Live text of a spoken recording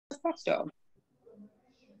Perfecto.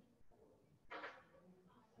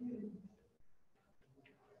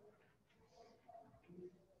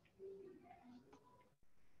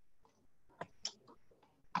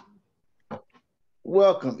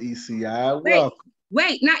 Welcome, ECI. Wait, Welcome.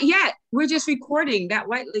 wait, not yet. We're just recording. That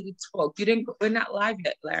white lady spoke. You didn't. We're not live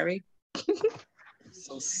yet, Larry.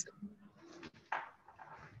 So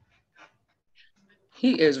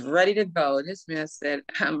he is ready to go. This man said,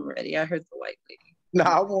 "I'm ready." I heard the white lady. No,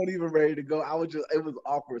 I wasn't even ready to go. It was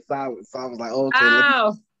awkward silence. So I was like, okay,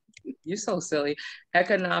 Oh, you're so silly.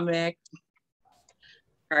 Economic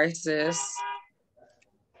crisis.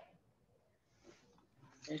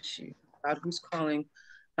 Issue. God, who's calling?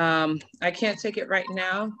 I can't take it right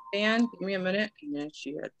now. Dan, give me a minute.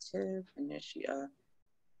 Initiative.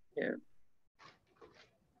 Here.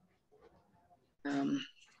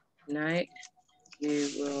 Tonight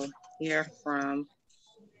we will hear from.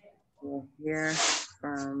 We'll hear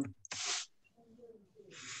from.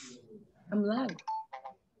 I'm live.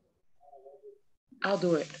 I'll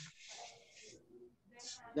do it.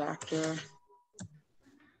 Dr.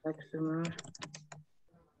 Eczema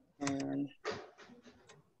and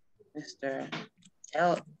Mr.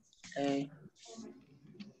 L.A.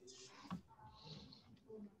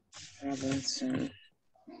 Robinson.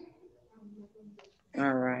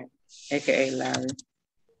 All right. AKA Larry.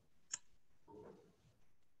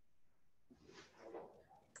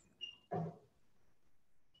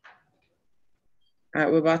 All right,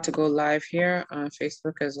 we're about to go live here on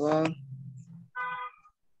Facebook as well.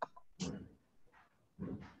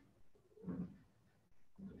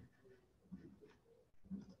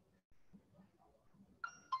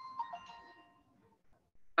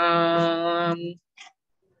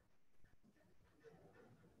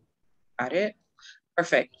 Got it.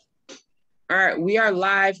 Perfect. All right, we are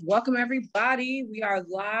live. Welcome, everybody. We are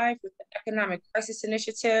live with the Economic Crisis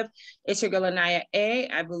Initiative. It's your girl, Anaya A.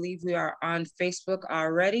 I believe we are on Facebook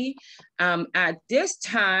already. At this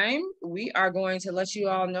time, we are going to let you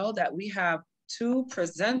all know that we have two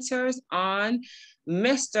presenters on,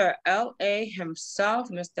 Mr. L.A. himself,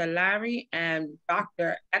 Mr. Larry, and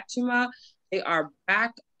Dr. Eczema. They are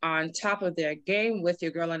back on top of their game with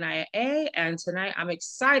your girl, Anaya A. And tonight, I'm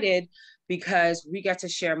excited because we get to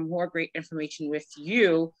share more great information with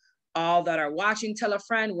you, all that are watching. Tell a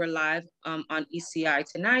friend. We're live on ECI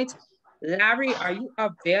tonight. Larry, are you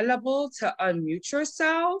available to unmute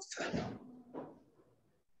yourself?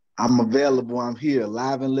 I'm available. I'm here,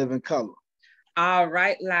 live and live in color. All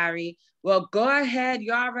right, Larry. Well, go ahead.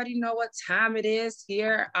 You already know what time it is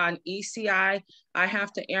here on ECI. I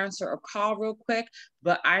have to answer a call real quick,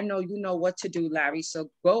 but I know you know what to do, Larry.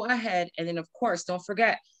 So go ahead. And then, of course, don't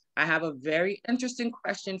forget, I have a very interesting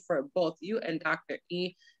question for both you and Dr.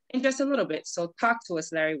 E in just a little bit. So talk to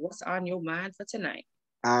us, Larry. What's on your mind for tonight?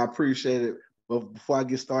 I appreciate it. But before I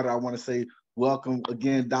get started, I want to say welcome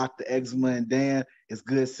again, Dr. Eczema and Dan. It's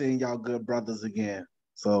good seeing y'all good brothers again.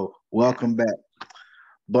 So welcome back.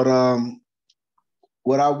 But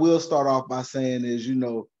what I will start off by saying is,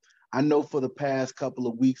 I know for the past couple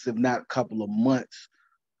of weeks, if not couple of months,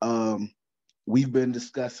 we've been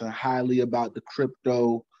discussing highly about the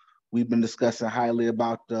crypto. We've been discussing highly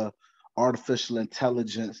about the artificial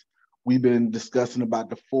intelligence. We've been discussing about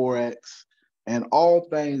the Forex and all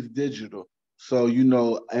things digital. So,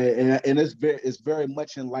 and it's very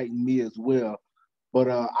much enlightened me as well. But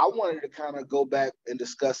I wanted to kind of go back and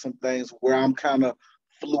discuss some things where I'm kind of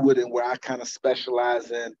fluid and where I kind of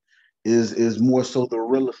specialize in is more so the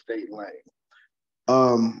real estate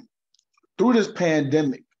lane. Through this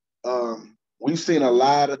pandemic, we've seen a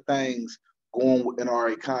lot of things going in our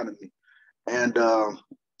economy. And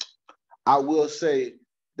I will say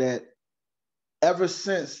that ever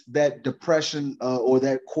since that depression or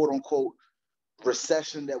that quote unquote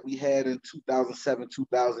recession that we had in 2007,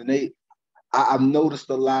 2008, I've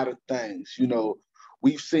noticed a lot of things.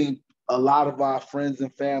 We've seen a lot of our friends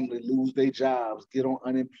and family lose their jobs, get on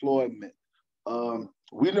unemployment.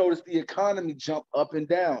 We noticed the economy jump up and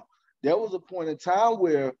down. There was a point in time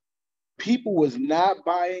where people was not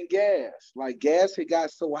buying gas. Like gas had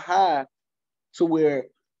got so high to where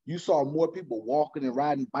you saw more people walking and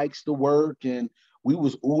riding bikes to work, and we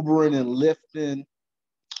was Ubering and Lyfting.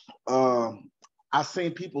 I've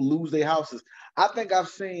seen people lose their houses. I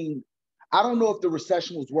don't know if the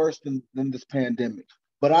recession was worse than this pandemic,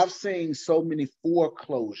 but I've seen so many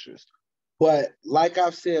foreclosures. But like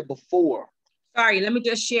I've said before. Sorry, let me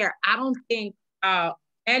just share. I don't think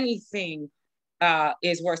anything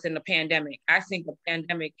is worse than the pandemic. I think the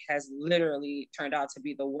pandemic has literally turned out to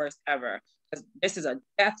be the worst ever. This is a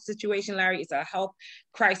death situation, Larry. It's a health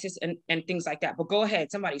crisis and things like that. But go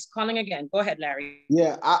ahead. Somebody's calling again. Go ahead, Larry.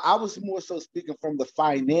 Yeah, I was more so speaking from the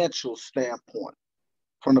financial standpoint.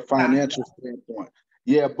 From the financial standpoint.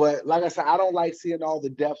 Yeah, but like I said, I don't like seeing all the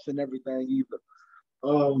deaths and everything either.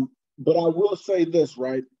 But I will say this,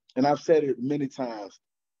 right? And I've said it many times.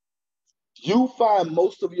 You find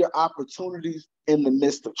most of your opportunities in the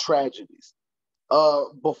midst of tragedies.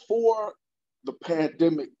 Before the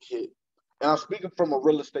pandemic hit, and I'm speaking from a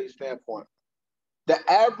real estate standpoint, the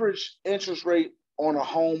average interest rate on a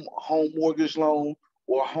home mortgage loan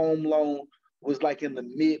or home loan was like in the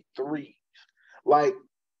mid threes. Like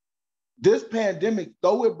this pandemic,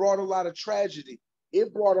 though it brought a lot of tragedy,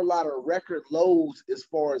 it brought a lot of record lows as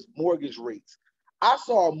far as mortgage rates. I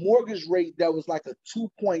saw a mortgage rate that was like a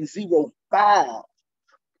 2.05.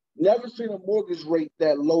 Never seen a mortgage rate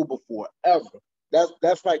that low before, ever.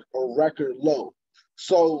 That's like a record low.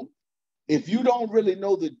 So if you don't really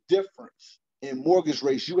know the difference in mortgage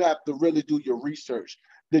rates, you have to really do your research.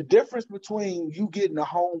 The difference between you getting a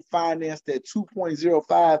home financed at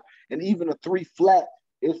 2.05 and even a 3 flat,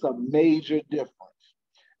 it's a major difference.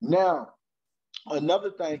 Now,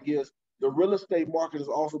 another thing is the real estate market has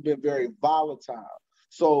also been very volatile.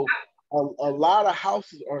 So a lot of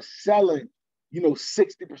houses are selling,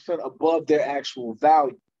 60% above their actual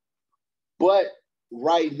value. But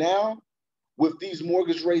right now, with these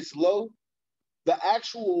mortgage rates low, the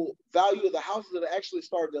actual value of the houses are actually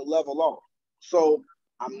starting to level off. So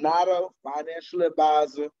I'm not a financial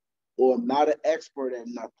advisor or I'm not an expert at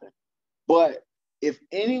nothing. But if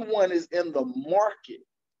anyone is in the market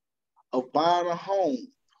of buying a home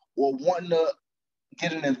or wanting to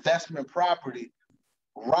get an investment property,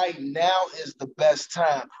 right now is the best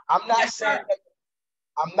time. I'm not saying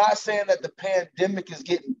that the pandemic is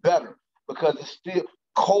getting better, because it's still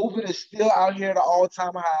COVID is still out here at an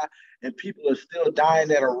all-time high and people are still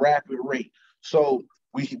dying at a rapid rate. So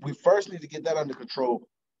we first need to get that under control.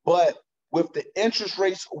 But with the interest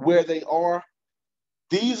rates where they are,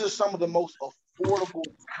 these are some of the most affordable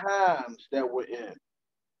times that we're in.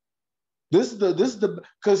 This is the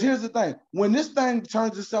because here's the thing. When this thing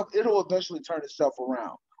turns itself, it'll eventually turn itself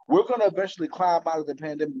around. We're gonna eventually climb out of the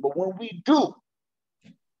pandemic. But when we do,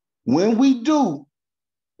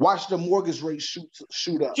 watch the mortgage rate shoot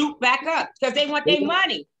up. Shoot back up because they want their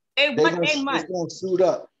money. They want their money. It's gonna shoot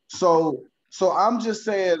up. So I'm just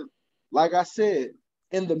saying, like I said,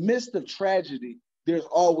 in the midst of tragedy, there's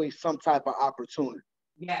always some type of opportunity.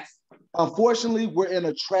 Yes. Unfortunately, we're in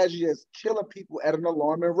a tragedy that's killing people at an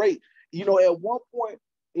alarming rate. At one point,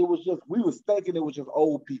 we was thinking it was just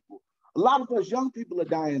old people. A lot of us young people are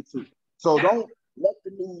dying too. So don't let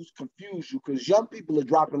the news confuse you, because young people are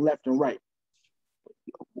dropping left and right.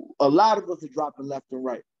 A lot of us are dropping left and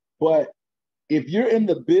right. But if you're in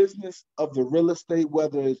the business of the real estate,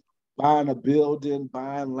 whether it's buying a building,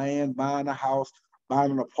 buying land, buying a house,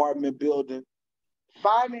 buying an apartment building,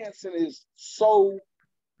 financing is so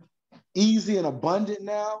easy and abundant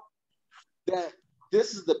now that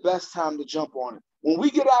this is the best time to jump on it. When we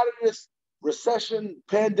get out of this recession,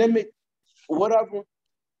 pandemic, whatever,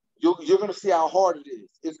 you're going to see how hard it is.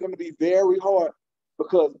 It's going to be very hard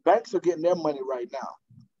because banks are getting their money right now.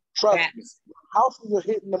 Trust me. Houses are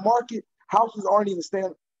hitting the market. Houses aren't even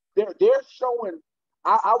standing. They're showing.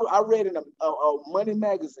 I read in a money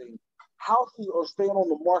magazine, houses are staying on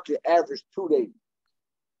the market average 2 days.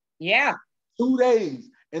 Yeah. 2 days.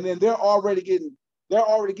 And then they're already getting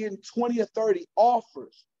 20 or 30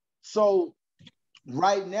 offers. So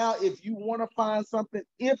right now, if you want to find something,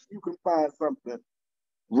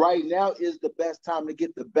 right now is the best time to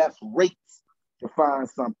get the best rates to find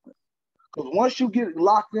something. Because once you get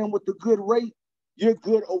locked in with the good rate, you're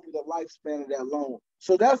good over the lifespan of that loan.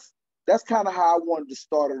 So that's kind of how I wanted to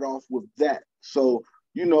start it off with that. So,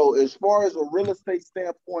 as far as a real estate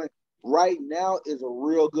standpoint, right now is a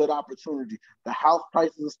real good opportunity. The house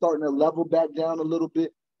prices are starting to level back down a little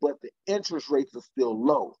bit, but the interest rates are still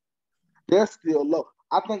low. They're still low.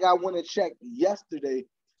 I think I went and checked yesterday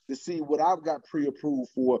to see what I've got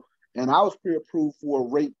pre-approved for, and I was pre-approved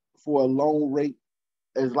for a loan rate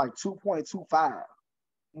is like 2.25.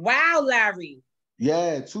 Wow, Larry.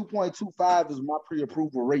 Yeah, 2.25 is my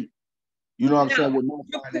pre-approval rate. You know what I'm saying? With no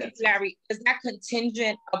finance. Larry, is that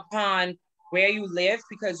contingent upon where you live?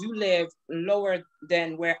 Because you live lower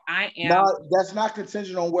than where I am. No, that's not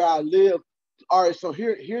contingent on where I live. All right, so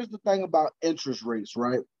here's the thing about interest rates,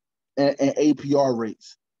 right? And APR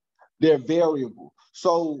rates. They're variable.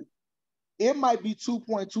 So it might be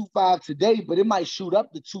 2.25 today, but it might shoot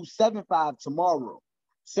up to 2.75 tomorrow.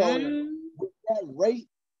 So with that rate,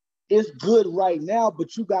 it's good right now,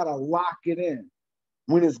 but you gotta lock it in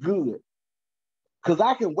when it's good. Because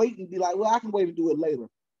I can wait and be like, well, I can wait and do it later.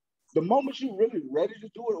 The moment you're really ready to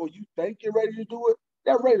do it, or you think you're ready to do it,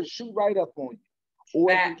 they're ready to shoot right up on you.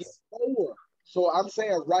 Or it can get lower. So I'm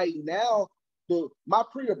saying right now, here's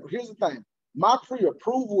the thing. My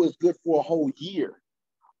pre-approval is good for a whole year,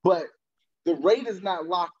 but the rate is not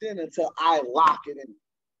locked in until I lock it in.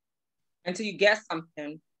 Until you get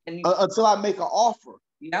something. Until I make an offer.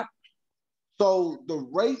 Yep. So the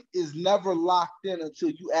rate is never locked in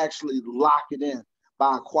until you actually lock it in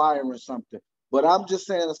by acquiring something. But I'm just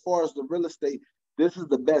saying, as far as the real estate, this is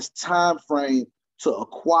the best time frame to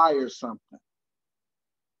acquire something.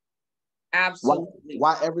 Absolutely.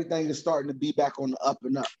 Why everything is starting to be back on the up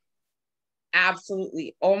and up.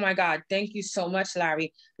 Absolutely. Oh my God. Thank you so much,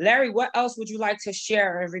 Larry. Larry, what else would you like to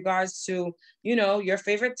share in regards to, your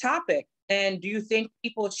favorite topic? And do you think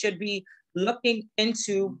people should be looking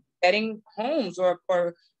into getting homes or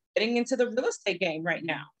getting into the real estate game right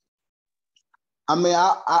now? I mean,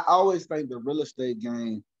 I always think the real estate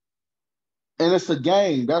game, and it's a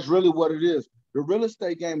game. That's really what it is. The real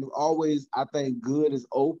estate game is always, I think, good, is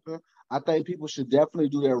open. I think people should definitely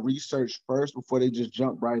do their research first before they just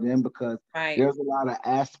jump right in, because there's a lot of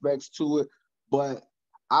aspects to it. But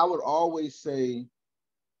I would always say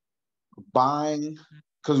buying,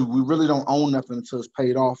 because we really don't own nothing until it's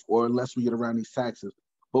paid off, or unless we get around these taxes.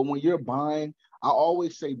 But when you're buying, I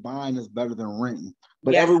always say buying is better than renting.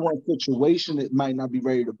 But everyone's situation, it might not be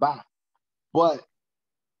ready to buy. But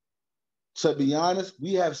to be honest,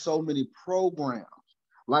 we have so many programs.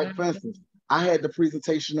 Like, for instance, I had the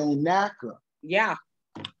presentation on NACA. Yeah.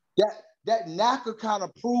 That NACA kind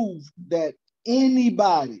of proves that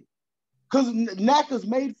anybody, because NACA's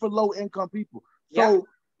made for low-income people. So,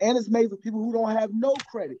 and it's made for people who don't have no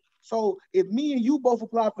credit. So if me and you both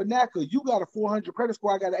apply for NACA, you got a 400 credit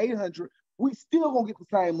score, I got an 800, we still gonna get the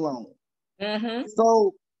same loan.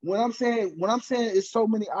 So when I'm saying it's so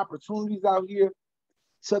many opportunities out here,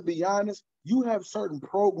 to be honest, you have certain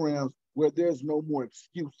programs where there's no more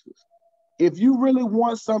excuses. If you really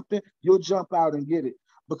want something, you'll jump out and get it.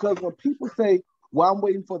 Because when people say, well, I'm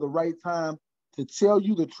waiting for the right time, to tell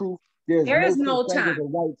you the truth, there is no time. The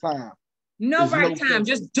right time. No right time.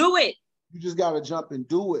 Just do it. You just got to jump and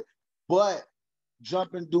do it. But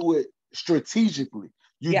jump and do it strategically.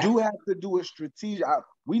 You do have to do it strategic.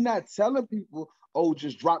 We're not telling people, oh,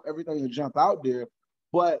 just drop everything and jump out there.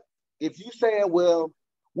 But if you say, well,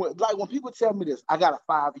 when people tell me this, I got a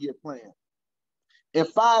 5-year plan. In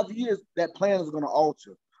 5 years, that plan is going to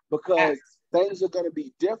alter, because things are going to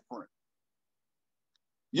be different.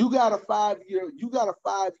 You got a 5-year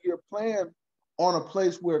plan on a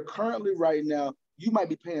place where currently right now you might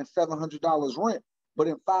be paying $700 rent, but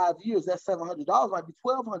in 5 years that $700 might be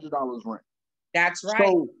 $1,200 rent. That's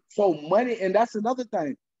right. So money, and that's another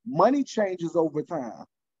thing. Money changes over time.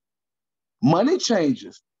 Money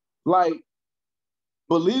changes. Like,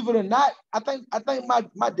 believe it or not, I think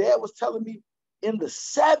my dad was telling me in the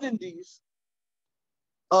 70s,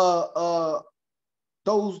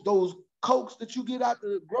 those Cokes that you get out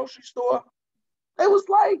the grocery store, it was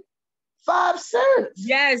like 5 cents.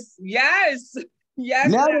 Yes.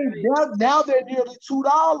 Now they're nearly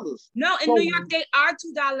 $2. No, in New York they are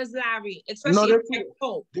 $2, Larry. Especially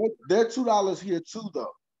Coke. They're $2 here too,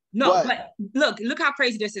 though. No, but look how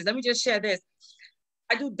crazy this is. Let me just share this.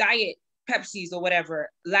 I do diet Pepsis or whatever.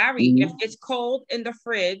 Larry, if it's cold in the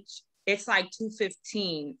fridge, it's like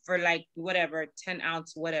 $2.15 for like whatever, 10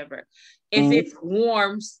 ounce, whatever. If it's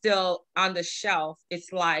warm still on the shelf,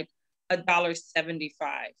 it's like $1.75.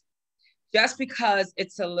 Just because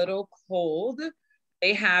it's a little cold,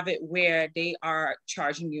 they have it where they are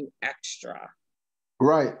charging you extra.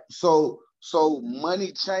 Right. So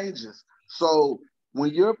money changes. So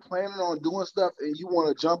when you're planning on doing stuff and you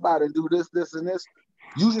want to jump out and do this, and this,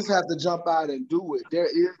 you just have to jump out and do it. There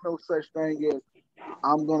is no such thing as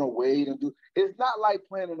I'm gonna wait and do. It's not like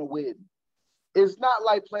planning a wedding. It's not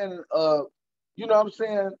like planning you know what I'm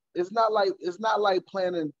saying? It's not like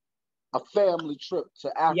planning a family trip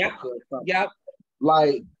to Africa or something.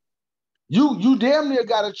 Like you damn near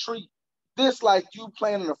gotta treat this like you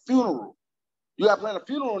planning a funeral. You gotta plan a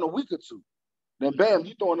funeral in a week or two. Then bam,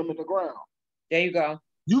 you throwing them in the ground. There you go.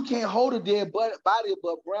 You can't hold a dead body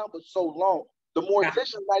above ground but so long. The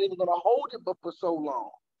mortician's not even gonna hold it but for so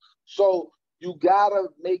long. So you gotta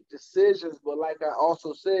make decisions, but like I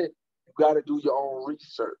also said, you gotta do your own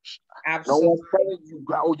research. Absolutely. No one's telling you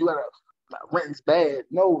gotta rent's bad.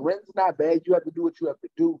 No, rent's not bad. You have to do what you have to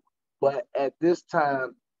do. But at this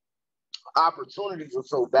time, opportunities are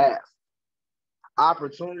so vast.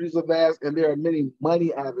 Opportunities are vast, and there are many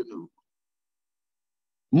money avenues.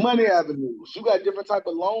 You got different type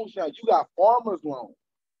of loans now. You got farmers loans.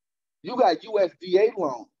 You got USDA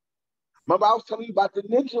loans. Remember, I was telling you about the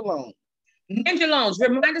Ninja loan. Ninja loans.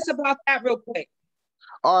 Remind us about that real quick.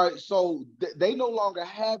 All right, so they no longer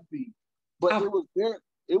have these, but it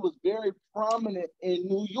was very prominent in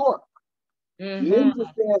New York. Ninja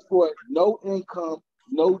stands for no income,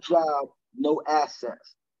 no job, no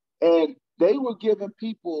assets. And they were giving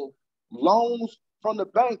people loans from the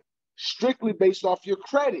bank strictly based off your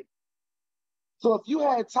credit. So if you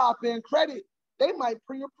had top end credit, they might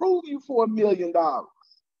pre-approve you for $1 million.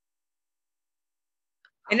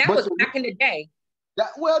 And that was back in the day.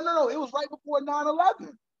 No, it was right before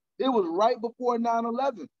 9/11. It was right before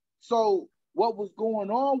 9/11. So what was going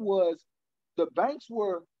on was the banks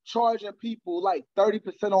were charging people like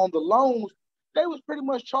 30% on the loans. They was pretty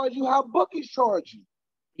much charging you how bookies charge you.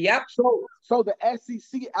 Yep. So the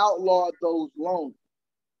SEC outlawed those loans.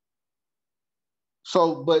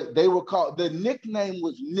 So, but they were called, the nickname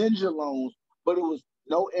was Ninja loans, but it was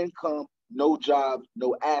no income, no jobs,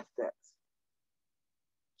 no assets.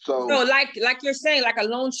 So like you're saying, like a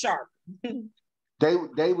loan shark.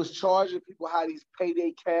 They was charging people how these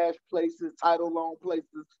payday cash places, title loan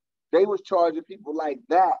places. They was charging people like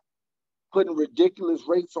that, putting ridiculous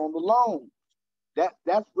rates on the loan.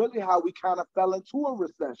 That's really how we kind of fell into a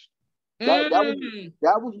recession. That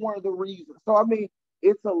was one of the reasons. So I mean,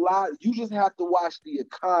 it's a lot. You just have to watch the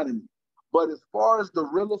economy. But as far as the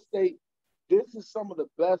real estate, this is some of the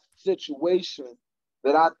best situations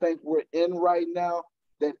that I think we're in right now.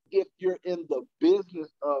 That if you're in the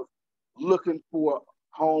business of looking for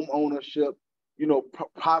home ownership, you know,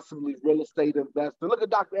 possibly real estate investor. Look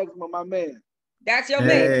at Dr. Eczema, my man. That's your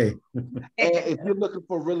man. And if you're looking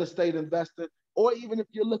for real estate investor, or even if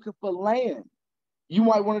you're looking for land, you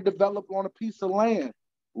might want to develop on a piece of land.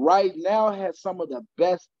 Right now has some of the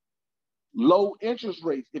best low interest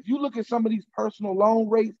rates. If you look at some of these personal loan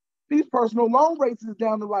rates, these personal loan rates is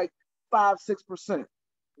down to like 5-6%.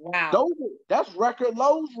 Wow. That's record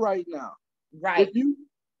lows right now. Right. If you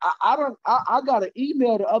I got an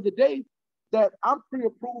email the other day that I'm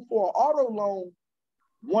pre-approved for an auto loan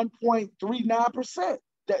 1.39%.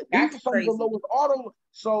 These are some of the lowest auto.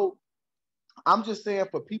 So I'm just saying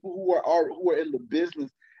for people who are in the business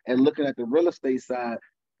and looking at the real estate side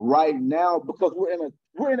right now, because we're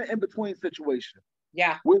in an in-between situation.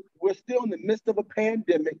 Yeah. We're still in the midst of a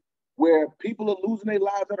pandemic where people are losing their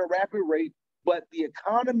lives at a rapid rate, but the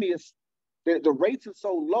economy is the rates are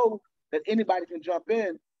so low that anybody can jump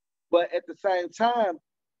in. But at the same time,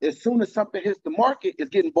 as soon as something hits the market, it's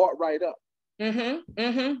getting bought right up.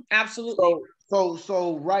 Absolutely.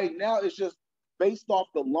 So right now, it's just based off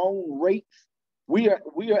the loan rates. We are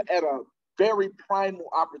at a very primal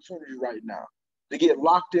opportunity right now to get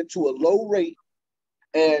locked into a low rate,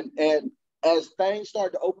 and as things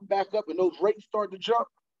start to open back up and those rates start to jump,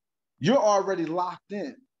 you're already locked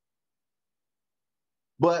in.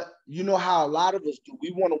 But you know how a lot of us do.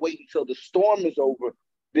 We want to wait until the storm is over,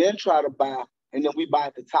 then try to buy, and then we buy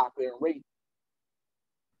at the top end rate.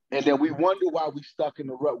 And then we wonder why we stuck in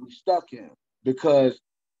the rut we stuck in, because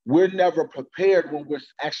we're never prepared when we're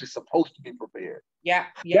actually supposed to be prepared. Yeah.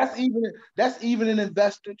 That's even in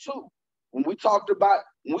investing too. When we talked about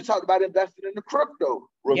investing in the crypto,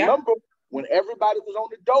 remember when everybody was on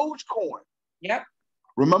the Dogecoin? Yep.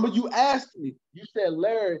 Remember you asked me, you said,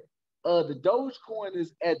 Larry, the Dogecoin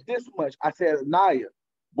is at this much. I said, Naya,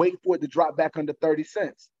 wait for it to drop back under 30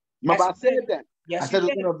 cents. Remember I said that? Yes, I said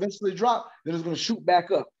it's going to eventually drop, then it's going to shoot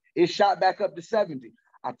back up. It shot back up to 70.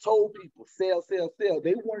 I told people, sell. They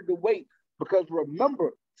wanted to wait because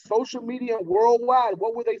remember, social media worldwide,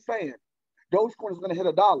 what were they saying? Dogecoin is going to hit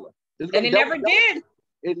 $1. And it never did.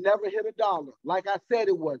 It never hit $1. Like I said,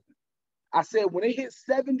 it wasn't. I said when it hit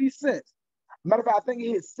 70 cents, matter of fact, I think it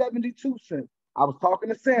hit 72 cents. I was talking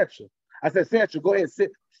to Sancha. I said, Sancha, go ahead, sell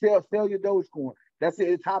your Dogecoin. That's it,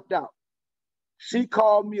 it topped out. She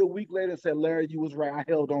called me a week later and said, Larry, you was right. I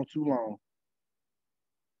held on too long.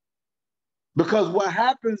 Because what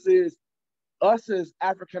happens is us as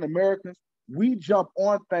African Americans, we jump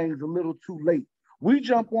on things a little too late. We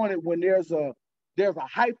jump on it when there's a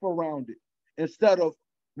hype around it instead of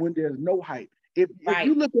when there's no hype. If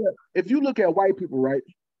you look at white people, right?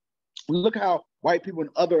 Look how white people in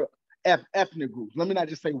other ethnic groups. Let me not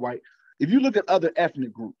just say white. If you look at other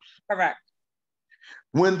ethnic groups, correct.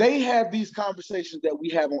 When they have these conversations that we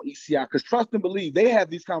have on ECI, because trust and believe, they have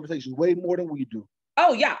these conversations way more than we do.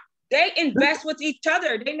 Oh yeah. They invest with each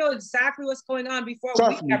other. They know exactly what's going on before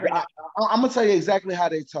Trust we me, ever know. I'm gonna tell you exactly how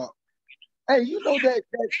they talk. Hey, you know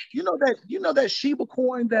that Shiba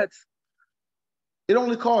coin it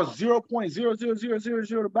only costs 0.00000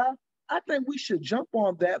 to buy. I think we should jump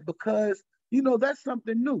on that because that's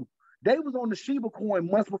something new. They was on the Shiba coin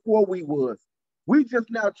months before we was. We just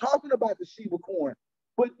now talking about the Shiba coin,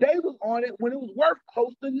 but they was on it when it was worth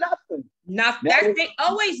close to nothing. They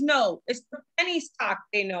always know. It's the penny stock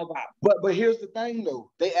they know about. But here's the thing though.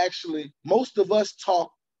 Most of us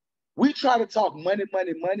talk, we try to talk money,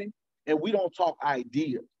 and we don't talk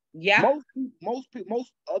ideas. Yeah. Most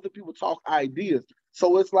other people talk ideas.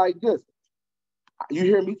 So it's like this. You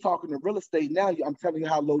hear me talking to real estate now, I'm telling you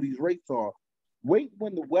how low these rates are. Wait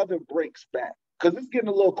when the weather breaks back, because it's getting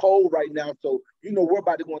a little cold right now. So, we're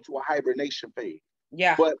about to go into a hibernation phase.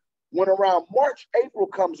 Yeah. But when around March, April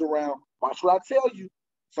comes around, watch what I tell you.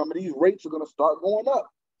 Some of these rates are going to start going up.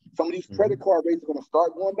 Some of these credit card rates are going to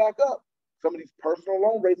start going back up. Some of these personal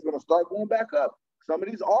loan rates are going to start going back up. Some of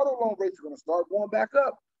these auto loan rates are going to start going back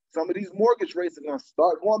up. Some of these mortgage rates are going to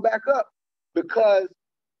start going back up, because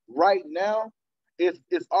right now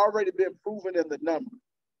it's already been proven in the numbers.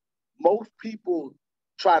 Most people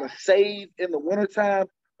try to save in the wintertime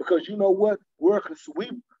because you know what? We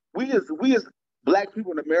as Black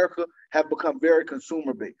people in America have become very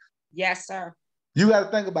consumer based. Yes, sir. You got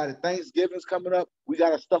to think about it. Thanksgiving's coming up. We got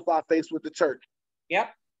to stuff our face with the turkey.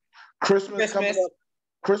 Yep. Christmas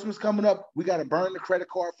coming up. We got to burn the credit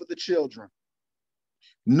card for the children.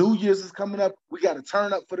 New Year's is coming up. We got to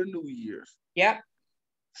turn up for the New Year's. Yep.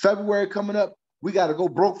 February coming up. We got to go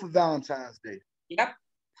broke for Valentine's Day. Yep.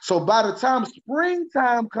 So by the time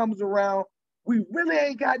springtime comes around, we really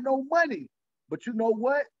ain't got no money. But you know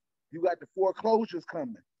what? You got the foreclosures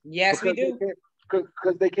coming. Yes, we do.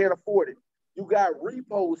 Because they can't afford it. You got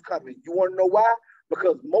repos coming. You want to know why?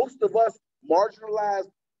 Because most of us marginalized,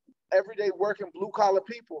 everyday working blue-collar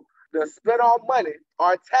people that spend our money,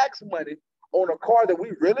 our tax money, on a car that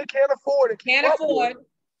we really can't afford and can't afford.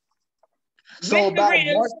 So about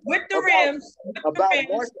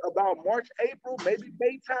March, April, maybe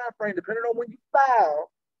May time frame, depending on when you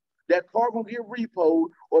file, that car gonna get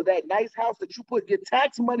repoed, or that nice house that you put your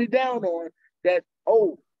tax money down on, that,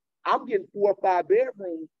 I'm getting 4 or 5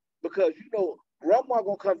 bedrooms because grandma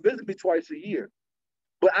gonna come visit me twice a year.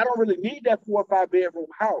 But I don't really need that 4 or 5 bedroom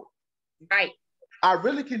house. Right. I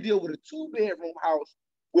really can deal with a 2-bedroom house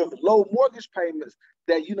with low mortgage payments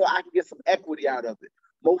that I can get some equity out of it.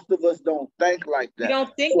 Most of us don't think like that. We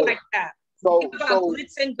don't think like that. So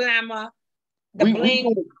glitz and glamour. We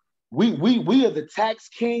are the tax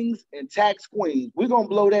kings and tax queens. We're gonna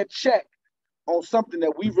blow that check on something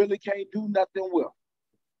that we really can't do nothing with.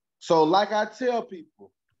 So, like I tell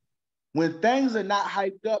people, when things are not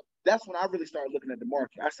hyped up, that's when I really start looking at the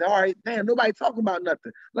market. I say, all right, damn, nobody talking about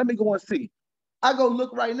nothing. Let me go and see. I go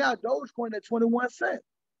look right now, Dogecoin at 21 cents.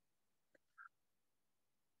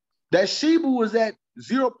 That Shiba was at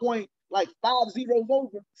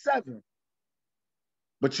 0.5007.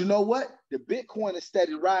 But you know what? The Bitcoin is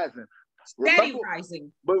steady rising.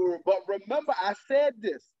 Rising. But remember, I said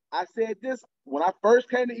this when I first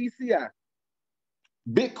came to ECI.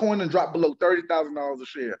 Bitcoin and dropped below $30,000 a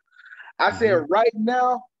share. I said right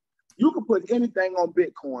now, you can put anything on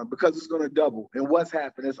Bitcoin because it's going to double. And what's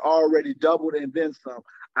happened? It's already doubled and then some.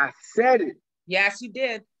 I said it. Yes, you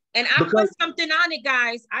did. And I put something on it,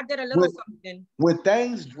 guys. I did a little something. When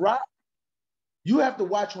things drop, you have to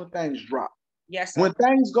watch when things drop. Yes, sir. When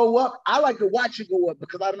things go up, I like to watch it go up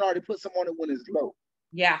because I done already put some on it when it's low.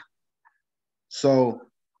 Yeah. So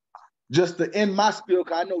just to end my spiel,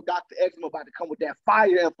 because I know Dr. Eczema about to come with that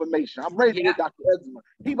fire information. I'm ready with Dr. Eczema.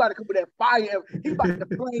 He about to come with that fire. He about to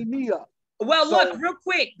flame me up. Well, look, real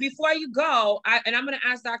quick, before you go, and I'm going to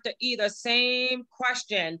ask Dr. E the same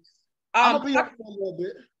question. I'm going to be on for a little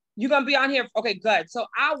bit. You're going to be on here? Okay, good. So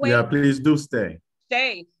I'll wait. Yeah, please do stay.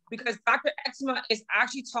 Stay, because Dr. Eczema is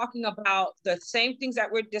actually talking about the same things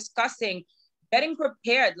that we're discussing. Getting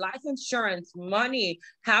prepared, life insurance, money,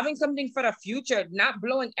 having something for the future, not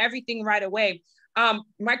blowing everything right away.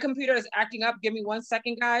 My computer is acting up. Give me 1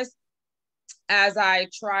 second, guys, as I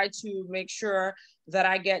try to make sure that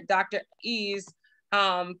I get Dr. E's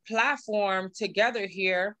platform together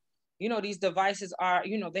here. These devices are,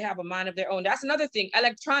 they have a mind of their own. That's another thing.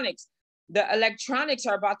 Electronics. The electronics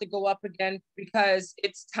are about to go up again because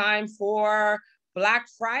it's time for Black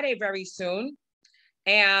Friday very soon.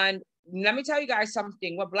 And let me tell you guys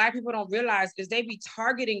something. What Black people don't realize is they be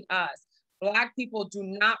targeting us. Black people do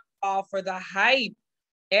not fall for the hype.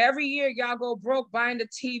 Every year, y'all go broke buying the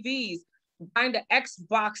TVs, buying the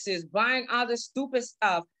Xboxes, buying all this stupid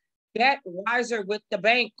stuff. Get wiser with the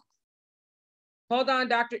bank. Hold on,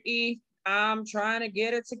 Dr. E. I'm trying to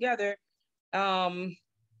get it together. Everything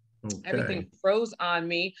froze on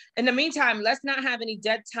me. In the meantime, let's not have any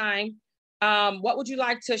dead time. What would you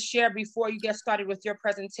like to share before you get started with your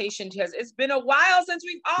presentation? Because it's been a while since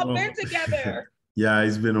we've all been together. Yeah,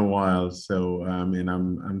 it's been a while. So, and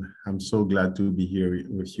I'm so glad to be here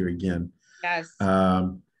with you again. Yes.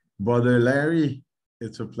 Brother Larry,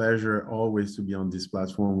 it's a pleasure always to be on this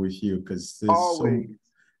platform with you because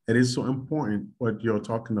it is so important what you're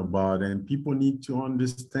talking about, and people need to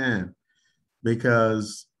understand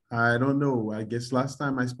because I don't know. I guess last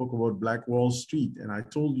time I spoke about Black Wall Street, and I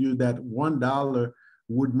told you that $1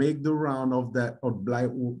 would make the round of that of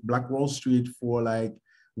Black Wall Street for like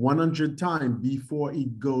 100 times before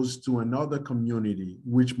it goes to another community,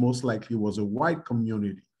 which most likely was a white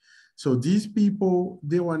community. So these people,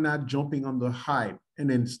 they were not jumping on the hype and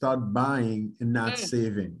then start buying and not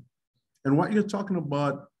saving. And what you're talking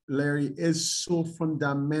about, Larry, is so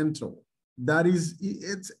fundamental. That is,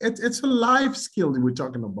 it's a life skill that we're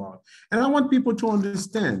talking about. And I want people to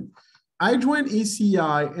understand. I joined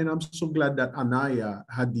ACI, and I'm so glad that Anaya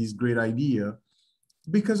had this great idea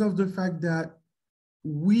because of the fact that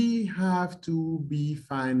we have to be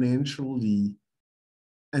financially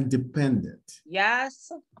independent.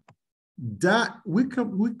 Yes. That we're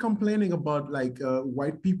complaining about like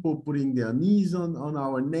white people putting their knees on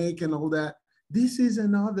our neck and all that. This is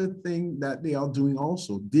another thing that they are doing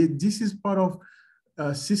also. This is part of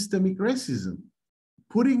systemic racism,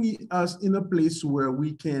 putting us in a place where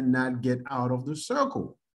we cannot get out of the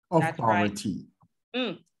circle of poverty.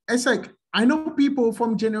 Right. It's like, I know people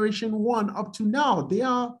from generation 1 up to now,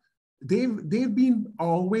 they've been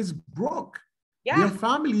always broke. Yeah. Their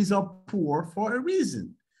families are poor for a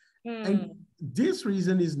reason. And this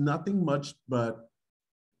reason is nothing much but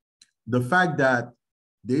the fact that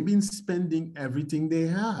they've been spending everything they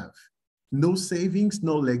have. No savings,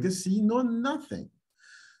 no legacy, no nothing.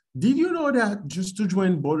 Did you know that, just to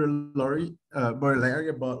join Brother Larry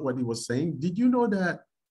about what he was saying, did you know that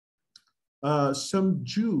some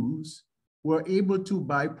Jews were able to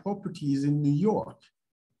buy properties in New York,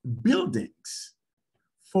 buildings,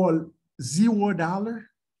 for $0?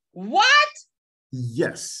 What?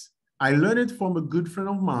 Yes. I learned it from a good friend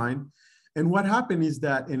of mine. And what happened is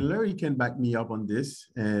that, and Larry can back me up on this,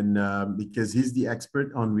 and because he's the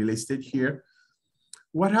expert on real estate here.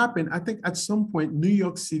 What happened, I think at some point, New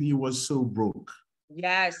York City was so broke.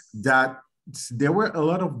 Yes. That there were a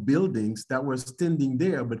lot of buildings that were standing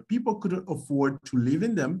there, but people couldn't afford to live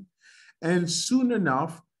in them. And soon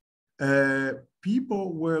enough,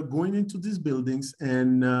 people were going into these buildings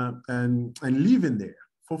and living there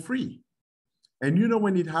for free. And you know,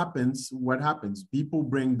 when it happens, what happens? People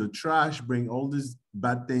bring the trash, bring all these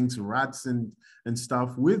bad things, rats and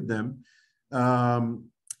stuff with them.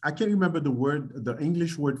 I can't remember the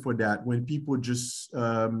English word for that, when people just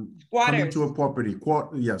come into a property.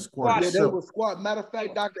 Yes, squatters. Yeah, they were squat. Matter of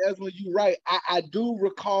fact, Dr. Esmond, you're right. I do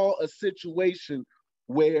recall a situation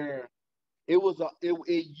where it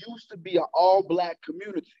used to be an all-Black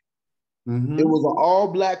community. Mm-hmm. It was an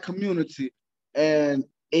all-Black community, and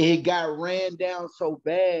it got ran down so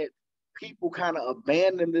bad, people kind of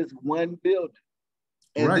abandoned this one building.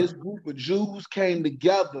 And this group of Jews came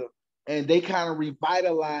together and they kind of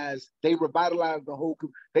revitalized the whole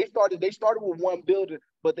community. They started with one building,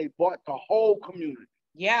 but they bought the whole community.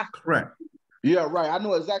 Yeah. Correct. Yeah, right. I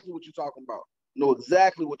know exactly what you're talking about.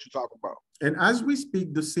 And as we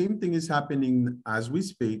speak, the same thing is happening as we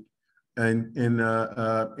speak in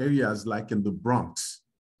areas like in the Bronx,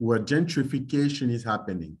 where gentrification is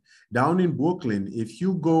happening. Down in Brooklyn, if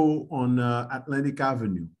you go on Atlantic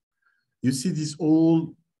Avenue, you see these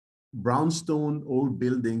old brownstone old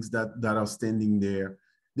buildings that are standing there.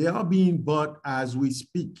 They are being bought as we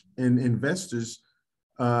speak, and investors,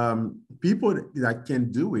 people that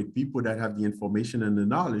can do it, people that have the information and the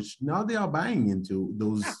knowledge, now they are buying into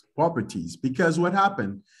those properties. Because what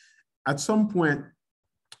happened, at some point,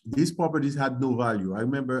 these properties had no value. I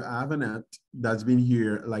remember I have an aunt that's been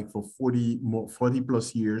here like for 40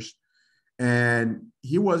 plus years. And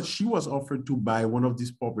she was offered to buy one of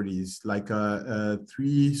these properties, like a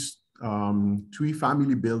three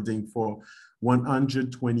family building for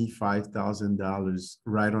 $125,000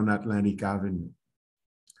 right on Atlantic Avenue.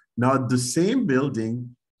 Now the same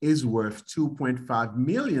building is worth $2.5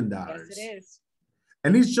 million. Yes, it is.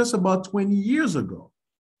 And it's just about 20 years ago.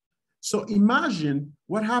 So imagine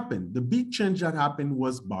what happened. The big change that happened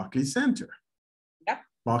was Barclays Center. Yep.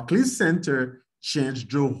 Barclays Center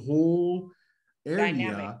changed the whole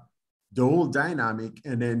area, the whole dynamic.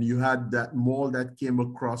 And then you had that mall that came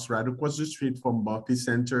across right across the street from Barclays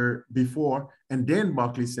Center before, and then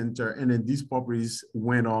Barclays Center. And then these properties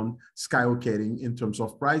went on skyrocketing in terms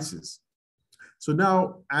of prices. So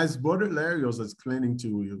now, as Brother Larry was explaining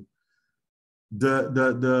to you,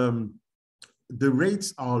 the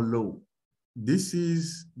rates are low. This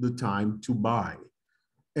is the time to buy.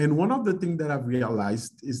 And one of the things that I've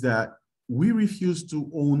realized is that we refuse to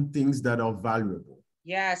own things that are valuable.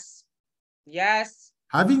 Yes. Yes.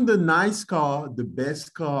 Having the nice car, the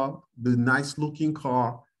best car, the nice looking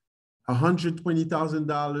car,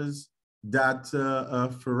 $120,000, that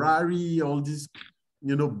Ferrari, all these,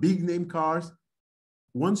 big name cars.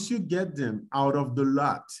 Once you get them out of the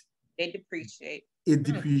lot, they depreciate. It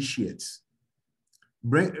depreciates.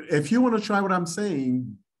 If you want to try what I'm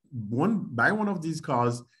saying, buy one of these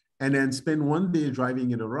cars and then spend one day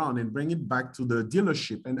driving it around and bring it back to the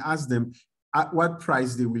dealership and ask them at what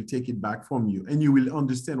price they will take it back from you. And you will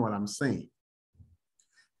understand what I'm saying.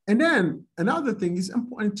 And then another thing is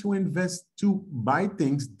important to invest, to buy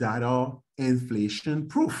things that are inflation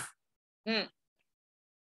proof.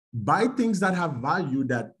 Buy things that have value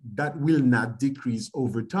that will not decrease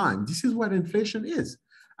over time. This is what inflation is.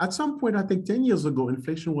 At some point, I think 10 years ago,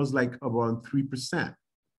 inflation was like around 3%.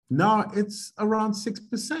 Now it's around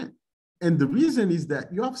 6%. And the reason is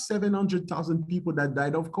that you have 700,000 people that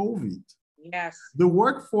died of COVID. Yes. The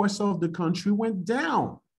workforce of the country went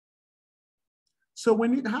down. So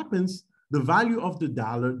when it happens, the value of the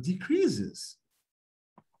dollar decreases.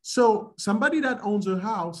 So somebody that owns a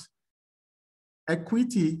house,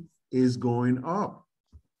 equity is going up.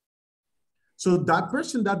 So that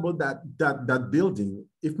person that bought that building,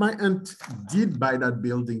 if my aunt did buy that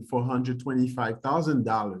building for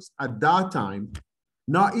 $125,000 at that time,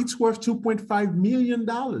 now it's worth $2.5 million.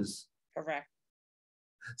 Correct.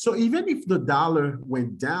 So even if the dollar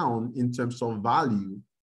went down in terms of value,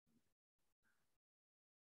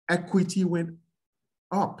 equity went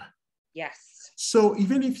up. Yes. So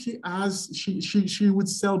even if she would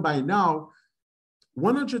sell by now,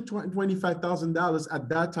 $125,000 at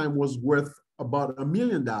that time was worth about $1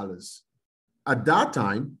 million at that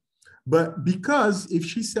time. But because if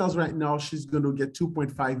she sells right now, she's going to get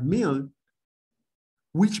 2.5 million,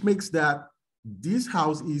 which makes that this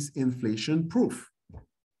house is inflation proof.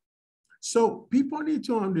 So people need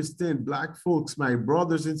to understand, Black folks, my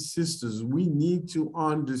brothers and sisters, we need to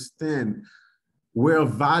understand where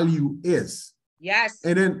value is. Yes.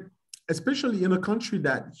 And then, especially in a country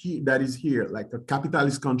that is here, like a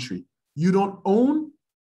capitalist country, you don't own,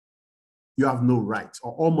 you have no rights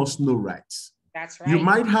or almost no rights. That's right. You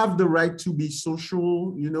might have the right to be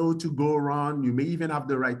social, to go around. You may even have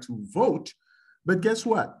the right to vote. But guess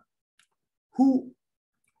what? Who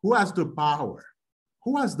has the power?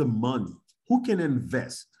 Who has the money? Who can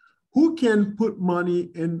invest? Who can put money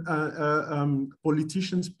in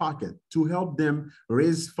politicians' pocket to help them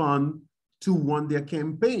raise funds to run their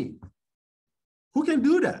campaign? Who can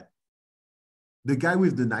do that? The guy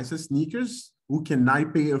with the nicest sneakers who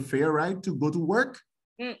cannot pay a fair ride to go to work?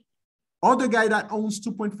 Or the guy that owns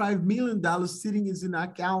 $2.5 million sitting in an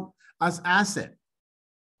account as asset?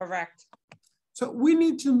 Correct. So we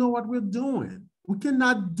need to know what we're doing. We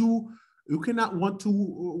cannot want to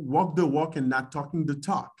walk the walk and not talking the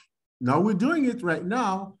talk. Now we're doing it right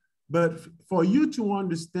now, but for you to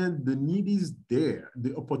understand the need is there,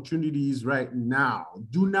 the opportunity is right now.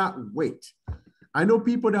 Do not wait. I know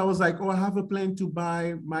people that was like, oh, I have a plan to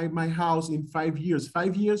buy my house in 5 years.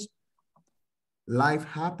 5 years, life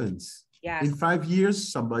happens. Yes. In 5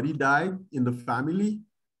 years, somebody died in the family,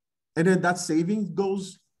 and then that savings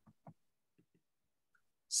goes.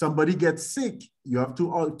 Somebody gets sick, you have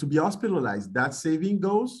to be hospitalized. That saving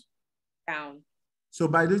goes down. So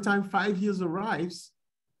by the time 5 years arrives,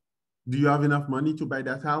 do you have enough money to buy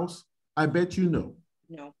that house? I bet you no.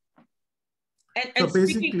 No. And so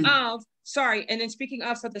speaking of, sorry, and then speaking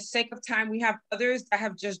of, for the sake of time, we have others that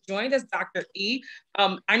have just joined us, Dr. E.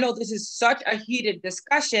 I know this is such a heated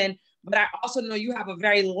discussion, but I also know you have a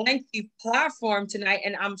very lengthy platform tonight,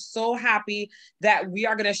 and I'm so happy that we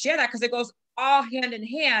are going to share that, because it goes all hand in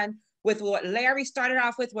hand with what Larry started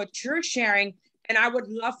off with, what you're sharing. And I would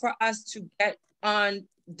love for us to get on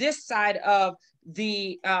this side of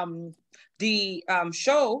the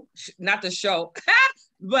show, not the show,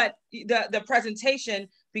 but the presentation,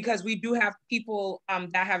 because we do have people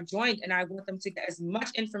that have joined, and I want them to get as much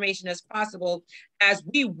information as possible as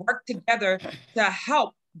we work together to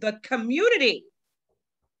help the community.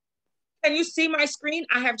 Can you see my screen?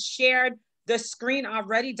 I have shared the screen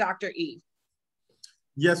already, Dr. E.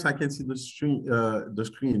 Yes, I can see the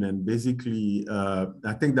screen, and basically,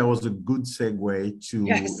 I think that was a good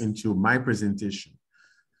segue into my presentation.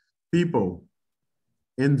 People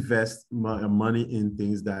invest money in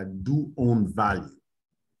things that do own value,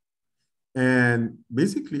 and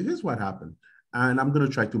basically, here's what happened. And I'm going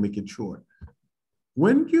to try to make it short.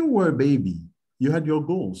 When you were a baby, you had your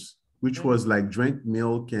goals, which was like drink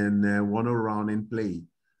milk and run around and play.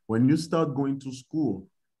 When you start going to school,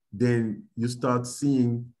 then you start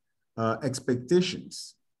seeing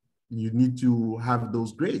expectations. You need to have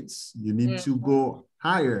those grades. You need to go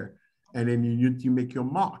higher, and then you need to make your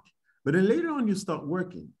mark. But then later on, you start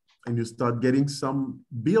working and you start getting some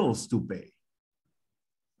bills to pay.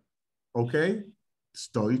 Okay,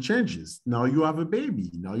 story changes. Now you have a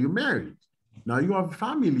baby. Now you're married. Now you have a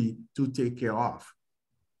family to take care of.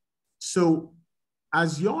 So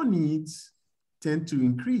as your needs tend to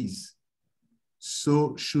increase,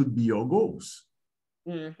 so should be your goals.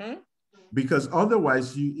 Because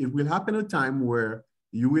otherwise, it will happen a time where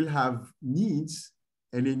you will have needs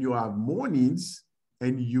and then you have more needs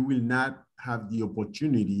and you will not have the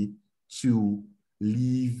opportunity to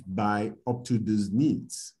live by up to those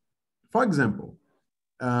needs. For example,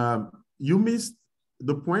 you missed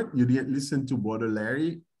the point, you didn't listen to Brother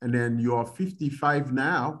Larry, and then you are 55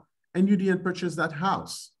 now and you didn't purchase that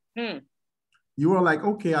house. You were like,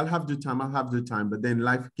 okay, I'll have the time, but then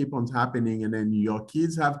life keeps on happening, and then your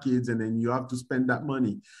kids have kids, and then you have to spend that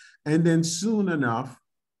money. And then soon enough,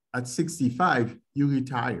 at 65, you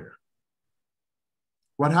retire.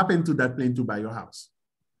 What happened to that plan to buy your house?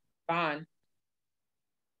 Gone.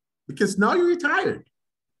 Because now you're retired.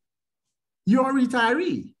 You're a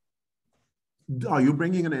retiree. Are you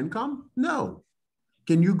bringing an income? No.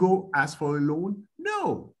 Can you go ask for a loan?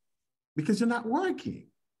 No, because you're not working.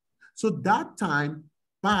 So that time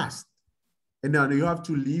passed. And now you have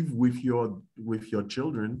to live with your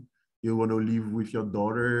children. You want to live with your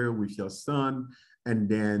daughter, with your son, and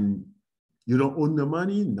then you don't own the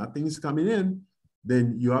money, nothing's coming in.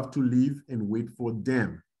 Then you have to live and wait for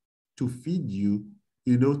them to feed you,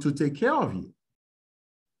 to take care of you.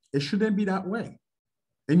 It shouldn't be that way.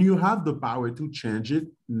 And you have the power to change it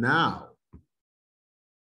now.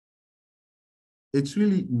 It's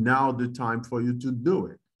really now the time for you to do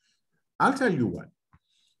it. I'll tell you what.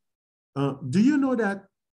 Do you know that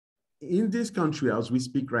in this country, as we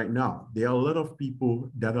speak right now, there are a lot of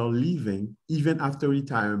people that are living, even after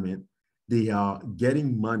retirement, they are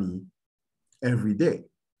getting money every day.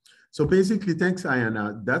 So basically, thanks,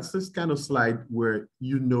 Ayana, that's this kind of slide where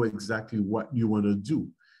you know exactly what you want to do.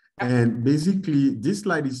 And basically, this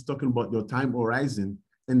slide is talking about your time horizon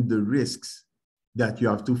and the risks that you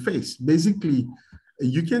have to face. Basically,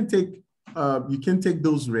 you can take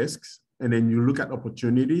those risks, and then you look at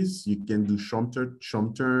opportunities. You can do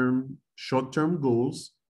short-term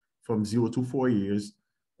goals from 0 to 4 years,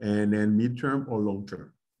 and then midterm or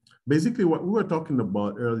long-term. Basically, what we were talking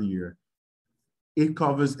about earlier, it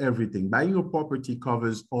covers everything. Buying a property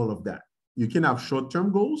covers all of that. You can have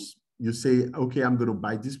short-term goals. You say, okay, I'm going to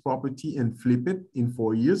buy this property and flip it in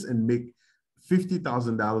 4 years and make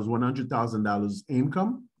 $50,000, $100,000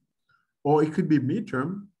 income. Or it could be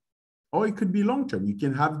midterm, or it could be long-term. You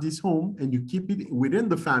can have this home and you keep it within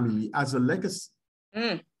the family as a legacy.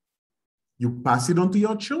 You pass it on to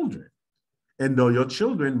your children. And though your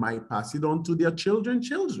children might pass it on to their children's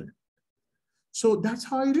children. So that's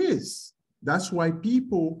how it is. That's why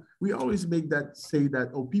we always say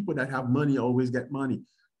that, oh, people that have money always get money.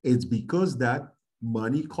 It's because that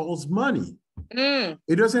money calls money.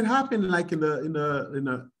 It doesn't happen like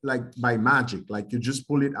like by magic, like you just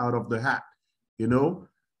pull it out of the hat, No,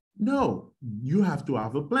 you have to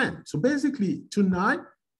have a plan. So basically tonight,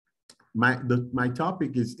 my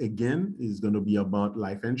topic is going to be about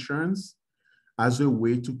life insurance as a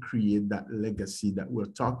way to create that legacy that we're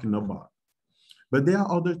talking about. But there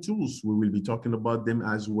are other tools. We will be talking about them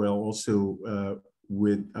as well, also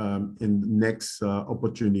in next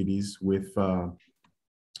opportunities with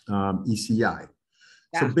ECI.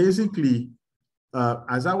 Yeah. So basically,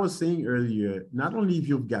 as I was saying earlier, not only if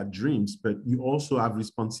you've got dreams, but you also have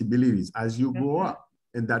responsibilities as you grow up.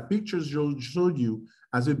 And that picture showed you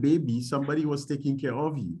as a baby, somebody was taking care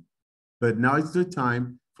of you. But now it's the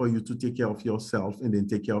time for you to take care of yourself and then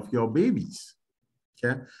take care of your babies.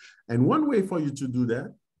 Okay. And one way for you to do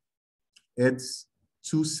that, it's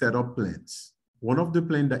to set up plans. One of the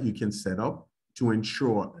plans that you can set up to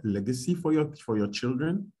ensure legacy for your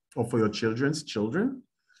children or for your children's children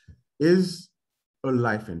is a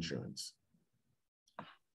life insurance.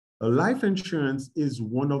 A life insurance is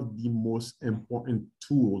one of the most important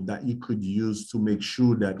tools that you could use to make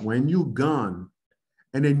sure that when you're gone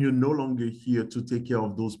and then you're no longer here to take care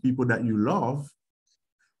of those people that you love,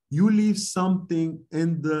 you leave something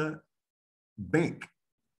in the bank.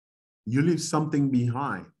 You leave something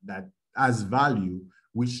behind that has value,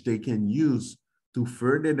 which they can use to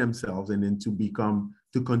further themselves and then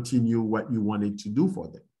to continue what you wanted to do for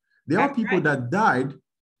them. There are people that died,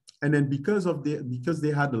 and then because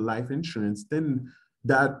they had the life insurance, then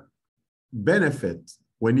that benefit,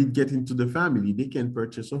 when it gets into the family, they can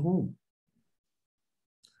purchase a home.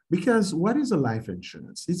 Because what is a life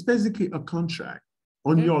insurance? It's basically a contract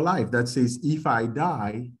on your life that says, if I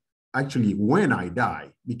die, actually when I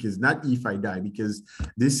die, because not if I die, because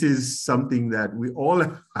this is something that we all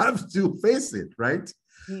have to face it, right?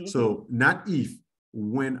 So not if,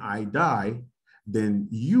 when I die, then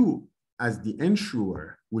you as the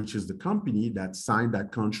insurer, which is the company that signed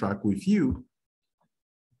that contract with you,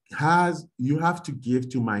 you have to give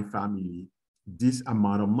to my family this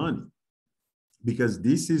amount of money, because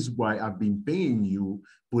this is why I've been paying you,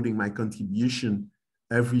 putting my contribution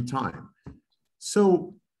every time.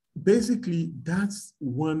 So basically, that's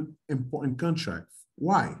one important contract.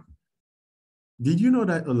 Why? Did you know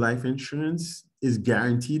that a life insurance is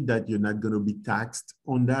guaranteed that you're not going to be taxed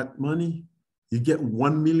on that money? You get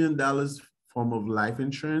 $1 million form of life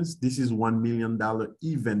insurance. This is $1 million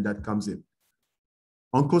event that comes in.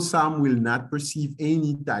 Uncle Sam will not perceive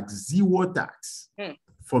any tax, zero tax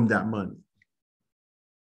from that money.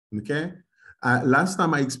 Okay? Last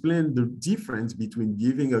time I explained the difference between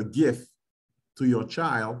giving a gift to your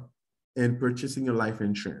child and purchasing a life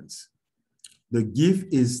insurance. The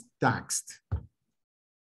gift is taxed,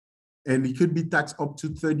 and it could be taxed up to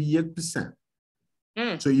 38%.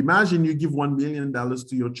 So imagine you give $1 million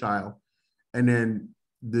to your child, and then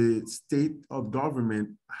the state of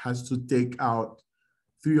government has to take out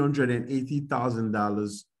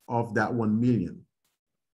 $380,000 of that 1 million.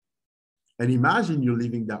 And imagine you're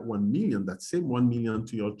leaving that 1 million, that same 1 million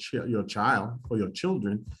to your child or your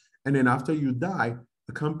children. And then after you die,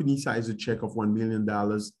 the company signs a check of $1 million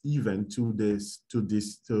even to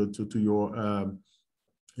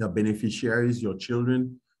your beneficiaries, your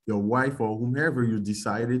children, your wife, or whomever you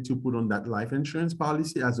decided to put on that life insurance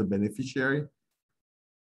policy as a beneficiary.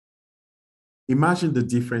 Imagine the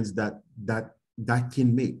difference that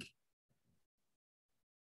can make.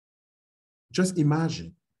 Just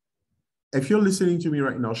imagine. If you're listening to me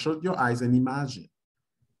right now, shut your eyes and imagine.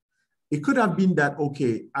 It could have been that,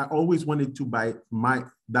 okay, I always wanted to buy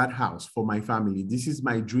that house for my family. This is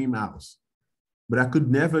my dream house. But I could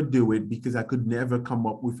never do it because I could never come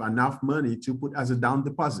up with enough money to put as a down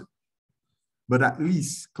deposit. But at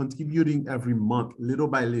least contributing every month, little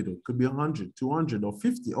by little, could be $100, $200, or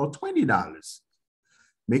 $50 or $20.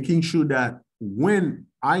 Making sure that when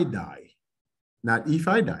I die, not if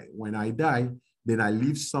I die, when I die, then I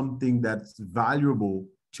leave something that's valuable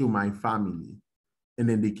to my family. And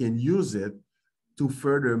then they can use it to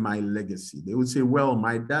further my legacy. They would say, well,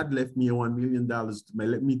 my dad left me $1 million,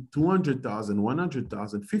 left me $200,000, $100,000,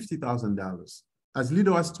 $50,000, as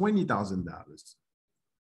little as $20,000,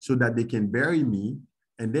 so that they can bury me,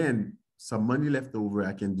 and then some money left over,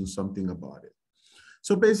 I can do something about it.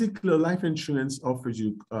 So basically, life insurance offers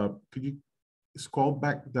you, could you scroll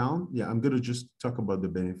back down? Yeah, I'm gonna just talk about the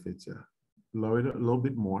benefits, yeah. Lower it a little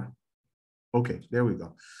bit more. Okay, there we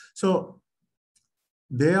go. So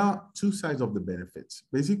there are two sides of the benefits.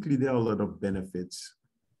 Basically, there are a lot of benefits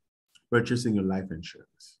purchasing a life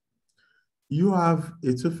insurance.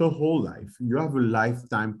 It's for whole life. You have a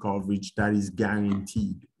lifetime coverage that is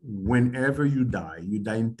guaranteed. Whenever you die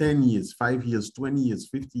in 10 years, 5 years, 20 years,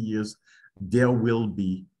 50 years, there will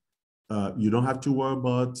be, you don't have to worry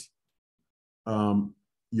about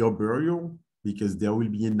your burial, because there will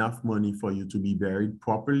be enough money for you to be buried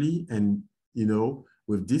properly and,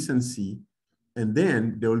 with decency. And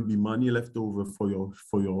then there will be money left over for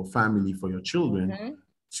your family, for your children,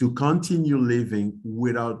 to continue living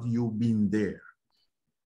without you being there.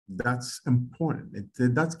 That's important.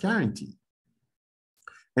 That's guaranteed.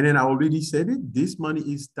 And then I already said it, this money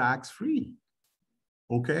is tax-free,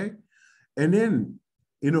 okay? And then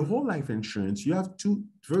in a whole life insurance, you have two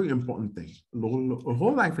very important things. A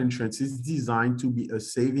whole life insurance is designed to be a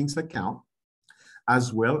savings account,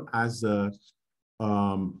 as well as a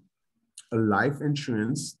life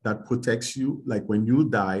insurance that protects you, like when you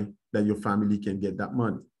die, that your family can get that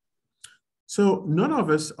money. So none of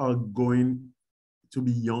us are going to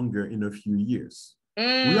be younger in a few years.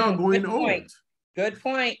 We are going old. Good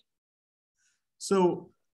point.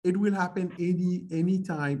 So it will happen any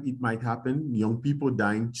time. It might happen. Young people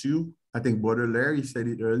dying too. I think Brother Larry said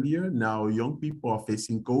it earlier. Now young people are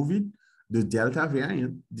facing COVID, the Delta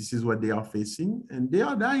variant. This is what they are facing, and they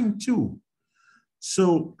are dying too.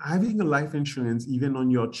 So having a life insurance, even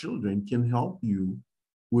on your children, can help you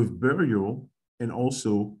with burial and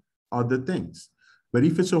also other things. But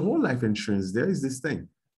if it's a whole life insurance, there is this thing.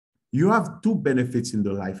 You have two benefits in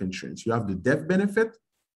the life insurance. You have the death benefit.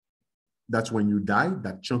 That's when you die,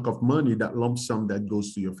 that chunk of money, that lump sum that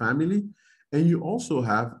goes to your family. And you also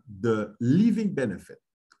have the living benefit.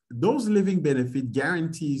 Those living benefit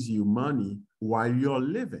guarantees you money while you're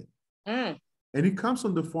living. And it comes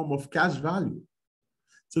in the form of cash value.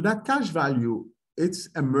 So that cash value, it's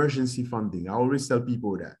emergency funding. I always tell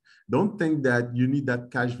people that. Don't think that you need that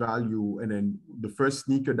cash value and then the first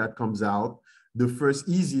sneaker that comes out, the first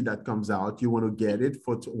easy that comes out, you want to get it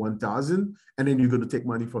for 1,000 and then you're going to take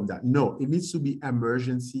money from that. No, it needs to be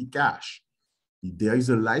emergency cash. There is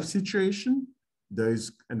a life situation, there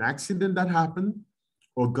is an accident that happened,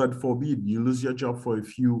 or God forbid, you lose your job for a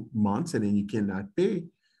few months and then you cannot pay,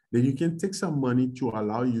 then you can take some money to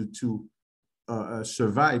allow you to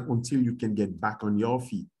survive until you can get back on your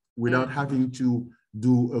feet without having to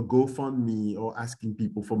do a GoFundMe or asking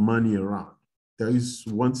people for money around. There is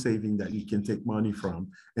one saving that you can take money from,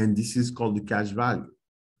 and this is called the cash value.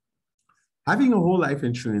 Having a whole life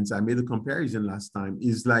insurance, I made a comparison last time,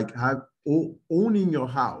 is like owning your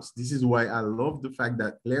house. This is why I love the fact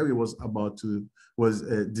that Larry was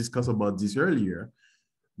discuss about this earlier,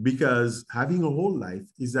 because having a whole life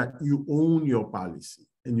is that you own your policy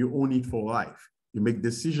and you own it for life. You make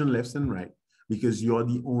decisions left and right because you're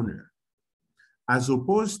the owner. As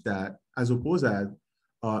opposed that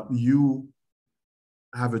you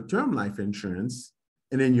have a term life insurance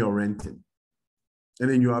and then you're renting. And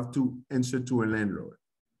then you have to answer to a landlord.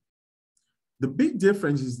 The big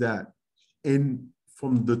difference is that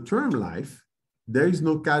from the term life, there is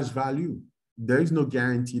no cash value. There is no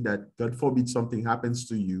guarantee that, God forbid, something happens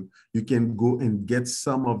to you, you can go and get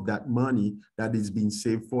some of that money that is being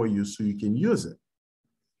saved for you so you can use it.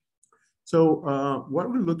 So what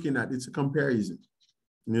we're looking at, it's a comparison.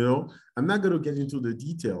 You know, I'm not going to get into the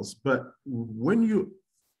details, but when you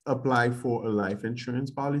apply for a life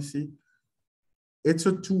insurance policy, it's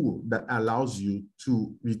a tool that allows you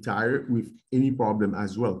to retire with any problem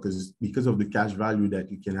as well, because of the cash value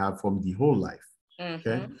that you can have from the whole life.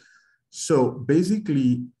 Okay. So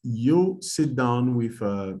basically, you sit down with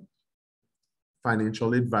a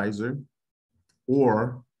financial advisor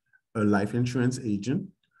or a life insurance agent.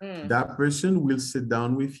 That person will sit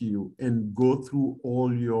down with you and go through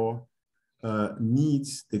all your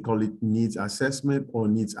needs. They call it needs assessment or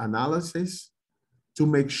needs analysis, to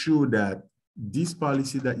make sure that this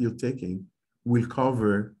policy that you're taking will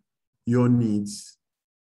cover your needs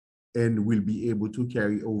and will be able to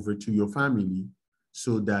carry over to your family,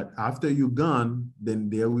 so that after you're gone, then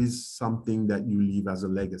there is something that you leave as a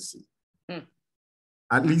legacy.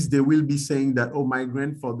 At least they will be saying that, oh, my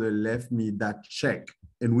grandfather left me that check.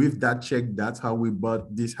 And with that check, that's how we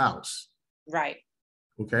bought this house. Right.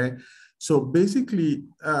 Okay. So basically,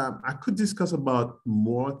 I could discuss about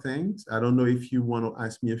more things. I don't know if you want to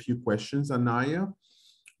ask me a few questions, Anaya,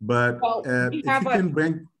 but if you can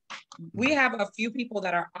bring... We have a few people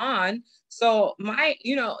that are on. So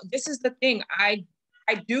this is the thing. I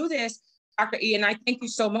do this, Dr. E, and I thank you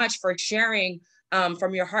so much for sharing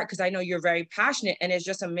from your heart, because I know you're very passionate, and it's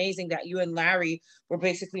just amazing that you and Larry were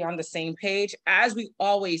basically on the same page, as we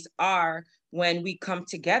always are when we come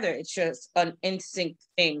together. It's just an instinct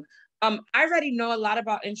thing. I already know a lot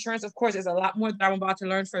about insurance. Of course, there's a lot more that I'm about to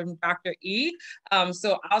learn from Dr. E.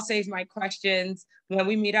 So I'll save my questions when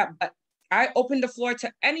we meet up. But I open the floor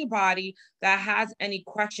to anybody that has any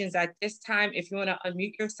questions at this time. If you want to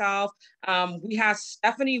unmute yourself, we have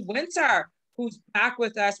Stephanie Winter, who's back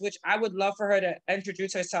with us, which I would love for her to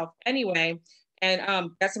introduce herself anyway, and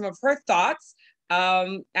get some of her thoughts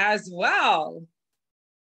as well.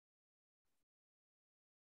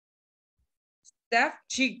 Steph,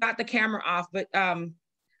 she got the camera off, but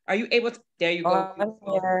are you able to? There you go. I'm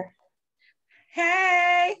here.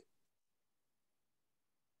 Hey.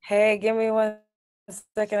 Hey, give me 1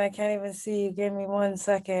 second. I can't even see you. Give me 1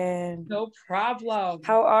 second. No problem.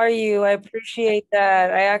 How are you? I appreciate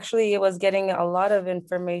that. I actually was getting a lot of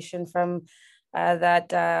information from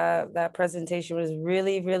that presentation. Was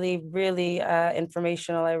really, really, really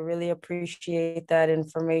informational. I really appreciate that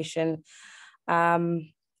information.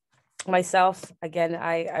 Myself, again,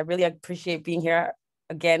 I really appreciate being here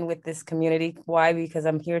again with this community. Why? Because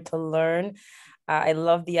I'm here to learn. I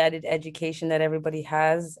love the added education that everybody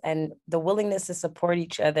has and the willingness to support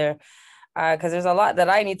each other, because there's a lot that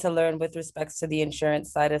I need to learn with respect to the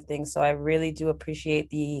insurance side of things. So I really do appreciate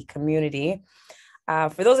the community.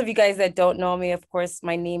 For those of you guys that don't know me, of course,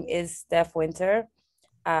 my name is Steph Winter.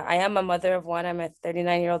 I am a mother of one. I'm a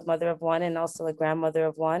 39-year-old mother of one and also a grandmother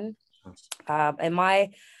of one. And my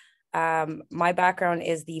background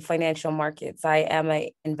is the financial markets. I am an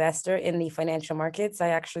investor in the financial markets. I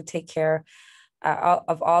actually take care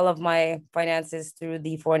of all of my finances through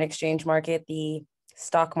the foreign exchange market, the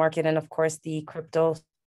stock market, and of course the crypto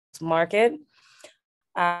market.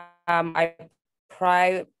 I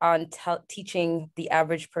pride on teaching the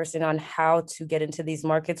average person on how to get into these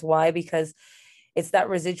markets. Why? Because it's that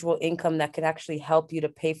residual income that could actually help you to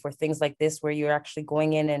pay for things like this, where you're actually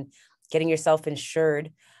going in and getting yourself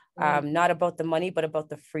insured. Not about the money, but about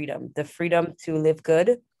the freedom to live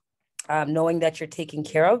good, knowing that you're taken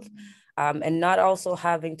care of, and not also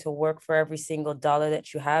having to work for every single dollar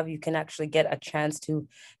that you have. You can actually get a chance to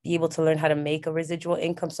be able to learn how to make a residual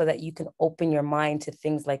income so that you can open your mind to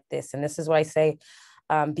things like this. And this is why I say,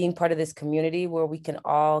 being part of this community where we can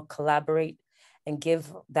all collaborate and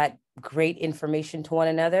give that great information to one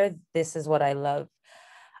another, this is what I love.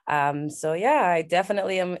 So yeah, I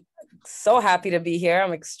definitely am so happy to be here.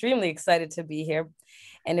 I'm extremely excited to be here.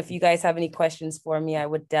 And if you guys have any questions for me, I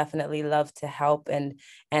would definitely love to help and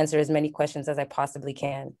answer as many questions as I possibly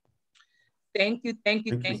can. Thank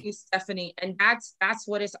you, Stephanie. And that's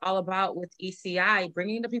what it's all about with ECI,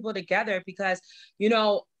 bringing the people together, because,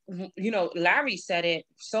 Larry said it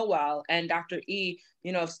so well, and Dr. E,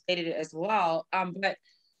 stated it as well. But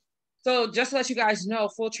so just to let you guys know,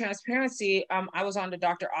 full transparency, I was on the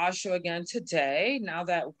Dr. Oz show again today. Now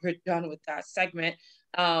that we're done with that segment,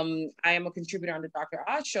 I am a contributor on the Dr.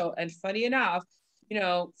 Oz show. And funny enough,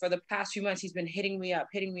 for the past few months, he's been hitting me up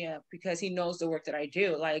because he knows the work that I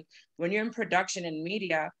do. Like, when you're in production and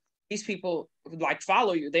media, these people like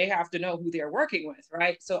follow you. They have to know who they're working with,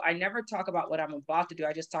 right? So I never talk about what I'm about to do.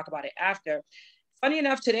 I just talk about it after. Funny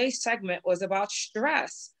enough, today's segment was about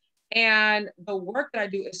stress. And the work that I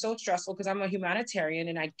do is so stressful because I'm a humanitarian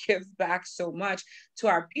and I give back so much to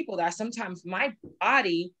our people that sometimes my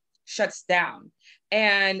body shuts down.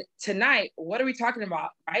 And tonight, what are we talking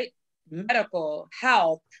about, right? Medical,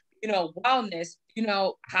 health, wellness,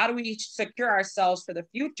 how do we secure ourselves for the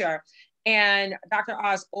future? And Dr.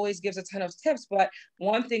 Oz always gives a ton of tips, but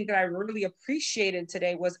one thing that I really appreciated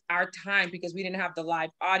today was our time, because we didn't have the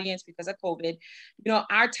live audience because of COVID.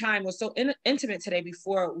 Our time was so intimate today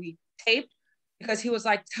before we taped, because he was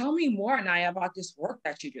like, tell me more, Naya, about this work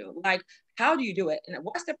that you do. Like, how do you do it? And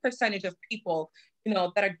what's the percentage of people,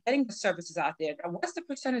 that are getting the services out there? And what's the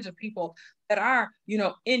percentage of people that are,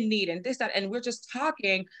 in need and this, that, and we're just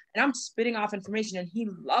talking and I'm spitting off information and he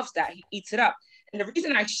loves that. He eats it up. And the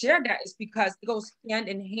reason I share that is because it goes hand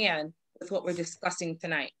in hand with what we're discussing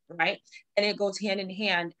tonight, right? And it goes hand in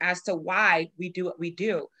hand as to why we do what we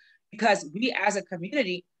do, because we as a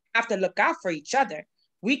community have to look out for each other.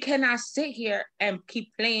 We cannot sit here and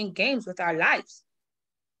keep playing games with our lives.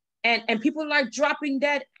 And people like dropping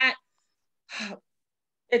dead at,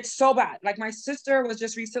 it's so bad. Like, my sister was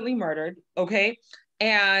just recently murdered, okay?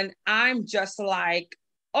 And I'm just like,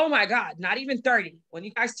 oh my God, not even 30. When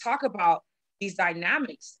you guys talk about these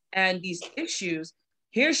dynamics and these issues,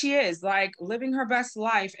 here she is, like, living her best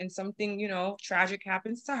life, and something, tragic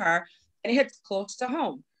happens to her and it hits close to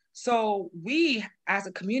home. So we as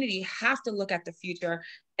a community have to look at the future,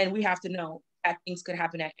 and we have to know that things could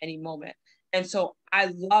happen at any moment. And so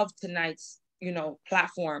I love tonight's,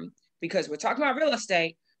 platform, because we're talking about real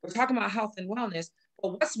estate, we're talking about health and wellness,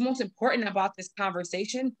 but what's most important about this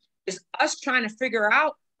conversation is us trying to figure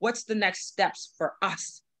out what's the next steps for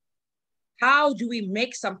us. How do we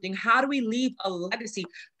make something? How do we leave a legacy?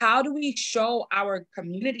 How do we show our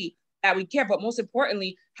community that we care? But most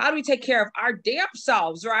importantly, how do we take care of our damn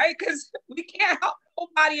selves, right? Because we can't help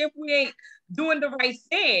nobody if we ain't doing the right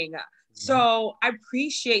thing. So I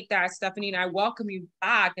appreciate that, Stephanie, and I welcome you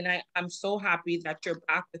back. And I'm so happy that you're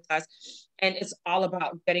back with us. And it's all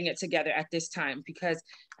about getting it together at this time, because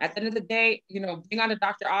at the end of the day, being on the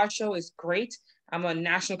Dr. Oz show is great. I'm a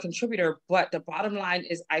national contributor, but the bottom line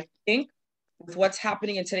is, I think with what's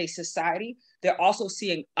happening in today's society, they're also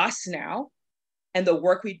seeing us now and the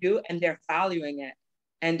work we do, and they're valuing it.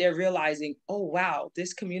 And they're realizing, oh, wow,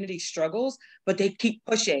 this community struggles, but they keep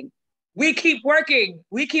pushing. We keep working.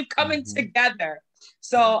 We keep coming together.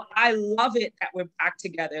 So I love it that we're back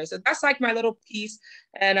together. So that's like my little piece.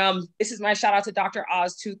 And this is my shout out to Dr.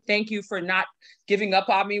 Oz too. Thank you for not giving up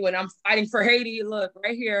on me when I'm fighting for Haiti. Look,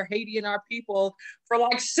 right here, Haiti and our people. For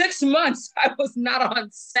like 6 months, I was not on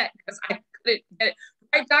set because I couldn't get it.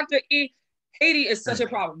 Right, Dr. E? Haiti is such a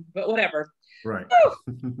problem, but whatever. Right.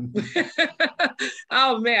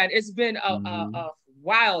 Oh man, it's been a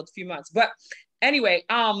wild few months. But anyway,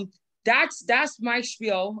 that's my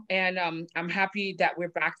spiel, and I'm happy that we're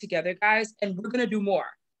back together, guys, and we're gonna do more.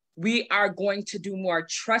 We are going to do more.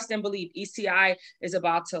 Trust and believe. ECI is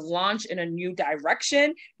about to launch in a new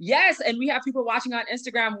direction. Yes, and we have people watching on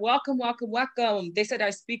Instagram. Welcome, welcome, welcome. They said I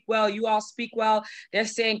speak well. You all speak well. They're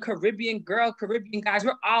saying Caribbean girl, Caribbean guys.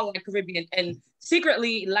 We're all like Caribbean. And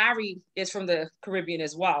secretly, Larry is from the Caribbean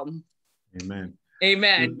as well. Amen.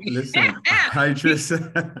 Amen. Listen, I just...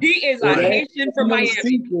 he is a Haitian from Miami.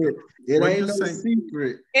 Secret. It ain't no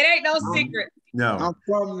secret. It ain't no secret. No. I'm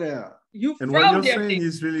from there. You And what froze you're there. saying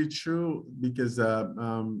is really true because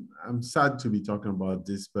I'm sad to be talking about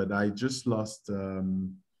this, but I just lost a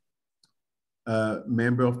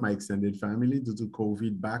member of my extended family due to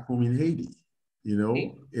COVID back home in Haiti. You know,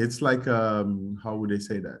 it's like, how would I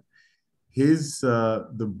say that? He's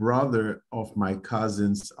the brother of my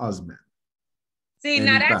cousin's husband. See, and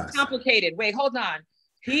now he that's passed. complicated. Wait, hold on.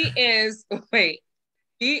 He is, wait,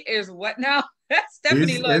 he is what now?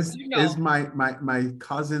 Stephanie, look, you know. Is my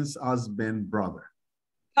cousin's husband brother.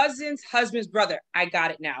 Cousin's husband's brother. I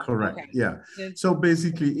got it now. Correct. Okay. Yeah. So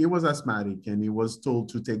basically, he was asthmatic and he was told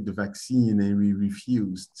to take the vaccine and he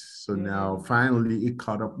refused. So now finally he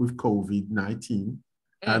caught up with COVID-19.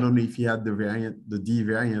 I don't know if he had the variant, the D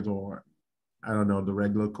variant, or I don't know, the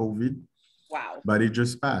regular COVID. Wow. But it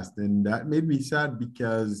just passed. And that made me sad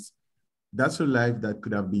because that's a life that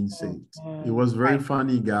could have been saved. He was a very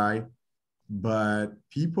funny guy, but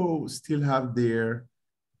people still have their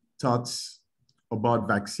thoughts about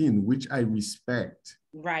vaccine, which I respect.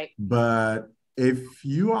 Right. But if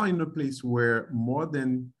you are in a place where more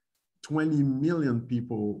than 20 million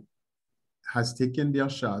people has taken their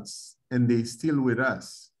shots and they still with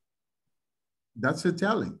us, that's a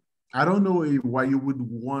telling. I don't know why you would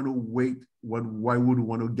want to wait, why would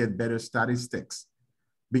want to get better statistics,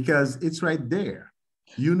 because it's right there.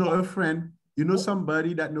 You know a friend, you know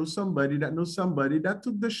somebody that knows somebody that knows somebody that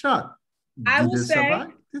took the shot. I will say,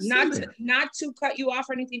 not to cut you off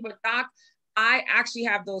or anything, but Doc, I actually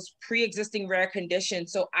have those pre-existing rare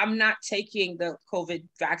conditions. So I'm not taking the COVID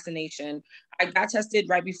vaccination. I got tested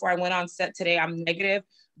right before I went on set today. I'm negative.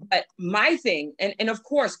 But my thing, and of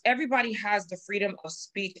course, everybody has the freedom of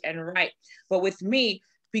speech and right. But with me,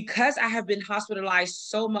 because I have been hospitalized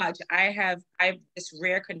so much, I have this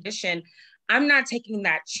rare condition. I'm not taking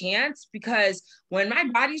that chance because when my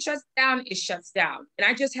body shuts down, it shuts down. And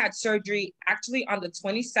I just had surgery actually on the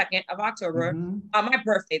 22nd of October on my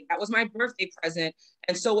birthday. That was my birthday present.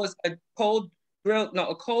 And so was a cold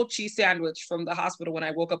cheese sandwich from the hospital when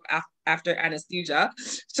I woke up after anesthesia.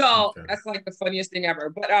 So that's like the funniest thing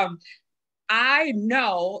ever. But I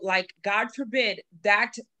know, like, God forbid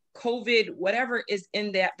that COVID, whatever is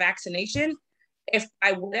in that vaccination, if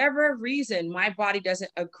by whatever reason my body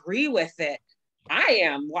doesn't agree with it, I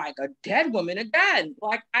am like a dead woman again.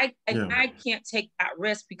 Like I can't take that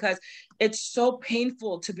risk because it's so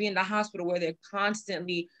painful to be in the hospital where they're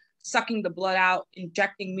constantly sucking the blood out,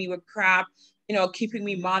 injecting me with crap, you know, keeping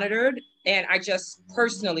me monitored. And I just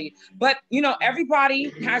personally, but you know,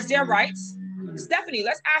 everybody has their rights. Stephanie,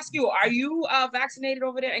 let's ask you, are you vaccinated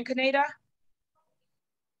over there in Canada?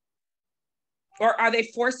 Or are they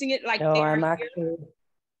forcing it like no, I'm actually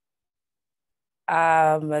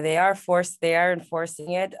they are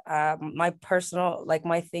enforcing it. My personal, like,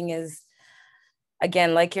 my thing is,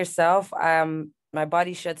 again, like yourself, my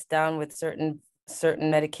body shuts down with certain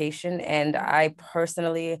medication, and I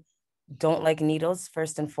personally don't like needles,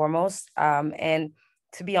 first and foremost. And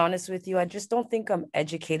to be honest with you, I just don't think I'm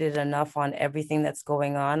educated enough on everything that's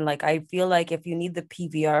going on. Like, I feel like if you need the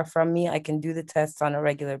PVR from me, I can do the tests on a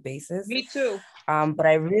regular basis. Me too. But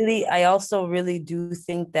I also really do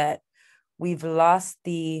think that we've almost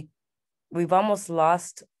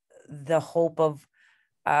lost the hope of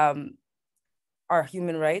our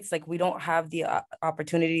human rights. Like, we don't have the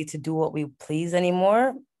opportunity to do what we please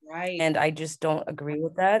anymore. Right. And I just don't agree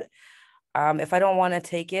with that. If I don't want to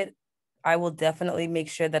take it, I will definitely make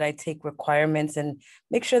sure that I take requirements and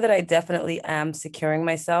make sure that I definitely am securing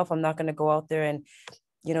myself. I'm not going to go out there and,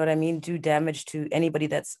 you know what I mean, do damage to anybody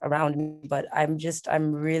that's around me. But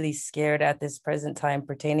I'm really scared at this present time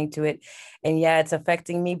pertaining to it. And yeah, it's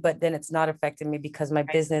affecting me, but then it's not affecting me because my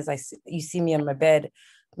business, you see me on my bed,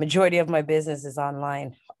 majority of my business is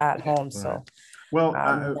online at home. So, well,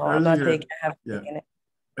 I'm not taking it.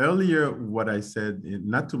 Earlier, what I said,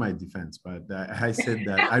 not to my defense, but I said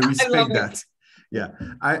that I respect that. Yeah,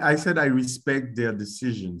 I said I respect their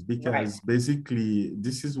decisions because basically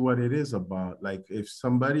this is what it is about. Like, if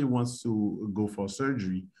somebody wants to go for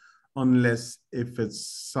surgery, unless if it's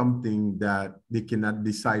something that they cannot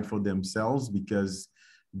decide for themselves because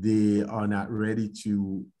they are not ready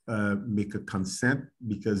to make a consent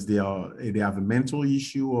because they have a mental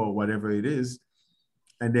issue or whatever it is,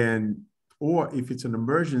 and then, or if it's an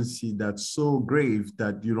emergency that's so grave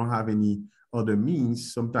that you don't have any other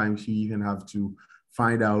means, sometimes you even have to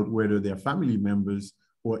find out whether they're family members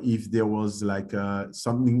or if there was like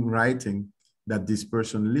something in writing that this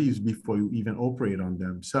person leaves before you even operate on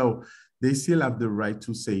them. So they still have the right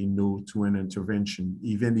to say no to an intervention,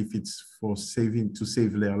 even if it's to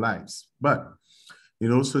save their lives. But, you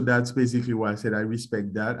know, so that's basically why I said I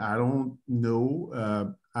respect that. I don't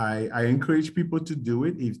know I encourage people to do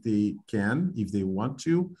it if they can, if they want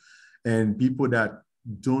to, and people that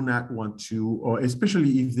do not want to, or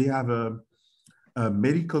especially if they have a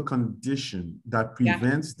medical condition that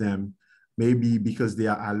prevents them, maybe because they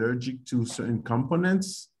are allergic to certain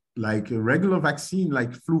components, like a regular vaccine,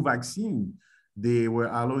 like flu vaccine, they were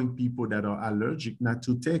allowing people that are allergic not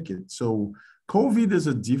to take it. So COVID is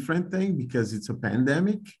a different thing because it's a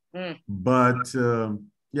pandemic, but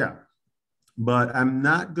yeah. But I'm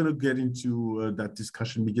not going to get into that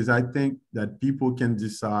discussion because I think that people can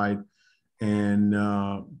decide and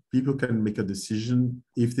people can make a decision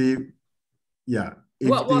if they,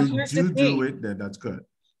 if they do it, then that's good.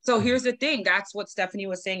 So here's the thing. That's what Stephanie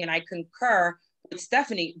was saying, and I concur with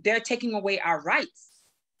Stephanie. They're taking away our rights.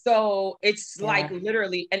 So it's like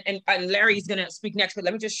literally, and Larry's going to speak next, but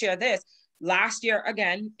let me just share this. Last year,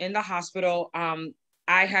 again, in the hospital,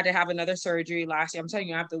 I had to have another surgery last year. I'm telling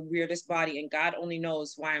you, I have the weirdest body, and God only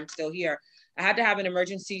knows why I'm still here. I had to have an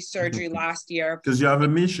emergency surgery last year. Because you have a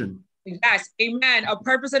mission. Yes, amen, a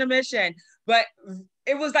purpose and a mission. But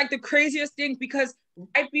it was like the craziest thing because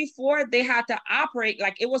right before they had to operate,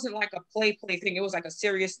 like it wasn't like a play thing. It was like a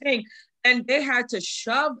serious thing. And they had to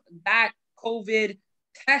shove that COVID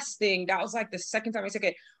testing. That was like the second time I took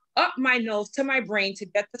it up my nose to my brain to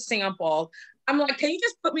get the sample. I'm like, can you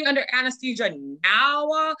just put me under anesthesia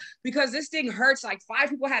now? Because this thing hurts. Like 5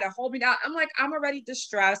 people had to hold me down. I'm like, I'm already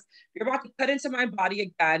distressed. You're about to cut into my body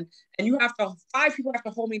again. And 5 people have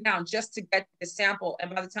to hold me down just to get the sample.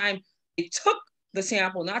 And by the time they took the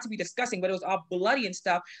sample, not to be disgusting, but it was all bloody and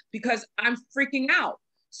stuff because I'm freaking out.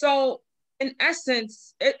 So in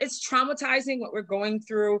essence, it's traumatizing what we're going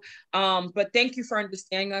through. But thank you for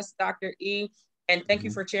understanding us, Dr. E. And thank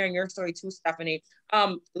you for sharing your story too, Stephanie.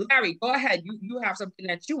 Larry, go ahead. You have something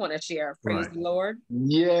that you want to share. Praise the Lord.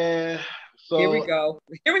 Yeah. So here we go.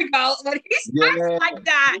 When he starts like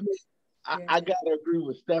that. I gotta agree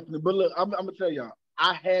with Stephanie. But look, I'm gonna tell y'all,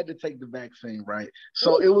 I had to take the vaccine, right?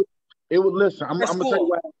 So it was listen, I'm gonna tell you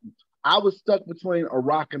what happened. I was stuck between a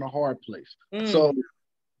rock and a hard place. So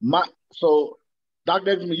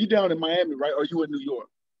Dr. Exman, you down in Miami, right? Or you in New York?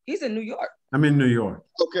 He's in New York. I'm in New York.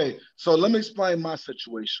 Okay, so let me explain my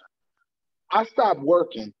situation. I stopped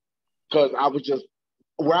working because I was just,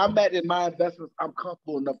 where I'm at in my investments, I'm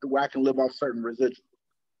comfortable enough to where I can live off certain residuals.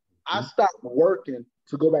 I stopped working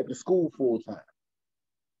to go back to school full time.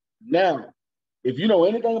 Now, if you know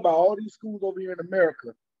anything about all these schools over here in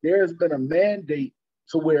America, there has been a mandate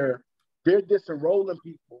to where they're disenrolling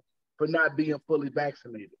people for not being fully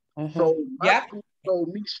vaccinated. So my school told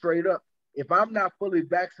me straight up, if I'm not fully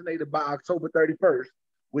vaccinated by October 31st,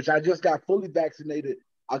 which I just got fully vaccinated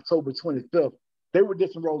October 25th, they were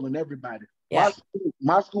disenrolling everybody. Yeah.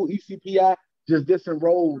 My school, ECPI, just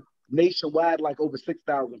disenrolled nationwide like over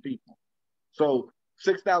 6,000 people. So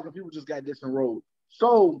 6,000 people just got disenrolled.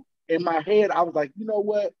 So in my head, I was like, you know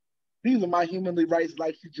what? These are my humanly rights,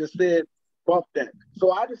 like you just said, bump that.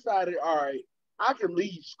 So I decided, all right, I can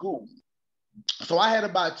leave school. So I had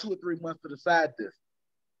about 2 or 3 months to decide this.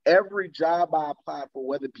 Every job I applied for,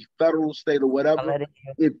 whether it be federal, state, or whatever,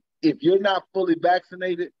 if you're not fully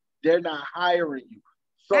vaccinated, they're not hiring you.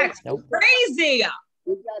 So that's crazy. It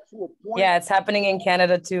got to a point. Yeah, it's happening in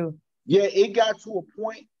Canada too. Yeah, it got to a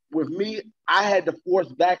point with me, I had to force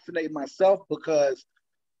vaccinate myself because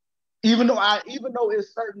even though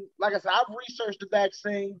it's certain, like I said, I've researched the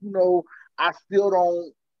vaccine,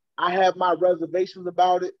 I have my reservations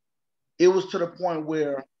about it. It was to the point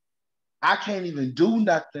where I can't even do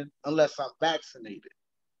nothing unless I'm vaccinated.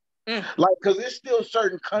 Like, because there's still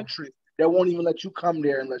certain countries that won't even let you come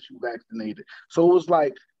there unless you're vaccinated. So it was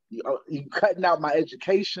like, you cutting out my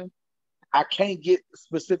education. I can't get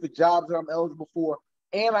specific jobs that I'm eligible for,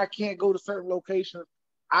 and I can't go to certain locations.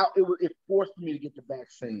 It forced me to get the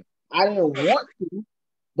vaccine. I didn't want to,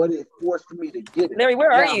 but it forced me to get it. Larry,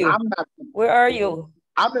 where are you? Where are you?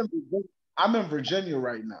 I'm in Virginia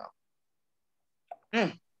right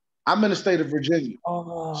now. I'm in the state of Virginia.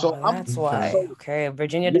 Oh, so that's why. Okay,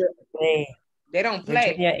 Virginia doesn't play. They don't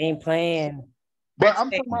play. Virginia ain't playing. But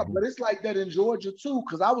I'm talking about, but it's like that in Georgia too,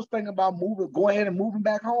 because I was thinking about going ahead and moving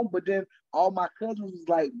back home. But then all my cousins was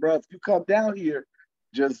like, bro, if you come down here,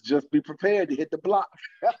 just be prepared to hit the block.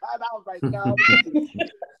 And I was like, no. We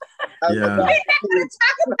not gonna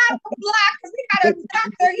talk about the block because we got a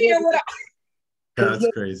doctor here with us. That's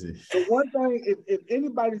crazy. The one thing, if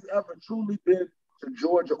anybody's ever truly been to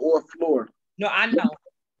Georgia or Florida. No, I know.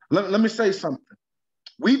 Let me say something.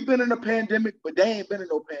 We've been in a pandemic, but they ain't been in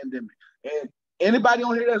no pandemic. And anybody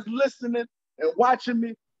on here that's listening and watching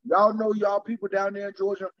me, y'all know y'all people down there in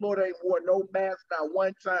Georgia and Florida ain't wore no mask not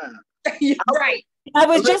one time. You're right. I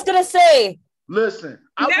was just gonna say. Listen,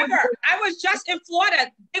 Never. I was just in Florida.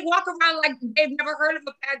 They walk around like they've never heard of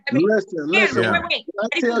a pandemic. Listen. And wait.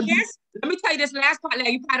 Let me tell you this last part. Now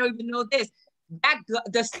you probably don't even know this.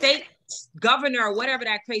 The state governor, or whatever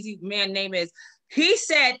that crazy man name is, he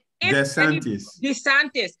said, DeSantis,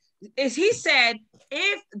 he said,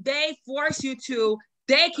 if they force you to,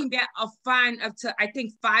 they can get a fine up to, I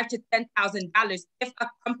think, $5,000 to $10,000 if a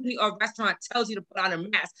company or restaurant tells you to put on a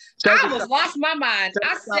mask. I almost lost my mind.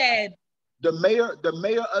 I said, the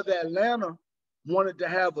mayor of Atlanta wanted to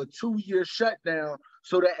have a 2-year shutdown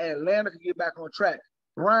so that Atlanta could get back on track.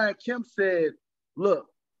 Brian Kemp said, look,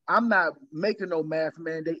 I'm not making no mask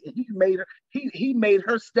mandate. He made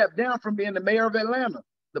her step down from being the mayor of Atlanta.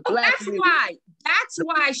 That's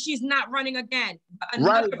why she's not running again.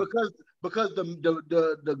 Right, because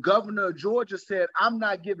the governor of Georgia said, I'm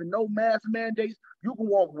not giving no mask mandates. You can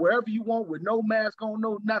walk wherever you want with no mask on,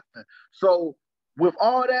 no nothing. So with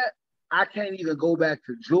all that, I can't even go back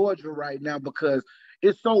to Georgia right now because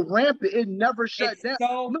it's so rampant. It never shut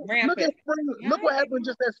down. Look what happened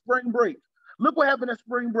just at spring break. Look what happened at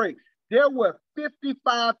spring break. There were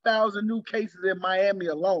 55,000 new cases in Miami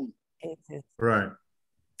alone. Right.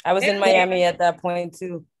 I was in Miami at that point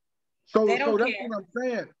too. So that's what I'm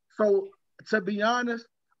saying. So to be honest,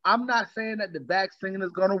 I'm not saying that the vaccine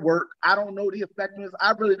is going to work. I don't know the effectiveness.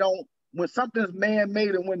 I really don't. When something's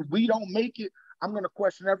man-made and when we don't make it, I'm going to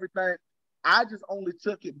question everything. I just only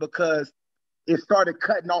took it because it started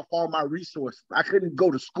cutting off all my resources. I couldn't go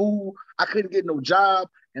to school. I couldn't get no job.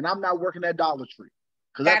 And I'm not working at Dollar Tree.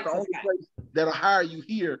 Because that's the only place that'll hire you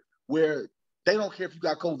here where they don't care if you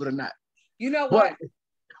got COVID or not. You know what?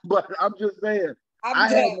 But I'm just saying, I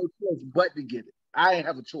had no choice but to get it. I didn't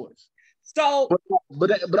have a choice. So,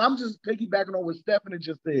 but I'm just piggybacking on what Stephanie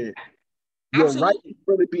just said. Your right is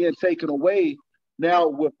really being taken away. Now,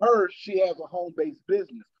 with her, she has a home-based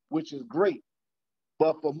business, which is great.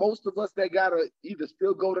 But for most of us that gotta either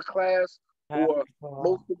still go to class or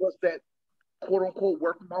most of us that quote-unquote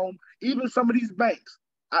work from home, even some of these banks,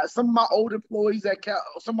 some of my old employees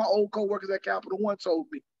some of my old co-workers at Capital One told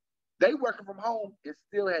me they working from home and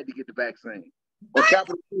still had to get the vaccine. Or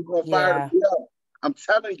Capital One was gonna fire them. Yeah, I'm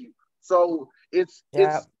telling you. So it's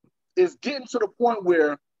getting to the point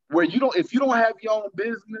where if you don't have your own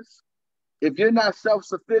business, if you're not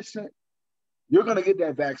self-sufficient, you're gonna get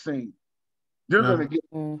that vaccine. You're gonna get.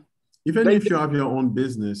 Even if you have your own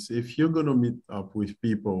business, if you're gonna meet up with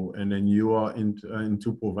people and then you are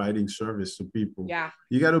into providing service to people,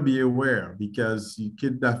 you got to be aware because you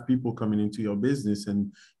could have people coming into your business,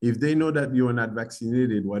 and if they know that you're not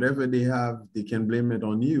vaccinated, whatever they have, they can blame it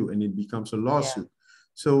on you, and it becomes a lawsuit.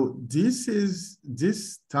 So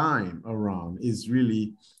this time around is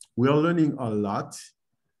really, we are learning a lot,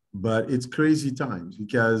 but it's crazy times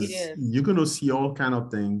because you're gonna see all kind of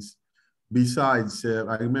things. Besides,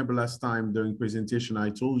 I remember last time during presentation,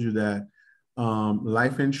 I told you that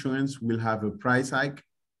life insurance will have a price hike,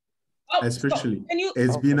 especially.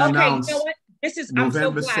 It's been announced. You know what? This is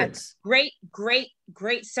November I'm so glad. 6th.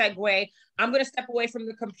 Great segue. I'm going to step away from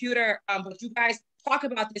the computer, but you guys talk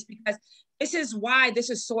about this because this is why this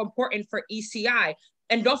is so important for ECI.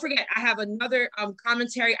 And don't forget, I have another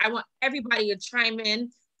commentary. I want everybody to chime in,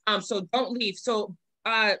 so don't leave. So,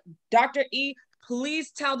 Dr. E,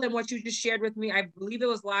 please tell them what you just shared with me. I believe it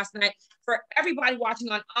was last night. For everybody watching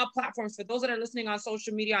on all platforms, for those that are listening on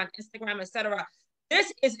social media, on Instagram, etc.,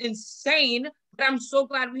 this is insane, but I'm so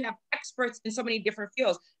glad we have experts in so many different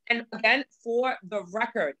fields. And again, for the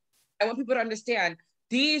record, I want people to understand,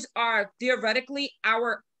 these are theoretically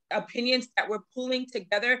our opinions that we're pulling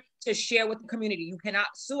together to share with the community. You cannot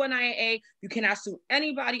sue an IAA. You cannot sue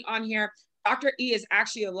anybody on here. Dr. E is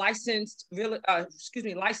actually a licensed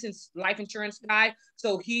life insurance guy.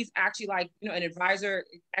 So he's actually like, an advisor,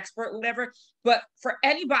 expert, whatever. But for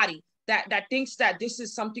anybody that thinks that this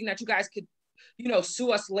is something that you guys could,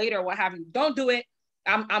 sue us later, what have you, don't do it.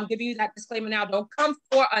 I'm giving you that disclaimer now. Don't come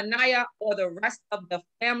for Anaya or the rest of the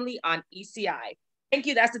family on ECI. Thank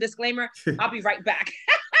you. That's the disclaimer. I'll be right back.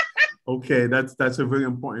 Okay, that's a very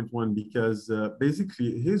important one because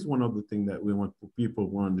basically, here's one of the things that we want people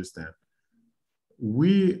to understand.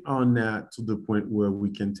 We are not to the point where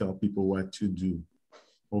we can tell people what to do,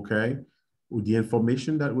 okay? The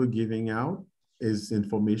information that we're giving out is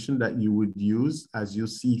information that you would use as you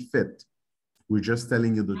see fit. We're just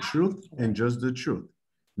telling you the truth and just the truth,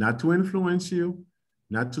 not to influence you,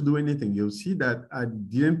 not to do anything. You'll see that I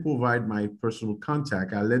didn't provide my personal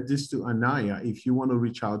contact. I left this to Anaya. If you want to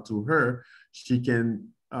reach out to her, she can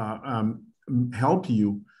help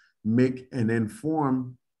you make an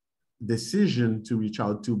informed decision to reach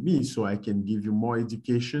out to me so I can give you more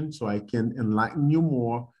education, so I can enlighten you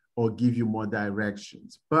more or give you more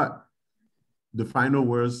directions. But the final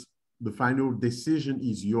words, the final decision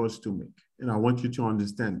is yours to make. And I want you to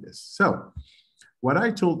understand this. So what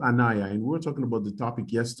I told Anaya, and we were talking about the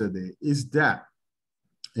topic yesterday, is that,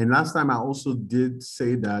 and last time I also did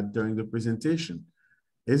say that during the presentation,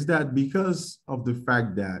 is that because of the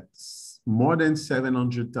fact that more than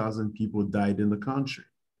 700,000 people died in the country,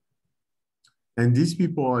 and these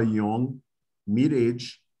people are young,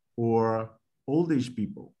 mid-age, or old-age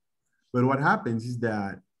people. But what happens is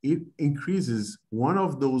that it increases one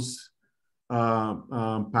of those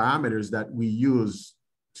parameters that we use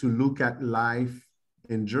to look at life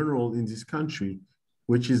in general in this country,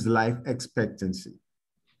 which is life expectancy.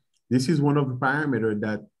 This is one of the parameters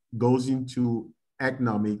that goes into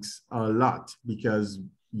economics a lot, because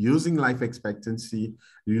using life expectancy,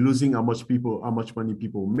 losing how much money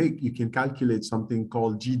people make, you can calculate something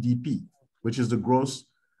called GDP, which is the gross,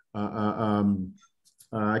 I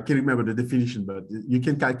can't remember the definition, but you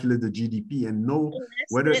can calculate the GDP and know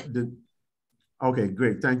whether the, okay,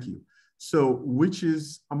 great, thank you. So, which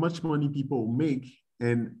is how much money people make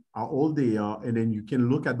and how old they are, and then you can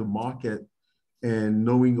look at the market and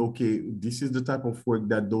knowing, okay, this is the type of work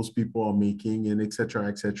that those people are making, and et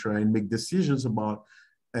cetera, and make decisions about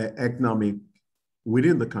economic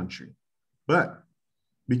within the country. But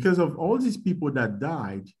because of all these people that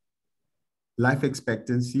died, life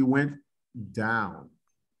expectancy went down,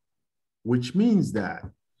 which means that,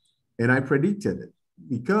 and I predicted it,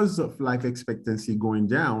 because of life expectancy going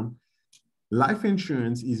down, life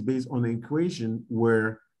insurance is based on an equation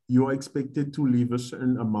where you're expected to live a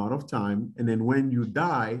certain amount of time. And then when you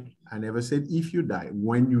die, I never said if you die,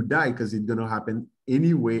 when you die, because it's going to happen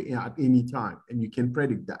anyway at any time, and you can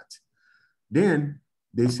predict that. Then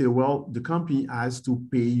they say, well, the company has to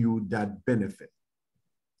pay you that benefit,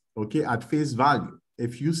 okay, at face value.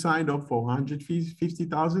 If you signed up for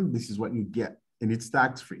 150,000, this is what you get, and it's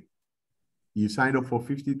tax-free. You signed up for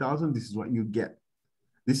 50,000, this is what you get.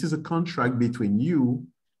 This is a contract between you,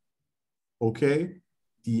 okay,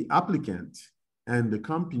 the applicant, and the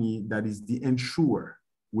company that is the insurer,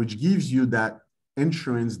 which gives you that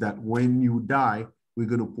insurance that when you die, we're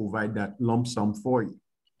going to provide that lump sum for you.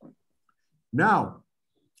 Now,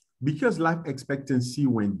 because life expectancy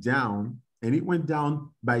went down, and it went down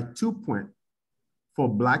by 2 points for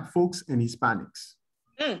Black folks and Hispanics,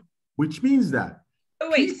 which means that. Oh,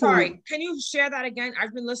 wait, sorry. Can you share that again?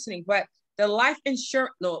 I've been listening, but the life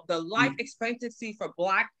insurance, no, the life expectancy for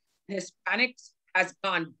Black and Hispanics has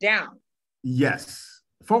gone down. Yes,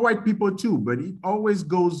 for white people too, but it always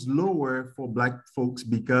goes lower for Black folks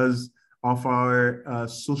because of our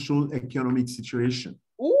social economic situation.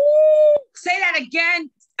 Ooh, say that again.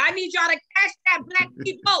 I need y'all to catch that, Black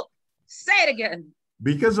people. Say it again.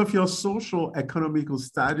 Because of your social economical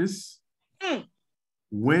status,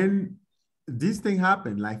 when this thing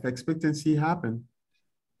happened, life expectancy happened,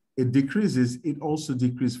 it decreases. It also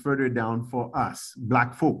decreases further down for us,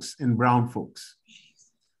 Black folks and brown folks.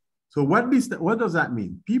 So what does that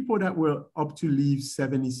mean? People that were up to live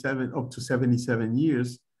 77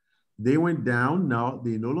 years, they went down. Now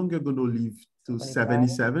they're no longer going to live to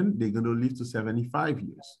 77. They're going to live to 75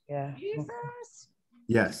 years. Yeah. Jesus.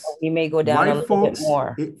 Yes. You may go down a little bit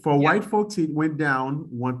more. White folks, it went down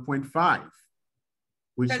 1.5.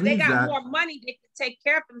 Because they got more money, they can take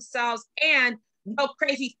care of themselves, and no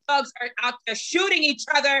crazy thugs are out there shooting each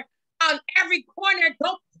other on every corner.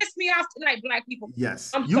 Don't piss me off tonight, Black people.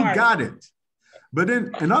 Yes, I'm you sorry. got it. But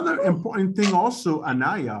then another important thing also,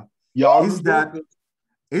 Anaya, is that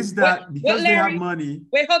because they have money.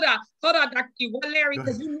 Wait, hold on, Dr. E. What Larry?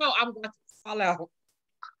 Because you know I'm going to fall out.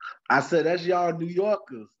 I said that's y'all New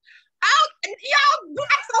Yorkers. Oh, y'all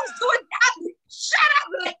Black folks doing that.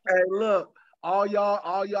 Shut up. Hey, look, all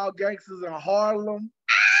y'all gangsters in Harlem,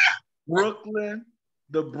 Brooklyn,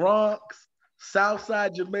 the Bronx,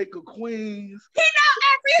 Southside Jamaica, Queens. He know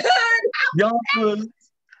every hood. Yonkers,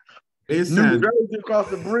 New Jersey across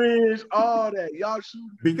the bridge, all that. Y'all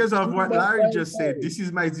shoot. Because of what Larry just said, this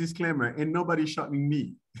is my disclaimer, and nobody shooting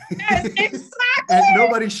me. Yes, exactly. And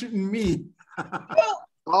nobody shooting me.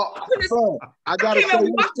 I gotta say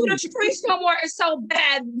walk through the streets no more. It's so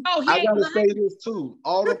bad. No, I gotta say this too.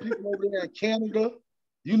 All the people over there in Canada,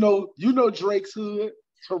 you know Drake's hood,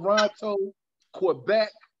 Toronto,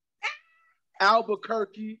 Quebec,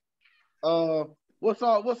 Albuquerque, what's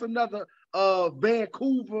another?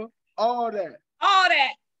 Vancouver, all that.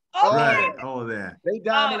 All that. They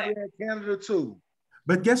down there in Canada too.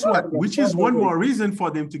 But guess what? Which is one more reason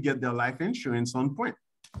for them to get their life insurance on point.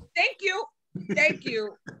 Thank you. We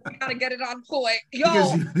gotta get it on point. Yo.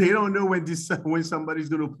 Because they don't know when somebody's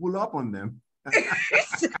gonna pull up on them.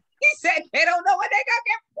 He said they don't know when they gonna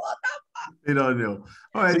get pulled up. They don't know.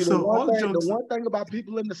 All right. See, So the one thing about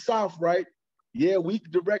people in the South, right? Yeah, we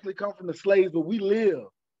directly come from the slaves, but we live.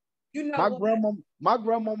 You know, my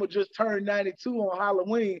grandmama just turned 92 on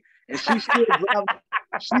Halloween, and she's still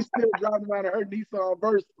driving around in her Nissan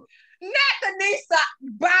Versa. Not the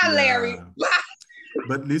Nissan. Bye, Larry. Bye.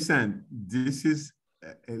 But listen, listen.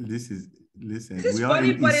 We are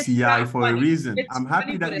funny, in ECI for funny. a reason. I'm happy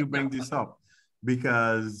funny, that you bring this up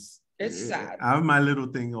because it's sad. I have my little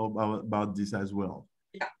thing about this as well.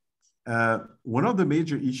 Yeah. One of the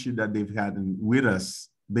major issues that they've had with us,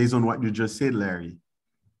 based on what you just said, Larry,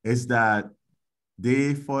 is that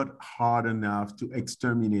they fought hard enough to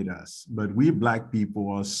exterminate us, but we Black people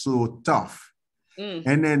are so tough.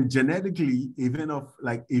 And then genetically, instead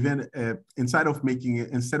of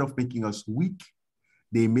making us weak,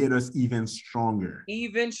 they made us even stronger.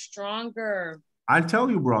 Even stronger. I'll tell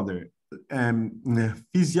you, brother,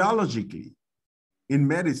 physiologically, in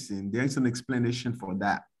medicine, there's an explanation for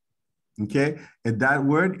that. Okay, and that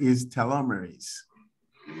word is telomerase.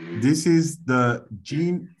 This is the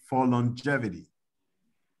gene for longevity.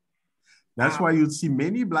 That's why you'd see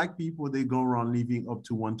many Black people, they go around living up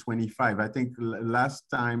to 125. I think last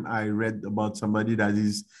time I read about somebody that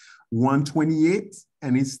is 128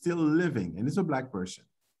 and is still living, and it's a Black person.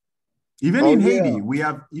 Even in Haiti, we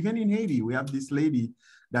have this lady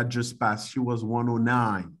that just passed. She was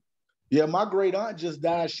 109. Yeah, my great aunt just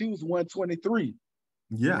died. She was 123.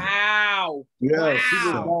 Yeah. Wow. Yeah, wow. She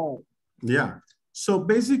just died. Yeah. So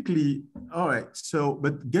basically, all right. So,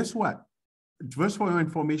 but guess what? Just for your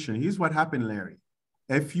information, here's what happened, Larry.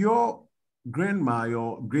 If your grandma,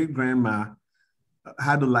 your great-grandma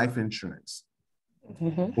had a life insurance,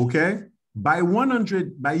 okay, by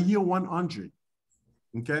year 100,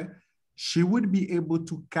 okay, she would be able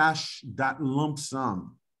to cash that lump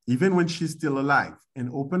sum, even when she's still alive,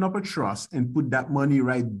 and open up a trust and put that money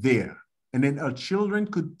right there. And then her children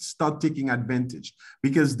could start taking advantage,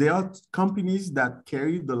 because there are companies that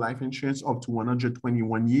carry the life insurance up to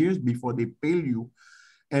 121 years before they pay you.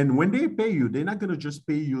 And when they pay you, they're not going to just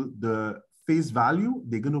pay you the face value.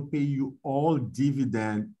 They're going to pay you all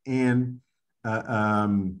dividend and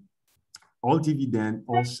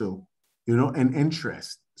also, and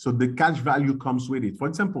interest. So the cash value comes with it. For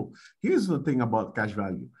example, here's the thing about cash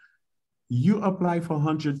value. You apply for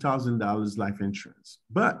 $100,000 life insurance,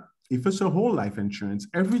 but if it's a whole life insurance,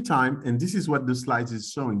 every time, and this is what the slides is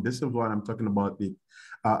showing, this is what I'm talking about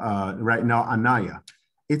right now, Anaya.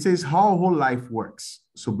 It says how whole life works.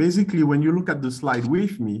 So basically, when you look at the slide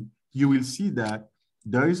with me, you will see that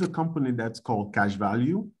there is a component that's called cash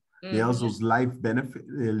value. There's those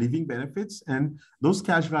living benefits, and those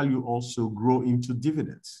cash value also grow into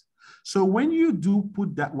dividends. So when you do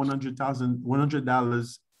put that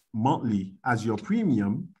 $100 monthly as your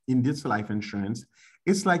premium in this life insurance,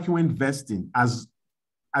 it's like you're investing as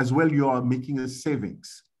well. You are making a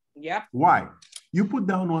savings. Yeah. Why? You put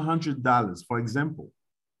down $100, for example.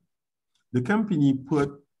 The company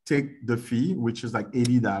take the fee, which is like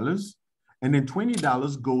 $80, and then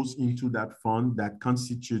 $20 goes into that fund that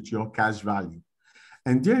constitutes your cash value.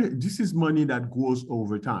 And this is money that grows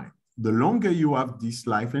over time. The longer you have this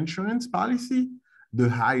life insurance policy, the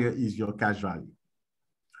higher is your cash value.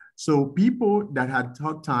 So people that had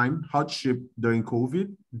hardship during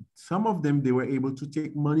COVID, some of them, they were able to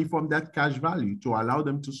take money from that cash value to allow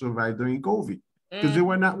them to survive during COVID because they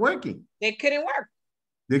were not working. They couldn't work.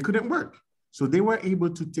 They couldn't work. So they were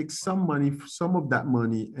able to take some of that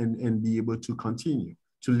money and be able to continue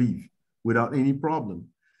to live without any problem.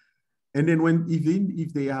 And then even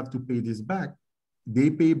if they have to pay this back,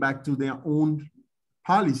 they pay back to their own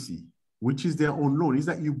policy, which is their own loan. Is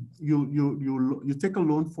that you take a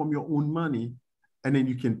loan from your own money, and then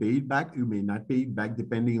you can pay it back. You may not pay it back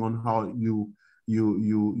depending on how you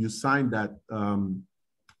sign that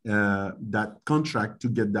that contract to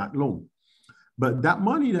get that loan. But that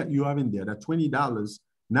money that you have in there, that $20,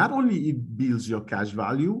 not only it builds your cash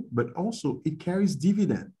value, but also it carries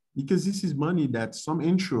dividend, because this is money that some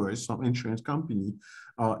insurance company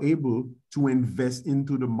are able to invest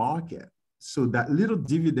into the market. So that little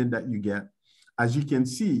dividend that you get, as you can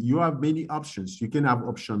see, you have many options. You can have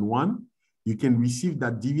option one. You can receive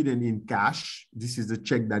that dividend in cash. This is the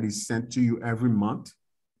check that is sent to you every month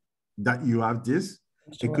that you have this.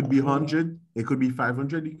 It could be 100, it could be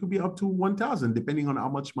 500, it could be up to 1,000, depending on how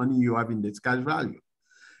much money you have in this cash value.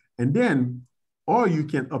 And then, or you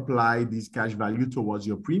can apply this cash value towards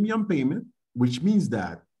your premium payment, which means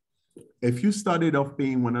that if you started off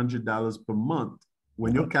paying $100 per month,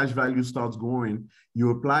 when your cash value starts growing, you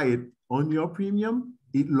apply it on your premium,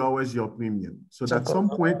 it lowers your premium. So at some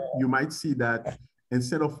point, you might see that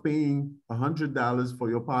instead of paying $100 for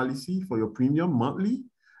your policy, for your premium monthly,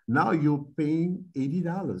 now you're paying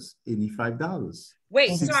 $80, $85.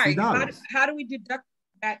 Wait, sorry. $60. How do we deduct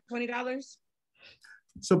that $20?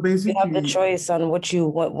 So You basically, have the choice on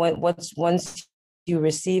what's once you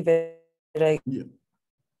receive it.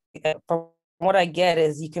 From what I get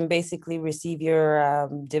is you can basically receive your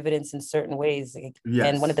dividends in certain ways. yes.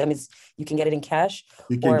 And one of them is you can get it in cash.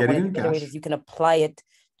 You can get it in one of the other ways cash is you can apply it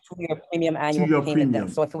to your premium annual your payment. premium.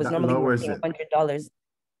 So if it was That normally lowers paying $100,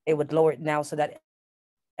 it would lower it now so that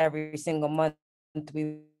every single month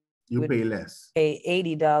you pay less. pay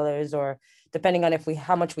 $80, or depending on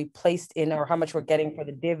how much we placed in or how much we're getting for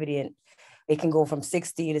the dividend, it can go from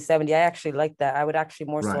 60 to 70. I actually like that. I would actually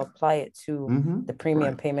more so Right. apply it to the premium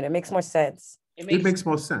Right. payment. It makes more sense. It makes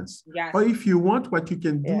more sense. Yes. Or if you want, what you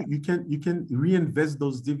can do, Yeah. you can reinvest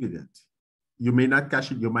those dividends. You may not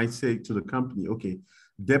cash it. You might say to the company, okay,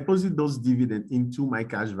 deposit those dividends into my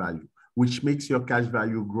cash value, which makes your cash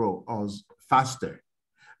value grow faster,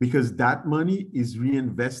 because that money is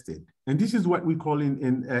reinvested. And this is what we call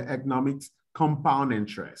in economics compound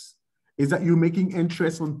interest, is that you're making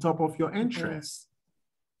interest on top of your interest.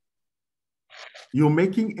 You're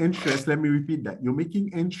making interest, let me repeat that. You're making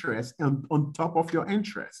interest on top of your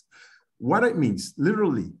interest. What it means,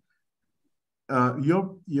 literally,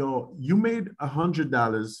 you made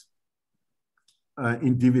 $100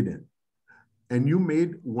 in dividend, and you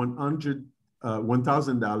made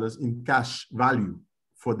 $1,000 in cash value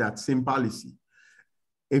for that same policy.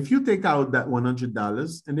 If you take out that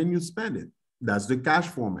 $100 and then you spend it, that's the cash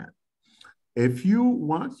format. If you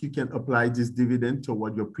want, you can apply this dividend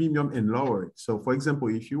toward your premium and lower it. So for example,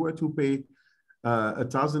 if you were to pay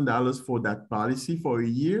 $1,000 for that policy for a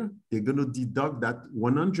year, they're going to deduct that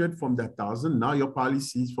 100 from that 1,000. Now your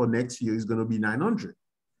policy for next year is going to be 900.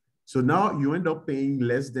 So now you end up paying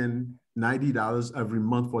less than $90 every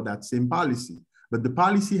month for that same policy. But the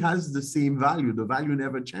policy has the same value. The value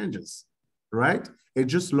never changes, right? It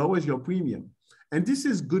just lowers your premium. And this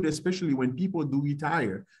is good, especially when people do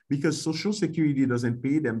retire, because Social Security doesn't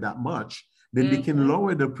pay them that much. Then they can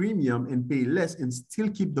lower the premium and pay less and still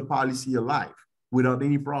keep the policy alive without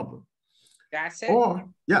any problem. That's it. Or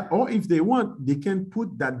if they want, they can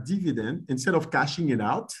put that dividend, instead of cashing it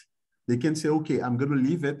out, they can say, okay, I'm going to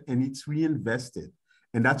leave it, and it's reinvested.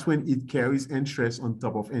 And that's when it carries interest on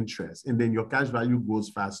top of interest. And then your cash value goes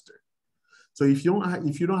faster. So if you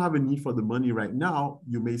don't have a need for the money right now,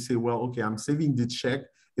 you may say, well, okay, I'm saving the check.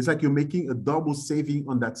 It's like you're making a double saving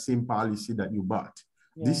on that same policy that you bought.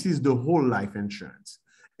 Yeah. This is the whole life insurance.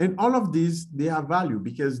 And all of these, they have value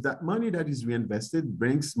because that money that is reinvested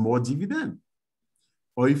brings more dividend.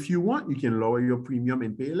 Or if you want, you can lower your premium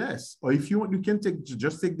and pay less. Or if you want, you can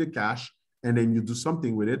just take the cash and then you do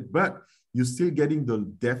something with it, but you're still getting the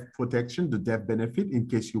death protection, the death benefit in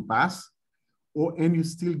case you pass. And you're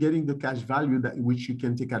still getting the cash value which you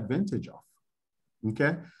can take advantage of,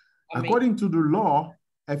 okay? According to the law,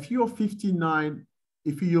 if you're 59,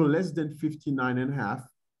 if you're less than 59 and a half,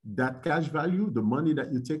 that cash value, the money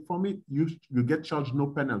that you take from it, you get charged no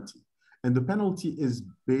penalty. And the penalty is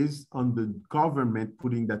based on the government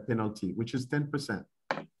putting that penalty, which is 10%.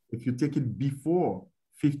 If you take it before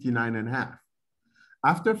 59 and a half.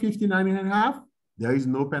 After 59 and a half, there is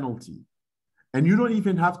no penalty. And you don't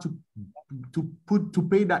even have to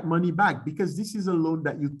pay that money back, because this is a loan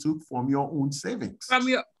that you took from your own savings. From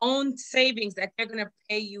your own savings that they're going to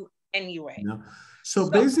pay you anyway. Yeah. So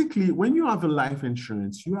basically, when you have a life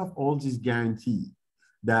insurance, you have all this guarantee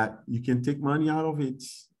that you can take money out of it.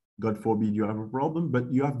 God forbid you have a problem, but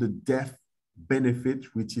you have the death benefit,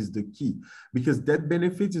 which is the key. Because death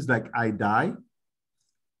benefit is like, I die,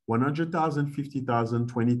 $100,000, $50,000,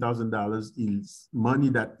 $20,000 is money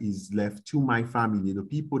that is left to my family, the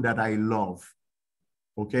people that I love,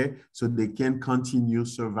 okay? So they can continue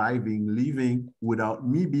surviving, living without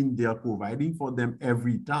me being there, providing for them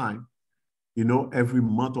every time, you know, every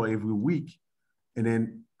month or every week. And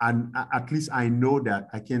then at least I know that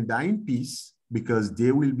I can die in peace because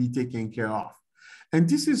they will be taken care of. And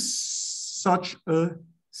this is such a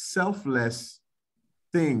selfless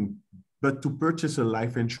thing, but to purchase a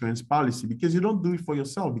life insurance policy, because you don't do it for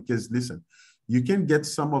yourself. Because listen, you can get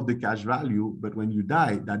some of the cash value, but when you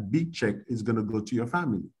die, that big check is going to go to your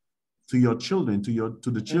family, to your children,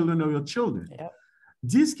 to the children of your children. Yeah.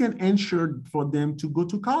 This can ensure for them to go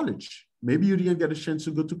to college. Maybe you didn't get a chance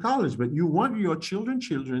to go to college, but you want your children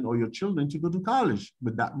or your children to go to college.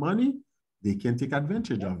 With that money, they can take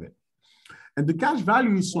advantage of it. And the cash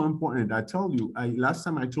value is so important. I told you, last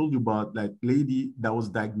time I told you about that lady that was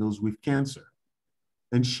diagnosed with cancer,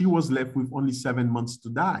 and she was left with only 7 months to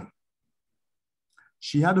die.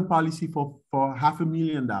 She had a policy for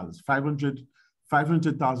 $500,000,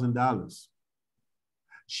 $500,000.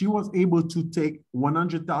 She was able to take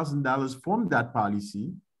 $100,000 from that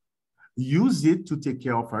policy, use it to take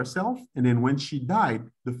care of herself, and then when she died,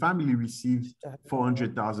 the family received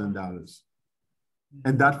 $400,000.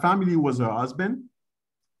 And that family was her husband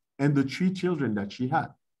and the 3 children that she had.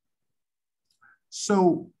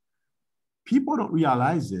 So people don't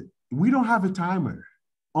realize it. We don't have a timer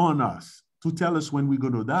on us to tell us when we're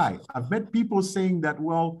going to die. I've met people saying that,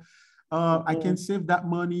 well, I can save that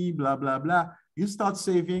money, blah, blah, blah. You start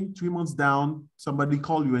saving, 3 months down, somebody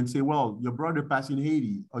call you and say, well, your brother passed in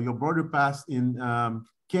Haiti or your brother passed in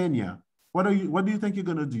Kenya. What do you think you're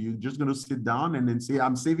going to do? You're just going to sit down and then say,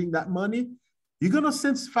 I'm saving that money? You're going to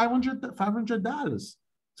send $500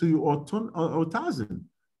 to you or $1,000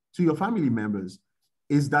 to your family members.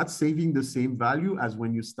 Is that saving the same value as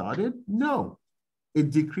when you started? No, it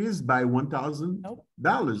decreased by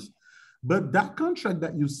 $1,000. But that contract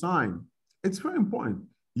that you sign, it's very important.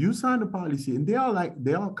 You sign a policy, and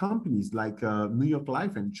there are companies like New York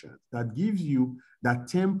Life Insurance that gives you that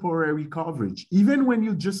temporary coverage, even when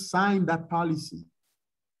you just sign that policy,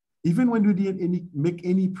 even when you didn't make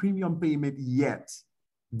any premium payment yet.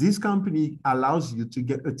 This company allows you to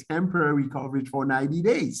get a temporary coverage for 90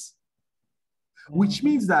 days, which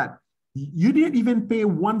means that you didn't even pay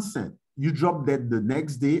 1 cent. You drop that the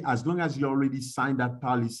next day. As long as you already signed that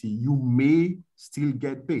policy, you may still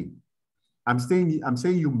get paid. I'm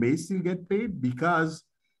saying you may still get paid because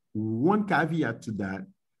one caveat to that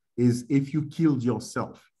is if you killed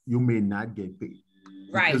yourself, you may not get paid.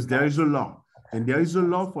 Right. Because there is a law, and there is a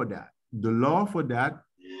law for that. The law for that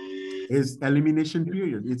is elimination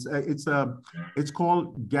period. It's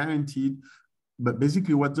called guaranteed, but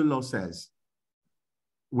basically what the law says,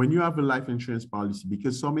 when you have a life insurance policy,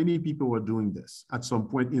 because so many people were doing this at some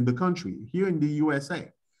point in the country, here in the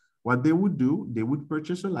USA, what they would do, they would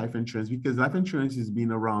purchase a life insurance because life insurance has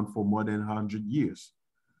been around for more than 100 years.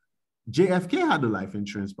 JFK had a life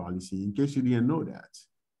insurance policy, in case you didn't know that.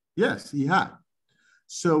 Yes, he had.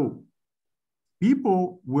 So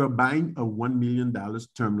people were buying a $1 million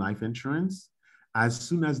term life insurance. As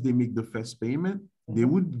soon as they make the first payment, they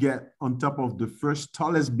would get on top of the first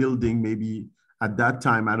tallest building, maybe at that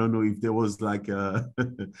time, I don't know if there was like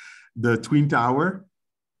the Twin Tower.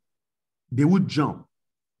 They would jump,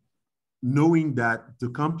 knowing that the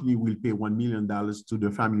company will pay $1 million to the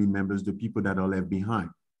family members, the people that are left behind.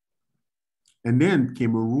 And then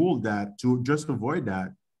came a rule that to just avoid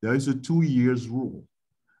that, there is a 2 years rule.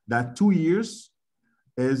 That 2 years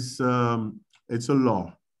is it's a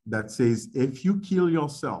law that says if you kill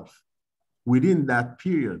yourself within that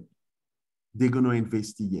period, they're going to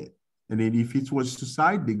investigate. And then if it was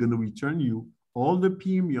suicide, they're going to return you all the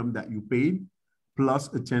premium that you paid plus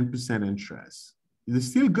a 10% interest. It's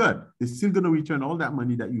still good. They're still going to return all that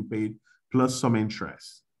money that you paid plus some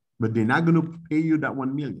interest. But they're not going to pay you that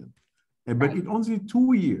 1 million. But it only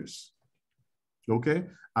 2 years. Okay?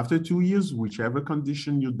 After 2 years, whichever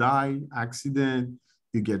condition you die, accident,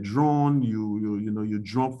 you get drawn, you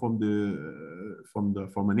drop from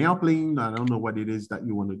an airplane. I don't know what it is that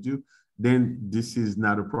you want to do. Then this is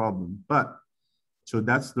not a problem. But so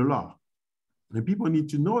that's the law. And people need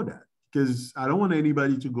to know that, because I don't want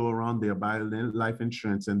anybody to go around there, buy life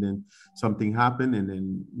insurance, and then something happened, and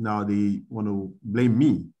then now they want to blame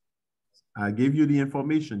me. I gave you the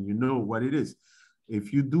information, you know what it is.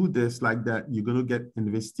 If you do this like that, you're going to get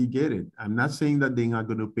investigated. I'm not saying that they're not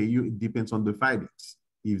going to pay you. It depends on the findings.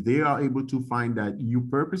 If they are able to find that you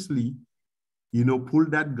purposely,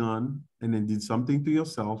 pulled that gun and then did something to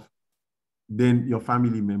yourself, then your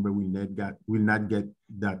family member will not get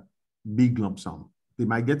that big lump sum. They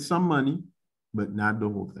might get some money, but not the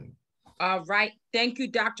whole thing. All right. Thank you,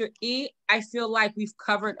 Dr. E. I feel like we've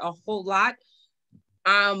covered a whole lot.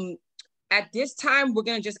 At this time, we're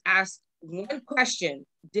going to just ask one question.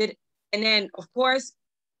 And then, of course,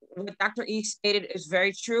 what Dr. E stated is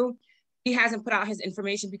very true. He hasn't put out his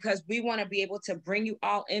information because we want to be able to bring you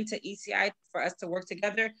all into ECI for us to work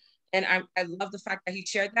together. And I love the fact that he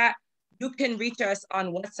shared that. You can reach us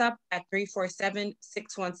on WhatsApp at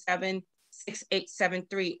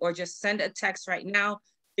 347-617-6873, or just send a text right now,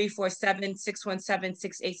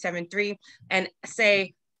 347-617-6873, and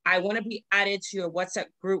say, I want to be added to your WhatsApp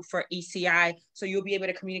group for ECI, so you'll be able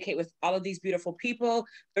to communicate with all of these beautiful people.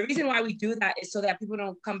 The reason why we do that is so that people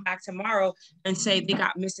don't come back tomorrow and say they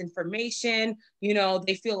got misinformation, you know,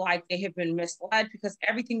 they feel like they have been misled, because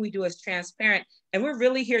everything we do is transparent. And we're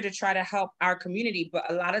really here to try to help our community.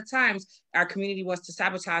 But a lot of times our community wants to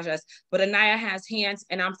sabotage us. But Anaya has hands,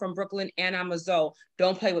 and I'm from Brooklyn, and I'm a Zoe.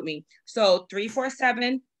 Don't play with me. So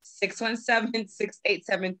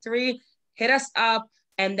 347-617-6873. Hit us up,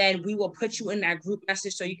 and then we will put you in that group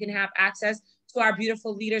message so you can have access to our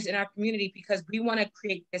beautiful leaders in our community, because we want to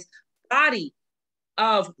create this body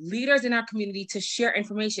of leaders in our community to share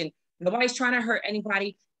information. Nobody's trying to hurt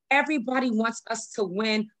anybody. Everybody wants us to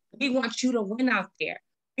win. We want you to win out there.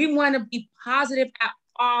 We want to be positive at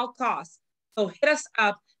all costs. So hit us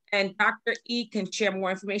up, and Dr. E can share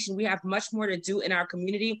more information. We have much more to do in our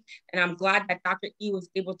community, and I'm glad that Dr. E was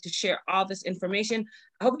able to share all this information.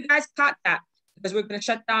 I hope you guys caught that, because we're going to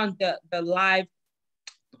shut down the live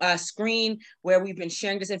screen where we've been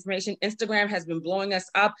sharing this information. Instagram has been blowing us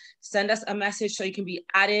up. Send us a message so you can be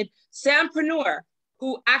added. Sampreneur,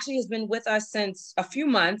 who actually has been with us since a few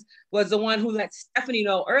months, was the one who let Stephanie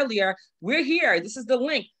know earlier. We're here. This is the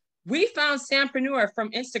link. We found Sampreneur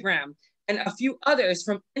from Instagram and a few others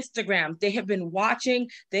from Instagram. They have been watching,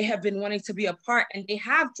 they have been wanting to be a part, and they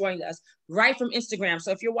have joined us right from Instagram.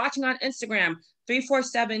 So if you're watching on Instagram,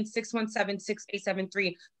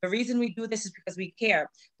 347-617-6873. The reason we do this is because we care.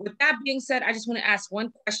 With that being said, I just want to ask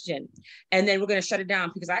one question, and then we're going to shut it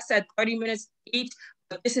down, because I said 30 minutes each,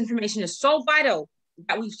 but this information is so vital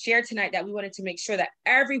that we've shared tonight that we wanted to make sure that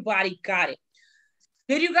everybody got it.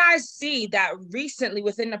 Did you guys see that recently,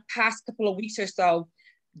 within the past couple of weeks or so,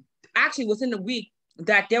 actually within the week,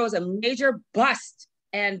 that there was a major bust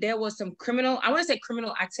and there was some criminal, I want to say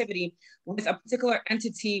criminal activity with a particular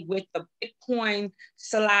entity with the Bitcoin /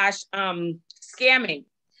 scamming.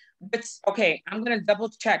 But okay, I'm going to double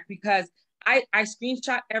check, because I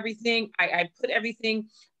screenshot everything. I put everything,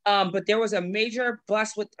 but there was a major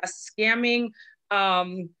bust with a scamming,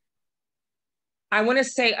 I want to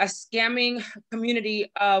say a scamming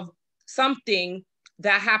community of something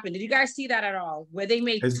that happened. Did you guys see that at all? Where they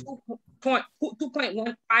made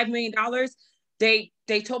 $2.15 million. They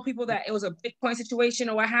told people that it was a Bitcoin situation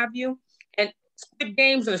or what have you, and Squid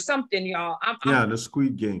Games or something, y'all. Yeah, the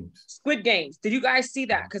Squid Games. Squid Games. Did you guys see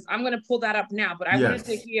that? Because I'm gonna pull that up now. But I wanted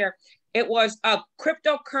to hear. It was a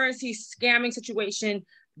cryptocurrency scamming situation,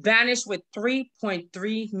 vanished with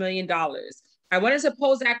 $3.3 million. I wanted to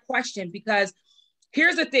pose that question because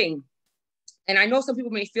here's the thing, and I know some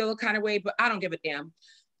people may feel a kind of way, but I don't give a damn.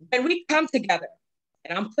 When we come together,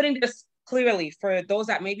 and I'm putting this clearly for those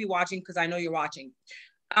that may be watching, because I know you're watching.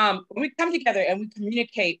 When we come together and we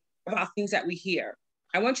communicate about things that we hear,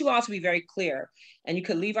 I want you all to be very clear, and you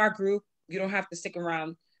can leave our group. You don't have to stick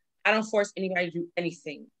around. I don't force anybody to do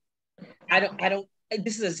anything.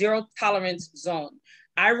 This is a zero tolerance zone.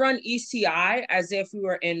 I run ECI as if we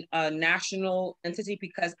were in a national entity,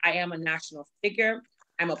 because I am a national figure.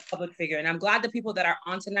 I'm a public figure, and I'm glad the people that are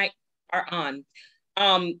on tonight are on.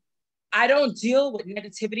 I don't deal with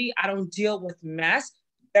negativity. I don't deal with mess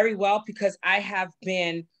very well, because I have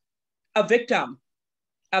been a victim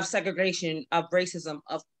of segregation, of racism,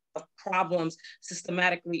 of problems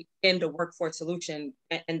systematically in the workforce solution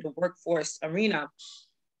and the workforce arena.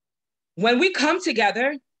 When we come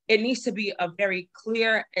together, it needs to be a very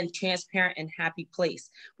clear and transparent and happy place.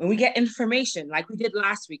 When we get information like we did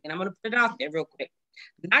last week, and I'm gonna put it out there real quick,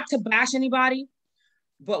 not to bash anybody,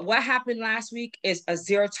 but what happened last week is a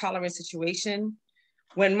zero tolerance situation.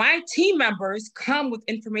 When my team members come with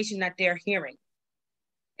information that they're hearing,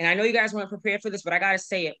 and I know you guys weren't prepared for this, but I gotta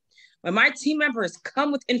say it. When my team members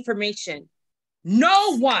come with information,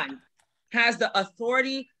 no one has the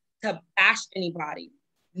authority to bash anybody.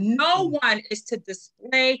 No one is to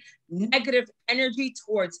display negative energy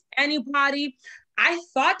towards anybody. I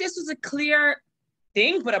thought this was a clear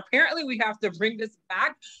thing, but apparently we have to bring this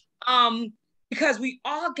back because we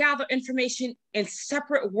all gather information in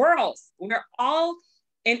separate worlds. We're all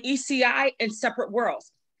in ECI in separate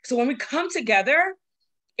worlds. So when we come together,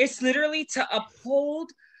 it's literally to uphold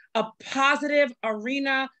a positive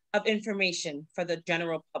arena of information for the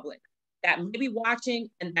general public that may be watching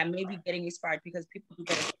and that may be getting inspired, because people do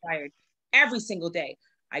get inspired every single day.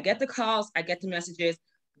 I get the calls, I get the messages,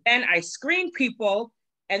 then I screen people,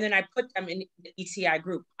 and then I put them in the ECI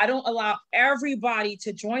group. I don't allow everybody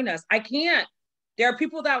to join us. I can't. There are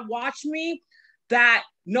people that watch me that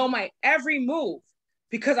know my every move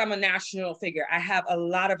because I'm a national figure. I have a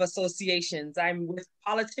lot of associations. I'm with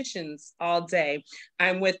politicians all day.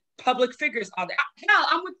 I'm with public figures all day. Hell,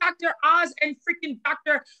 I'm with Dr. Dr. Oz and freaking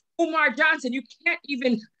Dr. Umar Johnson. You can't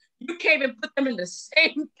even put them in the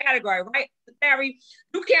same category, right? Larry,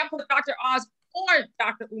 you can't put Dr. Oz or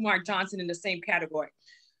Dr. Umar Johnson in the same category.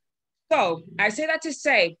 So I say that to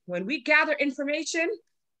say, when we gather information,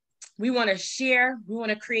 we want to share, we want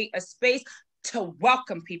to create a space to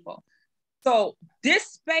welcome people. So this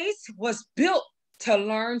space was built to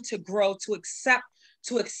learn, to grow, to accept,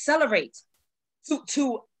 to accelerate,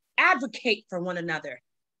 to advocate for one another.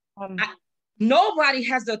 Nobody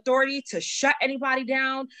has the authority to shut anybody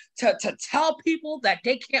down, to tell people that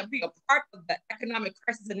they can't be a part of the Economic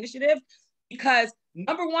Crisis Initiative, because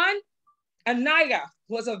number one, Anaya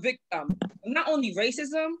was a victim of not only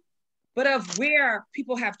racism, but of where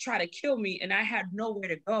people have tried to kill me and I had nowhere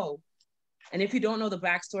to go. And if you don't know the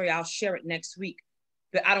backstory, I'll share it next week.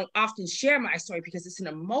 But I don't often share my story because it's an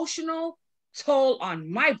emotional toll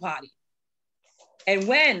on my body. And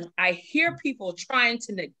when I hear people trying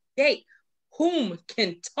to negate whom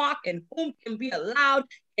can talk and whom can be allowed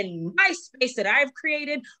in my space that I've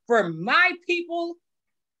created for my people,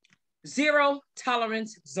 zero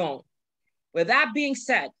tolerance zone. With that being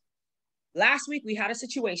said, last week we had a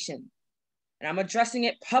situation, and I'm addressing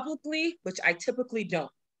it publicly, which I typically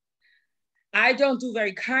don't. I don't do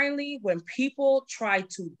very kindly when people try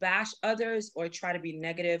to bash others or try to be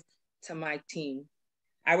negative to my team.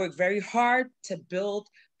 I work very hard to build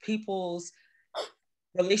people's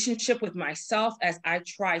relationship with myself as I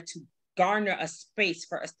try to garner a space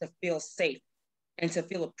for us to feel safe and to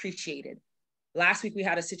feel appreciated. Last week we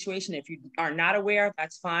had a situation. If you are not aware,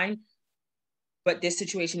 that's fine. But this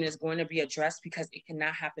situation is going to be addressed because it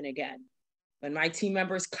cannot happen again. When my team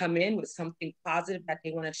members come in with something positive that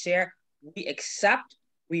they want to share, we accept,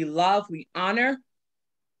 we love, we honor,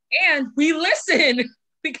 and we listen,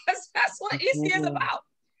 because that's what EC is about.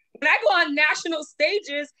 When I go on national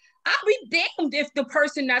stages, I'll be damned if the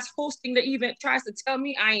person that's hosting the event tries to tell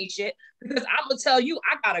me I ain't shit, because I'm gonna tell you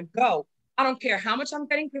I gotta go. I don't care how much I'm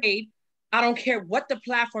getting paid. I don't care what the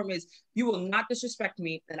platform is. You will not disrespect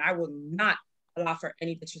me, and I will not allow for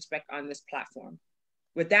any disrespect on this platform.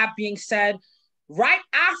 With that being said, right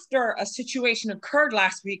after a situation occurred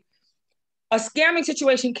last week, a scamming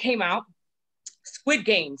situation came out, Squid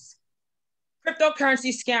Games.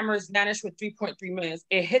 Cryptocurrency scammers vanished with 3.3 million.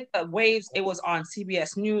 It hit the waves. It was on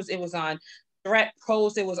CBS News. It was on Threat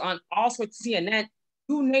Post. It was on all sorts of CNN,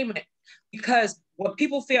 you name it. Because what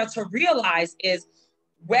people fail to realize is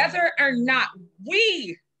whether or not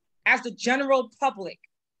we, as the general public,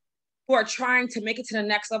 who are trying to make it to the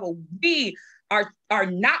next level, we are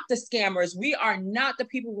not the scammers. We are not the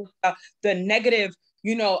people with the negative,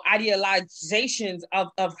 idealizations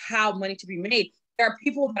of how money to be made. There are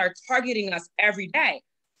people that are targeting us every day.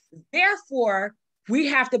 Therefore, we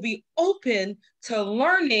have to be open to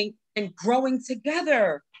learning and growing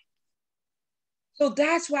together. So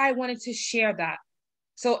that's why I wanted to share that.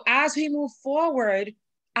 So as we move forward,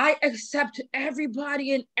 I accept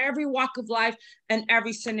everybody in every walk of life and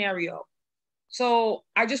every scenario. So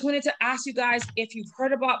I just wanted to ask you guys if you've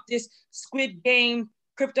heard about this Squid Game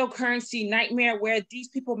cryptocurrency nightmare where these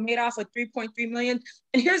people made off with 3.3 million.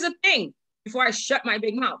 And here's the thing, before I shut my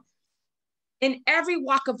big mouth. In every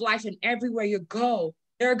walk of life and everywhere you go,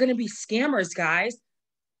 there are going to be scammers, guys.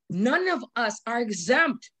 None of us are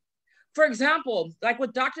exempt. For example, like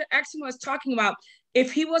what Dr. Exuma was talking about,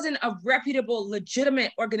 if he wasn't a reputable,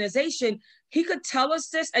 legitimate organization, he could tell us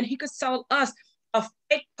this and he could sell us a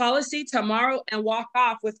fake policy tomorrow and walk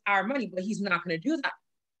off with our money, but he's not going to do that.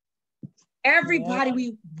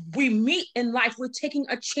 Everybody we meet in life, we're taking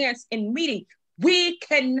a chance in meeting. We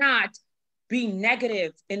cannot be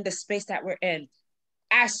negative in the space that we're in.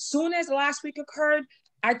 As soon as last week occurred,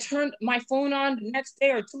 I turned my phone on the next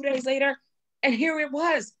day or 2 days later, and here it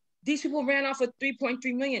was. These people ran off with 3.3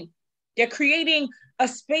 million. They're creating a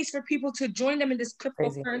space for people to join them in this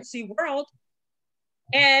cryptocurrency world,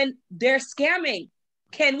 and they're scamming.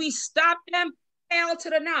 Can we stop them? Hell to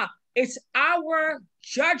the no. It's our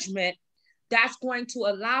judgment that's going to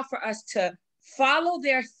allow for us to follow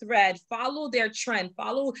their thread, follow their trend,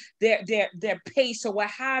 follow their pace or what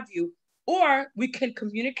have you. Or we can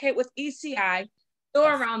communicate with ECI, go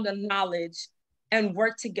around the knowledge, and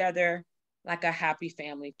work together like a happy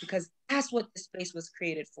family, because that's what the space was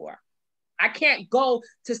created for. I can't go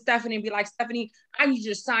to Stephanie and be like, Stephanie, I need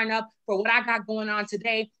you to sign up for what I got going on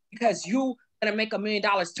today because you're gonna make $1 million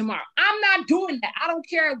tomorrow. I'm not doing that. I don't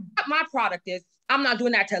care what my product is. I'm not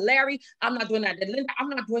doing that to Larry. I'm not doing that to Linda. I'm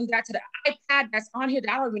not doing that to the iPad that's on here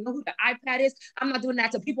that I don't even know who the iPad is. I'm not doing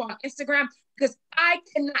that to people on Instagram because I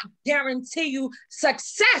cannot guarantee you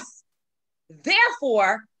success.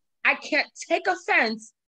 Therefore, I can't take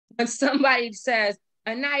offense when somebody says,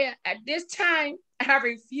 Anaya, at this time, I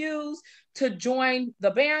refuse to join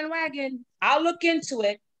the bandwagon. I'll look into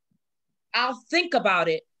it. I'll think about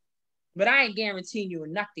it, but I ain't guaranteeing you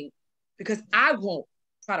nothing because I won't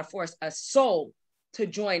try to force a soul to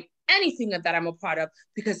join anything that I'm a part of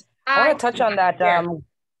because I want to touch on that.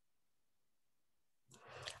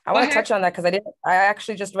 I want to touch on that because I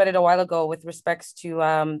actually just read it a while ago with respects to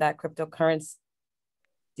that cryptocurrency.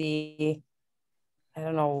 I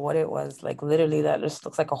don't know what it was, like literally that just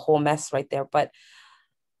looks like a whole mess right there. But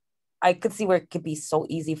I could see where it could be so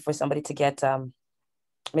easy for somebody to get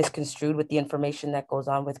misconstrued with the information that goes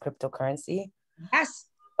on with cryptocurrency. Yes.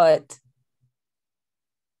 But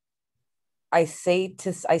I say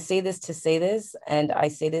this, and I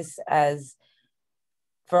say this as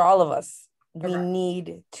for all of us. We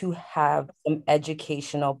need to have some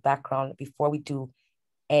educational background before we do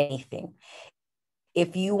anything.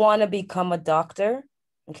 If you want to become a doctor,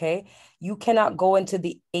 okay, you cannot go into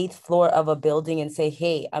the 8th floor of a building and say,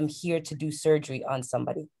 hey, I'm here to do surgery on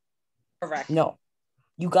somebody. Correct. No,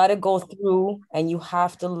 you got to go through and you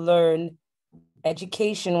have to learn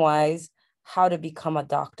education-wise how to become a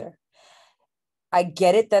doctor. I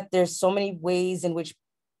get it that there's so many ways in which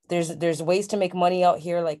there's ways to make money out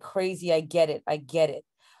here like crazy. I get it.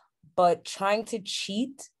 But trying to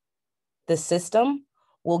cheat the system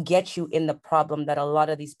will get you in the problem that a lot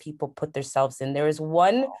of these people put themselves in. There is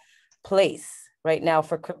one place right now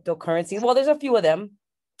for cryptocurrency. Well, there's a few of them,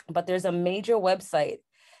 but there's a major website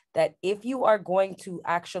that if you are going to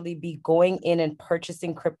actually be going in and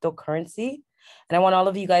purchasing cryptocurrency, and I want all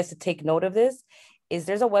of you guys to take note of this, is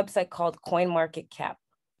there's a website called CoinMarketCap.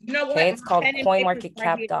 You know what? Okay, it's called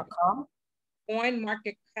coinmarketcap.com.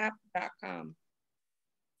 Coinmarketcap.com.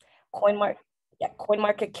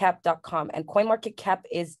 Coinmarketcap.com. And CoinMarketCap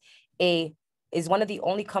is one of the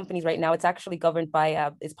only companies right now. It's actually governed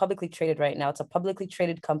by, it's publicly traded right now. It's a publicly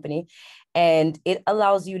traded company, and it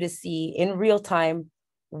allows you to see in real time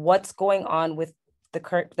what's going on with the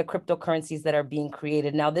cryptocurrencies that are being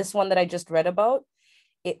created. Now, this one that I just read about,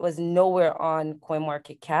 it was nowhere on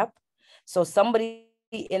CoinMarketCap. So somebody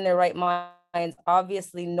in their right minds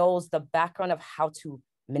obviously knows the background of how to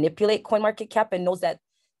manipulate CoinMarketCap and knows that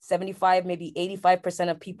 75, maybe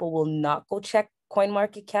 85% of people will not go check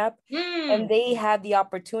CoinMarketCap. And they had the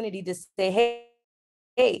opportunity to say,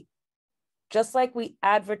 hey, just like we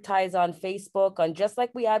advertise on Facebook, and just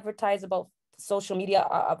like we advertise about social media,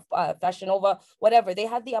 Fashion Nova, whatever, they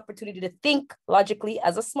had the opportunity to think logically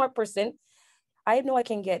as a smart person. I know I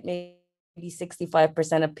can get maybe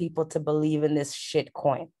 65% of people to believe in this shit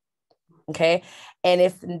coin. Okay. And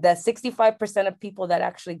if the 65% of people that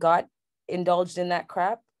actually got indulged in that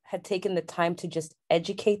crap had taken the time to just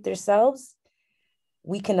educate themselves,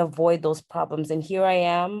 we can avoid those problems. And here I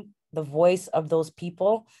am, the voice of those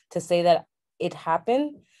people, to say that it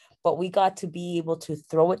happened, but we got to be able to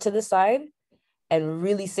throw it to the side and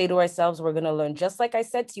really say to ourselves, we're going to learn. Just like I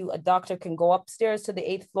said to you, a doctor can go upstairs to the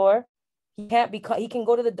 8th floor. He can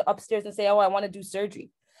go to the upstairs and say, oh, I want to do surgery.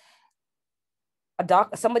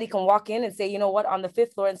 Somebody can walk in and say, you know what, on the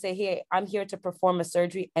 5th floor, and say, hey, I'm here to perform a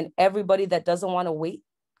surgery. And everybody that doesn't want to wait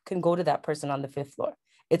can go to that person on the 5th floor.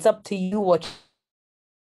 It's up to you what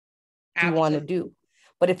you want to do.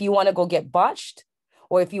 But if you want to go get botched,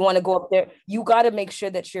 or if you want to go up there, you got to make sure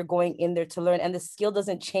that you're going in there to learn. And the skill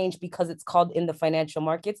doesn't change because it's called in the financial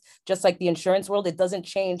markets, just like the insurance world. It doesn't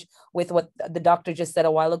change with what the doctor just said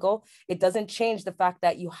a while ago. It doesn't change the fact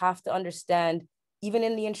that you have to understand, even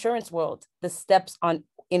in the insurance world, the steps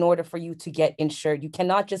in order for you to get insured. You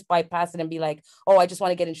cannot just bypass it and be like, oh, I just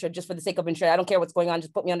want to get insured just for the sake of insurance. I don't care what's going on.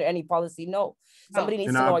 Just put me under any policy. No, somebody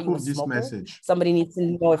needs to know, are you a smoker? Somebody needs to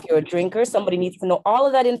know if you're a drinker. Somebody needs to know all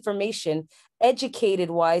of that information, educated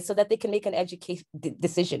wise, so that they can make an educated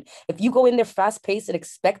decision. If you go in there fast paced and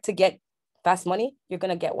expect to get fast money, you're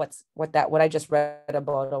going to get what I just read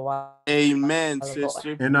about a while. Amen,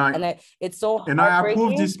 sister. It's so and I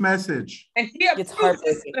approve this message. And he approves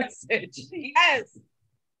this message. Yes.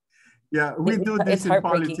 Yeah, we do this in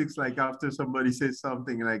politics. Like after somebody says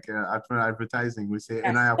something like after advertising, we say,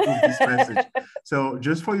 and I approve this message. So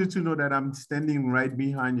just for you to know that I'm standing right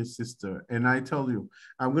behind your sister. And I tell you,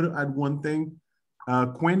 I'm going to add one thing.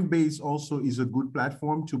 Coinbase also is a good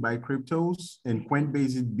platform to buy cryptos, and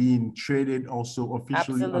Coinbase is being traded also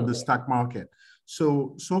officially on the stock market.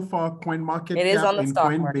 So far, CoinMarketCap and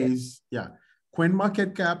Coinbase,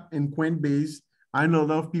 CoinMarketCap and Coinbase. I know a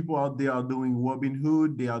lot of people out there are doing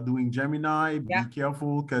Robinhood, they are doing Gemini. Be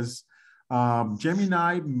careful, because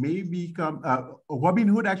Gemini may become,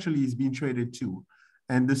 Robinhood actually is being traded too.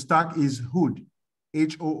 And the stock is Hood,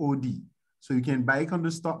 H-O-O-D. So you can buy it on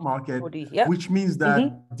the stock market, which means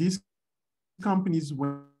that this companies,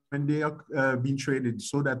 when they are being traded,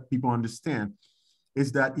 so that people understand,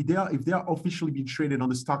 is that if they are officially being traded on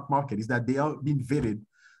the stock market, is that they are being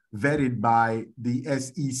vetted by the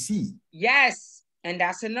SEC. Yes, and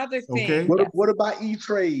that's another thing. Okay. What about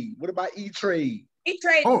E-Trade? What about E-Trade?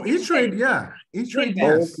 E-Trade. Oh, E-Trade, yeah. E-Trade,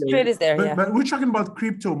 Yeah. yes. Trade is there, yeah. But we're talking about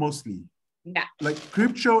crypto mostly. Yeah. Like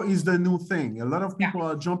crypto is the new thing. A lot of people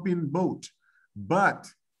are jumping boat, but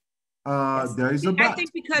Yes. there is a but. I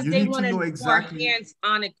think because you they need want to know a exactly more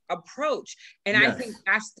hands-on approach. And I think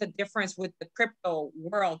that's the difference with the crypto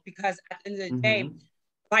world, because at the end of the day,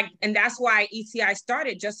 like, and that's why ECI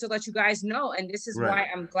started, just to let you guys know. And this is why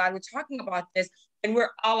I'm glad we're talking about this, and we're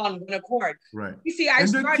all on one accord. Right. ECI and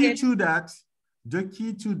started. The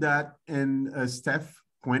key to that, and Steph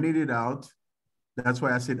pointed it out. That's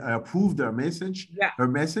why I said I approved her message. Yeah. Her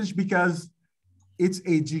message, because it's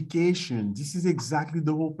education. This is exactly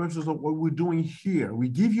the whole purpose of what we're doing here. We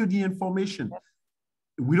give you the information.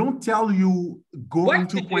 We don't tell you go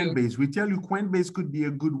into Coinbase. We tell you Coinbase could be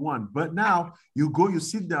a good one. But now you go, you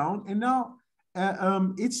sit down, and now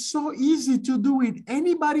it's so easy to do it.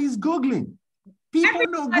 Anybody is Googling. People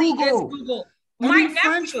know Google. Google.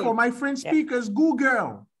 For my French speakers,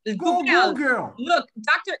 Google. Google. Look,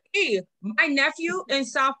 Dr. E, my nephew in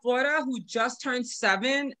South Florida, who just turned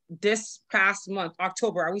 7 this past month,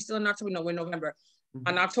 October. Are we still in October? No, we're in November.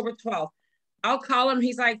 On October 12th. I'll call him.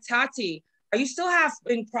 He's like, Tati, are you still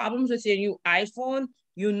having problems with your new iPhone?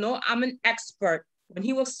 You know, I'm an expert. When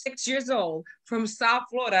he was 6 years old from South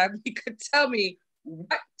Florida, he could tell me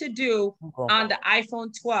what to do on the iPhone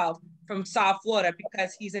 12 from South Florida,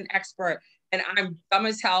 because he's an expert. And I'm dumb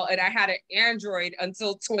as hell, and I had an Android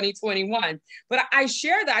until 2021. But I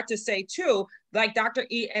share that to say too, like Dr.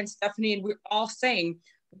 E and Stephanie, and we're all saying,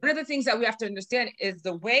 one of the things that we have to understand is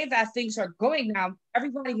the way that things are going now,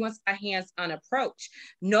 everybody wants a hands-on approach.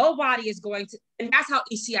 Nobody is going to, and that's how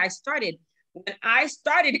ECI started. When I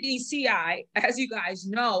started ECI, as you guys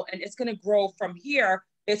know, and it's going to grow from here,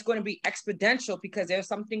 it's going to be exponential, because there's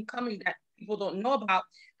something coming that people don't know about.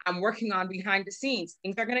 I'm working on behind the scenes.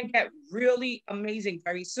 Things are going to get really amazing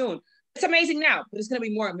very soon. It's amazing now, but it's going to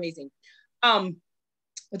be more amazing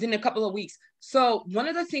within a couple of weeks. So one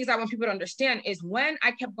of the things I want people to understand is, when I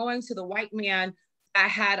kept going to the white man, I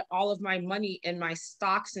had all of my money in my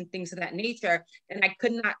stocks and things of that nature, and I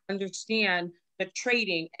could not understand the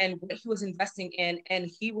trading and what he was investing in, and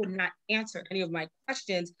he would not answer any of my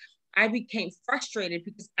questions. I became frustrated,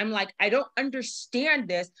 because I'm like, I don't understand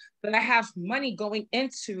this, but I have money going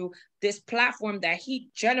into this platform that he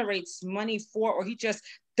generates money for, or he just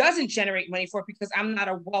doesn't generate money for, because I'm not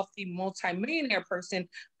a wealthy multimillionaire person.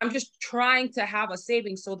 I'm just trying to have a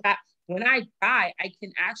savings so that when I die, I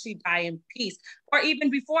can actually die in peace. Or even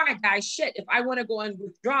before I die, shit, if I want to go and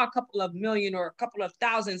withdraw a couple of million or a couple of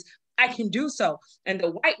thousands, I can do so. And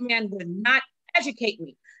the white man would not educate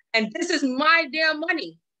me. And this is my damn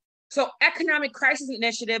money. So Economic Crisis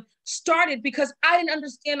Initiative started because I didn't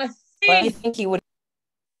understand a thing. Why do you think he would?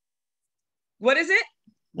 What is it?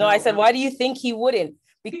 No, I said, why do you think he wouldn't?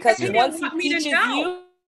 Because he once didn't want he me to teaches know. you,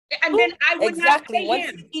 And then I would not pay once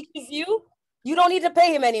him. he teaches you, you don't need to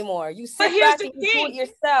pay him anymore. You sit back and you do it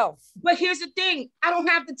yourself. But here's the thing. I don't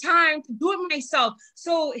have the time to do it myself.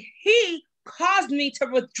 So he caused me to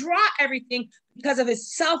withdraw everything because of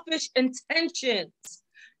his selfish intentions.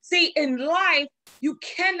 See, in life, you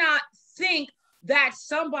cannot think that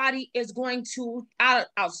somebody is going to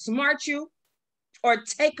outsmart you or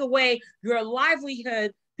take away your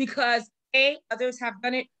livelihood because A, others have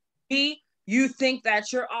done it, B, you think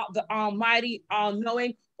that you're the almighty,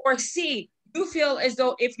 all-knowing, or C, you feel as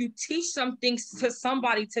though if you teach something to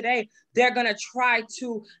somebody today, they're going to try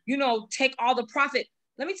to, take all the profit.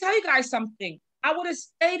 Let me tell you guys something. I would have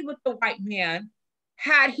stayed with the white man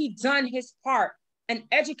had he done his part and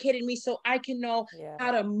educated me so I can know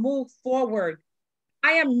how to move forward.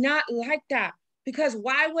 I am not like that, because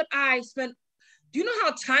why would I spend, do you know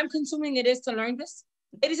how time consuming it is to learn this?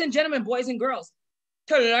 Ladies and gentlemen, boys and girls,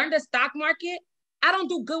 to learn the stock market, I don't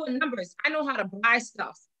do good with numbers. I know how to buy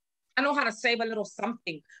stuff. I know how to save a little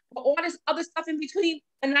something, but all this other stuff in between,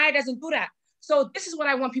 and I doesn't do that. So this is what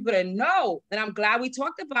I want people to know. And I'm glad we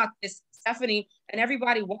talked about this, Stephanie, and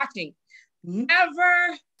everybody watching.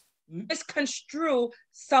 Never misconstrue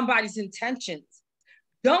somebody's intentions.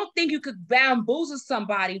 Don't think you could bamboozle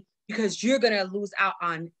somebody because you're going to lose out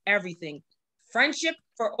on everything. Friendship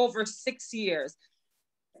for over 6 years.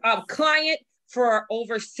 A client for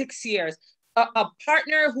over 6 years. A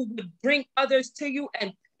partner who would bring others to you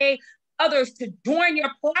and pay others to join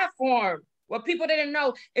your platform. What people didn't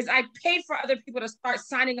know is I paid for other people to start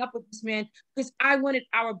signing up with this man because I wanted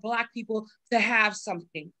our Black people to have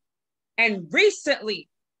something. And recently,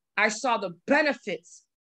 I saw the benefits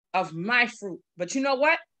of my fruit. But you know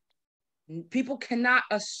what? People cannot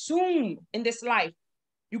assume in this life.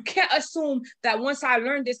 You can't assume that once I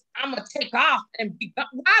learn this, I'm going to take off and be.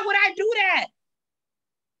 Why would I do that?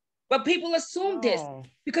 But people assume this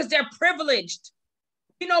because they're privileged.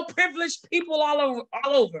 You know, privileged people all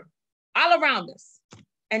around us.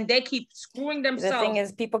 And they keep screwing themselves. The thing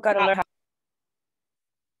is, people got to learn how.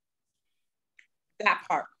 That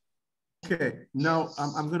part. Okay, now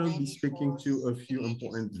I'm going to be speaking to a few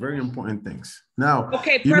important, very important things. Now,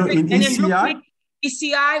 okay, perfect. You know, in and then ECI, real quick,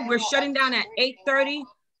 ECI, we're shutting down at 8:30.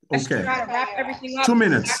 Let's okay. try to wrap everything up. 2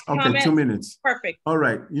 minutes. Okay, comment. 2 minutes. Perfect. All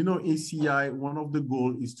right. You know, ACI, one of the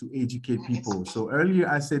goals is to educate people. So earlier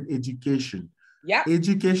I said education. Yeah.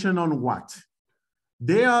 Education on what?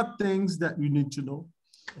 There are things that you need to know.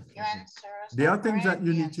 There are things that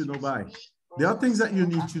you need to know by. There are things that you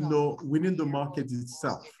need to know within the market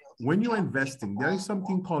itself. When you're investing, there is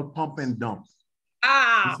something called pump and dump.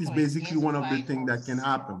 This is basically one of the things that can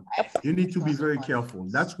happen. You need to be very careful.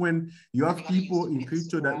 That's when you have people in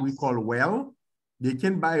crypto that we call whale. They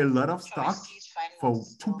can buy a lot of stock for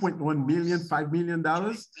 $2.1 million, $5 million.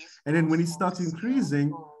 And then when it starts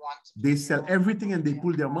increasing, they sell everything and they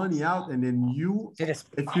pull their money out. And then you,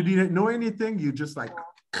 if you didn't know anything, you just like,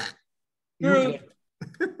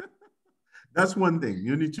 that's one thing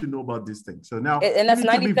you need to know about this thing. So now, and that's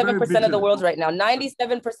 97% of the world right now.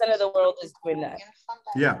 97% of the world is doing that.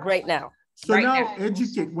 Yeah. Right now. So right now,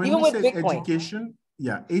 educate. When we say education,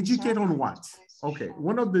 educate on what? Okay.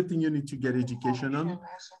 One of the things you need to get education on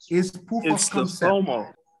is proof of concept.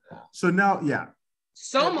 FOMO. So now,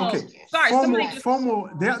 FOMO. Okay. Sorry,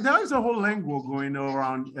 FOMO. There is a whole language going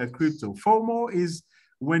around crypto. FOMO is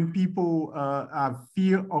when people have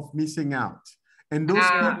fear of missing out, and those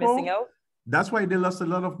people missing out. That's why they lost a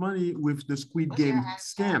lot of money with the Squid Game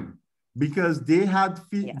scam, because they had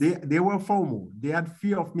they were FOMO. They had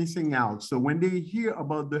fear of missing out. So when they hear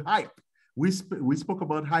about the hype, we spoke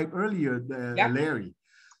about hype earlier, Larry.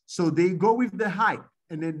 So they go with the hype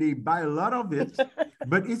and then they buy a lot of it.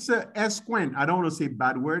 But it's a S-coin. I don't want to say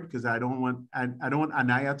bad word because I don't want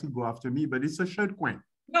Anaya to go after me, but it's a short coin.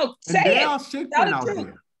 No, say there are shit coin out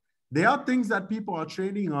there. There are things that people are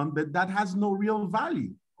trading on, but that has no real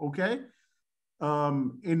value. Okay.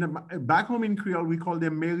 Back home in Creole, we call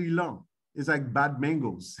them Maryland. It's like bad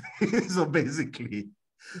mangoes. So basically,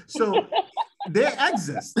 so they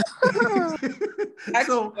exist.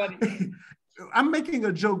 So I'm making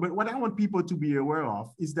a joke, but what I want people to be aware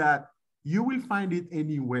of is that you will find it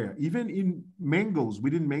anywhere, even in mangoes.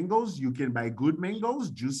 Within mangoes, you can buy good mangoes,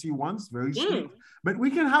 juicy ones, very sweet. But we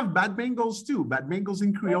can have bad mangoes too. Bad mangoes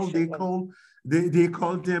in Creole, they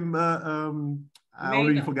call them. I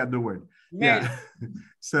already forgot the word. Yeah.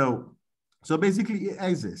 So basically it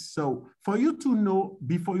exists. So for you to know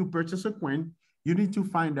before you purchase a coin, you need to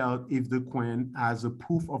find out if the coin has a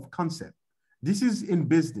proof of concept. This is in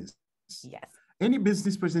business. Yes. Any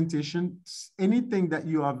business presentation, anything that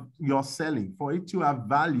you're selling, for it to have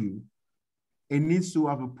value, it needs to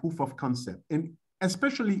have a proof of concept. And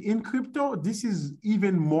especially in crypto, this is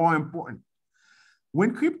even more important.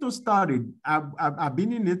 When crypto started, I've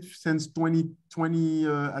been in it since 2020,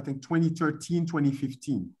 I think 2013,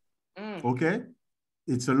 2015. Okay.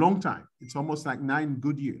 It's a long time. It's almost like 9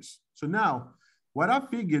 good years. So now what I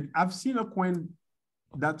figured, I've seen a coin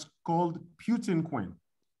that's called Putin coin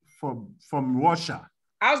from Russia.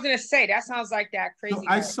 I was going to say, that sounds like that crazy. So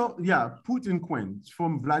I saw, Putin coin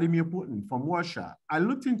from Vladimir Putin from Russia. I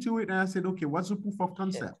looked into it and I said, okay, what's the proof of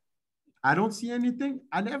concept? I don't see anything.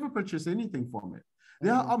 I never purchased anything from it.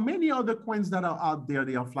 There are many other coins that are out there.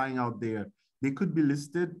 They are flying out there. They could be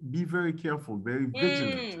listed. Be very careful, very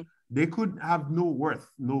vigilant. They could have no worth,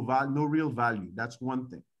 no value, no real value. That's one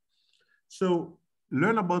thing. So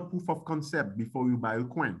learn about proof of concept before you buy a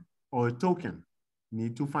coin or a token. You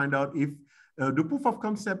need to find out if the proof of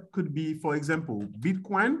concept could be, for example,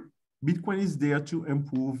 Bitcoin. Bitcoin is there to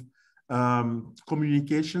improve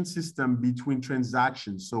communication system between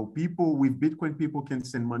transactions. So people with Bitcoin, people can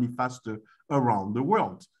send money faster around the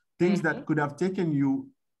world. Things that could have taken you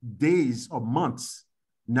days or months,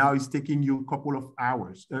 now it's taking you a couple of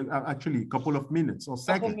hours, actually a couple of minutes or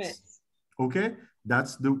seconds. Okay,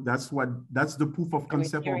 that's the proof of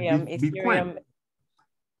concept of Bitcoin.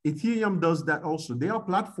 Ethereum does that also. There are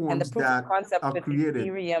platforms that are created.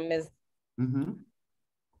 Ethereum is.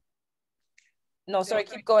 No, sorry,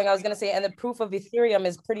 keep going. I was going to say, and the proof of Ethereum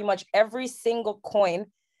is pretty much every single coin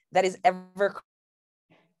that is ever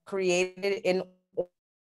created. In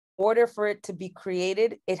order for it to be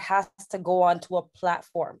created, it has to go onto a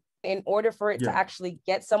platform. In order for it to actually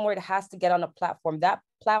get somewhere, it has to get on a platform. That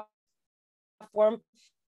platform platform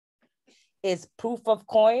is Proof of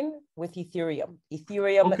Coin with Ethereum.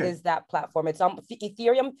 Ethereum is that platform. It's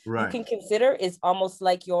Ethereum. You can consider is almost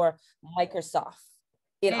like your Microsoft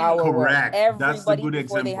in our world. Everybody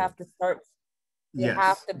before they have to start, they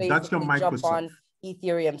have to basically jump on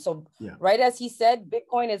Ethereum. So right as he said,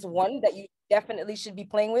 Bitcoin is one that you definitely should be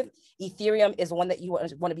playing with. Ethereum is one that you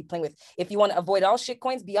want to be playing with. If you want to avoid all shit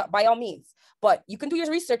coins, by all means. But you can do your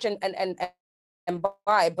research and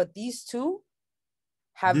buy. But these two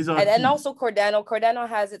have, and also Cardano. Cardano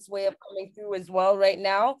has its way of coming through as well right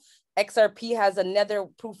now. XRP has another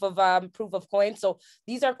proof of coin. So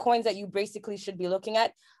these are coins that you basically should be looking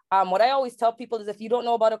at. What I always tell people is if you don't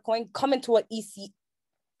know about a coin, come into an EC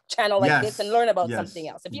channel like this and learn about something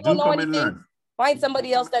else. If you don't know anything, find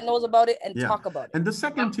somebody else that knows about it and talk about it. And the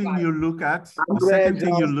second thing you look at,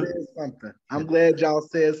 I'm glad y'all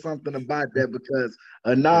said something about that, because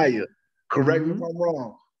Anaya, correct me if I'm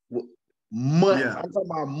wrong, I'm talking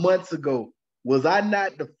about months ago, was I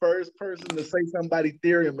not the first person to say something about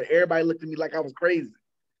Ethereum and everybody looked at me like I was crazy?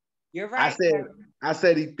 You're right. I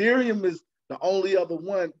said Ethereum is the only other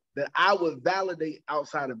one that I would validate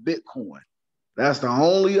outside of Bitcoin. That's the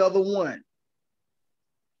only other one.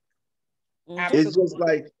 Absolutely. It's just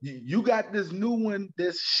like you got this new one,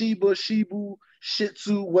 this Shibu, Shih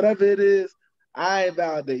Tzu, whatever it is. I ain't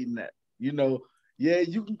validating that. You know, yeah,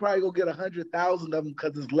 you can probably go get 100,000 of them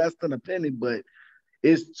because it's less than a penny, but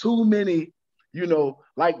it's too many. You know,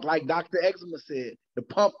 like Dr. Eczema said, the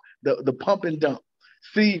pump and dump.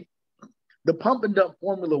 See, the pump and dump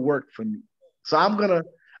formula worked for me. So I'm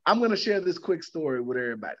gonna share this quick story with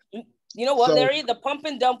everybody. You know what, Larry? The pump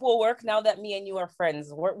and dump will work now that me and you are friends.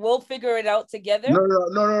 We'll figure it out together.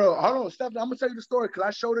 No. Hold on, Stephanie. I'm gonna tell you the story because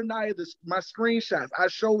I showed Anaya my screenshots. I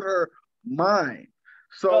showed her mine.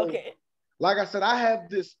 So, like I said, I have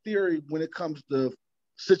this theory when it comes to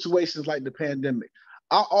situations like the pandemic.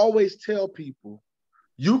 I always tell people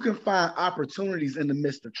you can find opportunities in the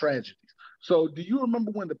midst of tragedies. So, do you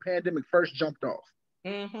remember when the pandemic first jumped off?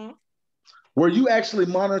 Mm-hmm. Were you actually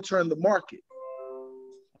monitoring the market?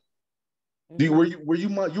 Were you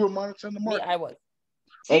monitoring the market? Me, I was.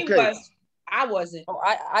 Okay. I wasn't. Oh,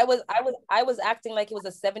 I was acting like it was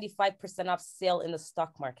a 75% off sale in the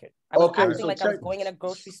stock market. I was acting like I was going in a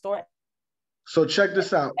grocery store. So check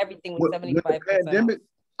this out. Everything was 75% pandemic, off.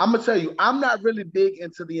 I'm gonna tell you, I'm not really big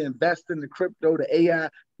into the investing, the crypto, the AI,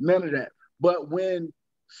 none of that. But when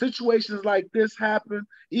situations like this happen,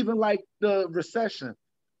 even like the recession,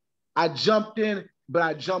 I jumped in, but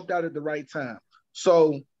I jumped out at the right time.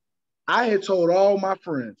 So I had told all my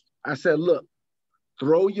friends, I said, look,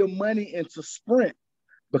 throw your money into Sprint,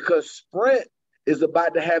 because Sprint is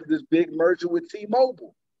about to have this big merger with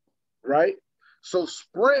T-Mobile, right? So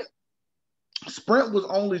Sprint was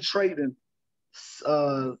only trading,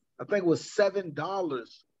 I think it was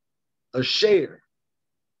 $7 a share.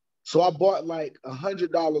 So I bought like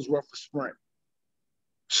 $100 worth of Sprint.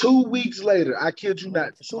 2 weeks later, I kid you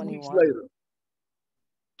not,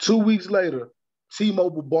 2 weeks later,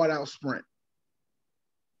 T-Mobile bought out Sprint.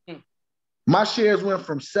 My shares went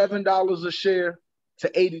from $7 a share to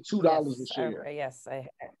 $82 a share. Yes.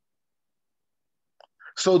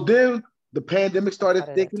 So then the pandemic started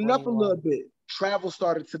thickening up a little bit. Travel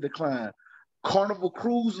started to decline. Carnival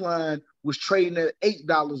Cruise Line was trading at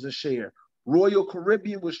 $8 a share. Royal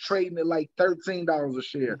Caribbean was trading at like $13 a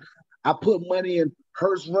share. I put money in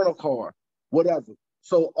Hearst Rental Car, whatever.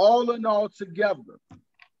 So all in all together,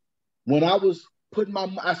 when I was putting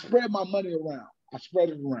I spread my money around. I spread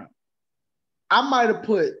it around. I might have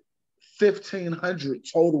put $1,500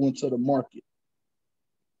 total into the market.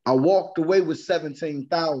 I walked away with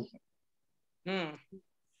 $17,000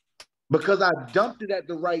 because I dumped it at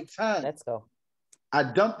the right time. Let's go. I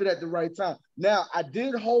dumped it at the right time. Now, I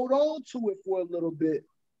did hold on to it for a little bit,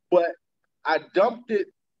 but I dumped it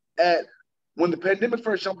when the pandemic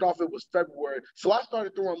first jumped off, it was February. So I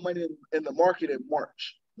started throwing money in the market in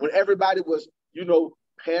March when everybody was,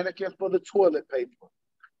 panicking for the toilet paper,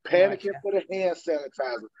 panicking for the hand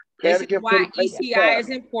sanitizer. This is why ECI is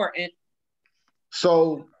important.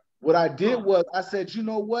 So what I did was I said, you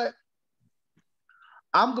know what?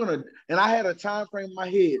 And I had a time frame in my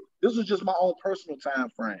head. This was just my own personal time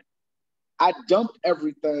frame. I dumped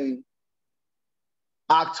everything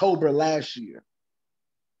October last year.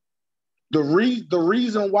 The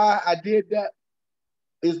reason why I did that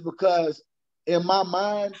is because in my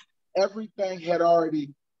mind, everything had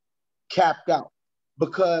already capped out.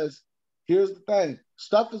 Because here's the thing,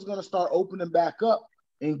 stuff is going to start opening back up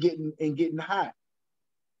and getting high.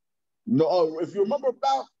 No, if you remember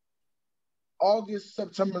about August,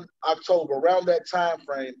 September, October, around that time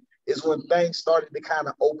frame, is when things started to kind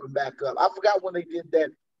of open back up. I forgot when they did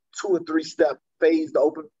that 2 or 3 step phase to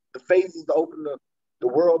open the phases to open the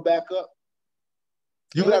world back up.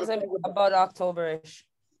 You got to about October-ish.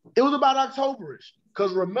 It was about October-ish.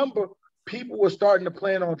 Because remember, people were starting to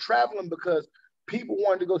plan on traveling because people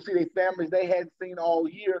wanted to go see their families they hadn't seen all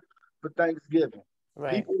year for Thanksgiving.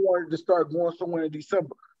 Right. People wanted to start going somewhere in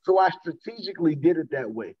December. So I strategically did it that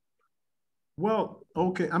way. Well,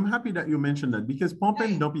 okay, I'm happy that you mentioned that because pump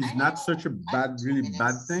and dump is not such a really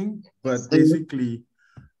bad thing, but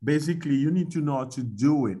basically you need to know how to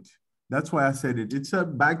do it. That's why I said it. It's a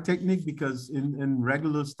bad technique because in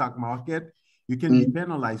regular stock market, you can be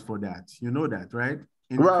penalized for that. You know that, right?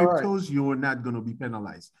 In cryptos, you're not going to be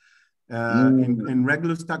penalized. In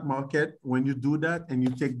regular stock market, when you do that and you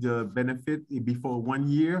take the benefit before 1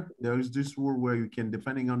 year, there is this rule where you can,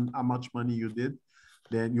 depending on how much money you did,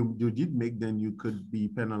 then you did make, then you could be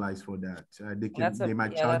penalized for that. They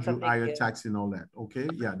might charge you higher tax and all that. Okay,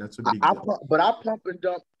 yeah, that's a big deal. But I pump and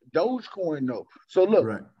dump Dogecoin though. So look,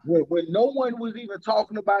 when no one was even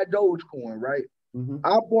talking about Dogecoin, right?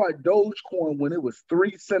 I bought Dogecoin when it was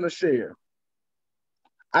 3 cents a share.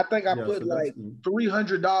 I think I put like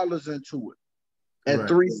 $300 into it at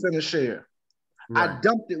 3 cents a share. I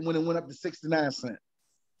dumped it when it went up to 69 cents.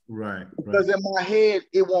 Because in my head,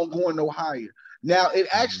 it won't go no higher. Now it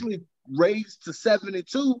actually raised to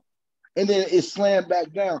 72 and then it slammed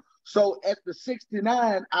back down. So at the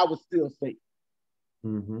 69, I was still safe.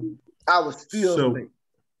 I was still safe.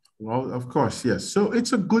 Well, of course, yes. So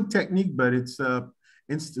it's a good technique, but it's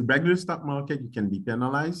regular stock market, you can be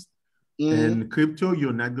penalized. And crypto,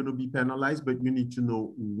 you're not going to be penalized, but you need to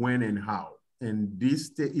know when and how. And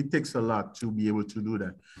it takes a lot to be able to do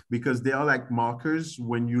that because they are like markers.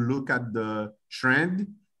 When you look at the trend,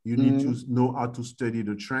 you need to know how to study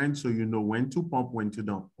the trend so you know when to pump, when to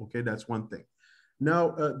dump. Okay, that's one thing. Now,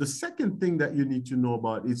 the second thing that you need to know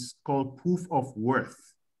about is called proof of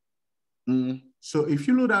worth. So if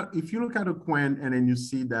you look at a coin and then you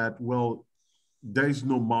see that, well, there is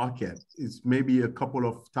no market. It's maybe a couple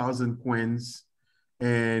of thousand coins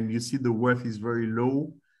and you see the worth is very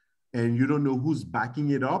low and you don't know who's backing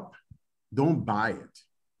it up, don't buy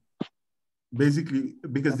it. Basically,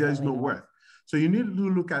 because there is no worth. So you need to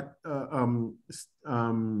look at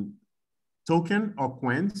token or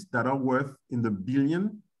coins that are worth in the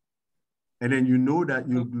billion. And then you know that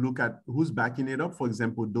you look at who's backing it up. For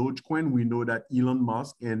example, Dogecoin, we know that Elon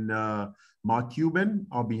Musk and Mark Cuban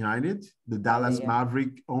are behind it, the Dallas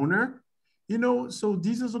Maverick owner. You know, so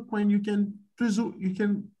this is a coin you can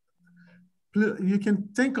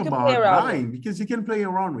think about buying because you can play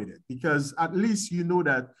around with it because at least you know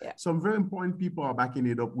that some very important people are backing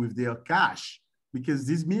it up with their cash because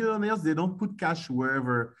these millionaires, they don't put cash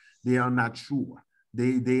wherever they are not sure.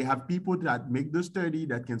 They have people that make the study,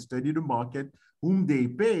 that can study the market, whom they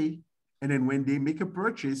pay. And then when they make a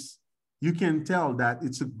purchase, you can tell that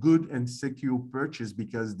it's a good and secure purchase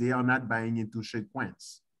because they are not buying into shit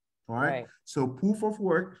coins. All right. So proof of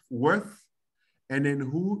worth, and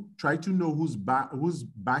then try to know who's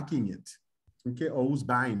backing it, okay, or who's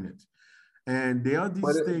buying it. And there are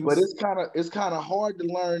these things. But it's kind of hard to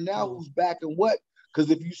learn now who's backing what, because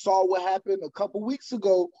if you saw what happened a couple weeks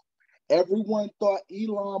ago, everyone thought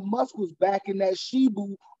Elon Musk was backing that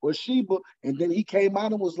Shiba, and then he came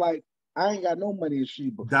out and was like, I ain't got no money in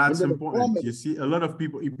Shiba. That's important. You see, a lot of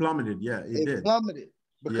people, it plummeted. Yeah, it did. Plummeted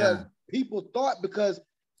because people thought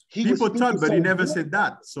but he never said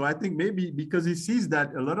that. So I think maybe because he sees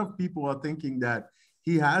that a lot of people are thinking that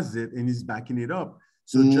he has it and he's backing it up.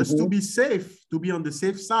 So just to be safe, to be on the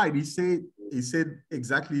safe side, he said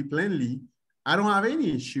exactly plainly, I don't have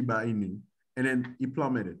any Shiba Inu, and then he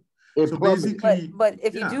plummeted. So basically, but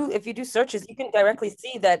if you do searches, you can directly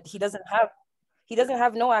see that he doesn't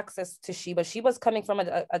have no access to Shiba. Shiba's coming from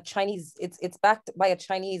a Chinese. It's backed by a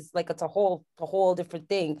Chinese, like it's a whole different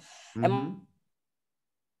thing. And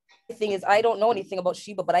the thing is, I don't know anything about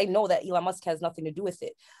Shiba, but I know that Elon Musk has nothing to do with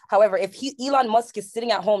it. However, if Elon Musk is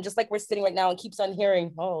sitting at home, just like we're sitting right now, and keeps on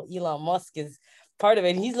hearing, oh, Elon Musk is part of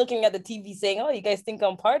it, and he's looking at the TV saying, oh, you guys think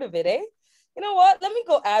I'm part of it, eh? You know what? Let me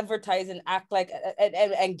go advertise and act like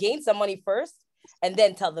and gain some money first, and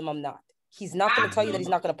then tell them I'm not. He's not going to tell you that he's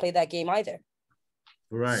not going to play that game either.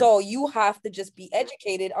 Right. So you have to just be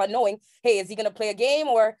educated on knowing, hey, is he going to play a game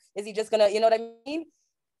or is he just going to, you know what I mean?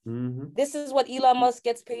 This is what Elon Musk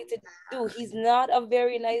gets paid to do. He's not a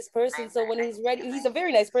very nice person. So when he's ready, he's a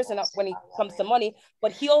very nice person when it comes to money,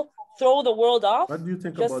 but he'll throw the world off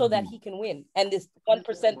just so that he can win. And this 1%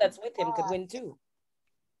 that's with him could win too.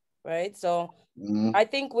 Right. So I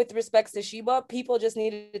think with respects to Shiba, people just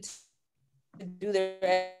needed to do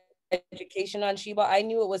their education on Sheba. I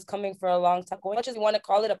knew it was coming for a long time. As much as you want to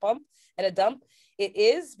call it a pump and a dump, it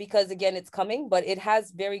is, because again, it's coming, but it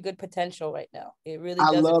has very good potential right now. It really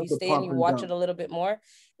does. If you stay and you watch it a little bit more,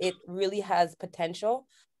 it really has potential.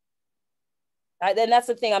 Then that's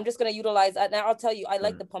the thing. I'm just going to utilize that. Now I'll tell you, I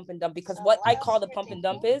like the pump and dump, because what I call the pump and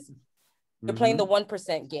dump is you're playing the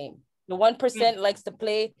 1% game. The 1% likes to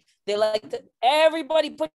play. They like to,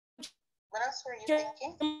 everybody put. What else were you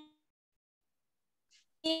thinking?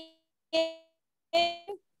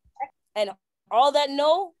 And all that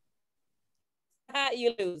no,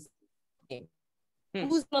 you lose.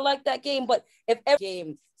 Who's gonna like that game? But if every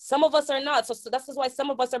game, some of us are not. So that's why some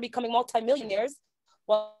of us are becoming multimillionaires,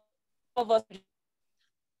 while some of us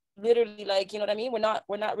literally, like, you know what I mean? We're not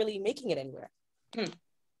really making it anywhere.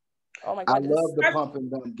 Oh my God. I love the pump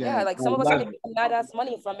and dump game. Yeah, like some of us are making mad ass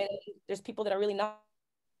money from it. There's people that are really not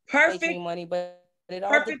making money, but it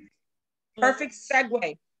all perfect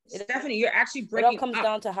segue. Stephanie, you're actually breaking. It all comes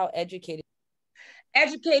down to how educated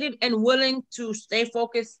and willing to stay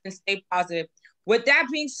focused and stay positive. With that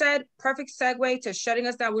being said, perfect segue to shutting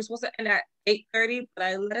us down. We're supposed to end at 8:30, but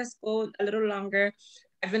I let us go a little longer.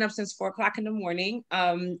 I've been up since 4 o'clock in the morning,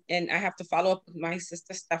 and I have to follow up with my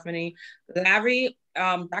sister Stephanie. Larry,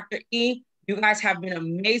 Dr. E, you guys have been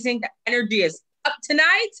amazing. The energy is up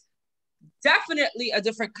tonight. Definitely a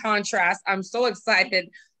different contrast. I'm so excited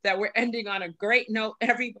that we're ending on a great note.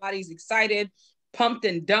 Everybody's excited, pumped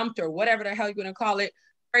and dumped, or whatever the hell you're gonna call it.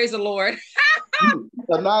 Praise the Lord.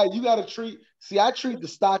 Now you gotta I treat the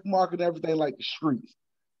stock market and everything like the streets.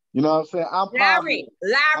 You know what I'm saying?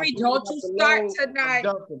 Larry, don't you start tonight.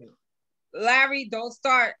 Larry, don't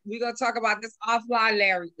start. We're gonna talk about this offline,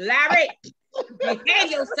 Larry. Larry,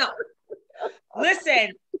 behave yourself.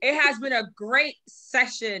 Listen, it has been a great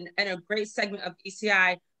session and a great segment of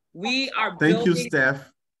ECI. We are Thank you,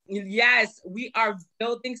 Steph. Yes, we are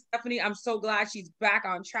building. Stephanie, I'm so glad she's back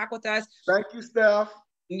on track with us. Thank you, Steph.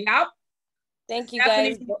 Yep. Thank you,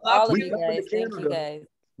 guys. All of you guys. Thank you, guys.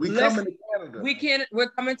 Coming to Canada. We're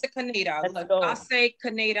coming to Canada. Look, I'll say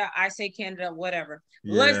Canada, I say Canada, whatever.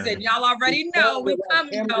 Yeah. Listen, y'all already know we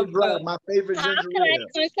coming. My favorite How can I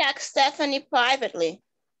contact Stephanie privately?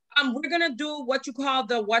 We're gonna do what you call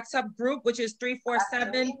the WhatsApp group, which is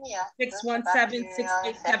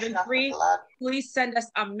 347-617-6873. Please send us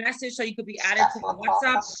a message so you could be added to the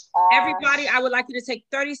WhatsApp. Everybody, I would like you to take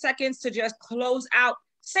 30 seconds to just close out.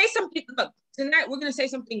 Say something. Look, tonight we're gonna say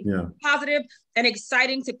something positive and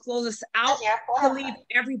exciting to close us out, to leave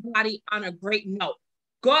everybody on a great note.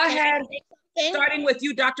 Go ahead, starting with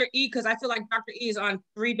you, Dr. E, because I feel like Dr. E is on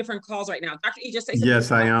 3 different calls right now. Dr. E, just say something.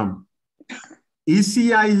 Yes, I am.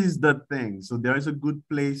 ECI is the thing. So there is a good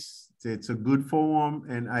place. It's a good forum,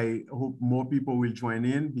 and I hope more people will join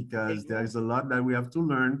in, because there is a lot that we have to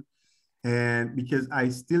learn. And because I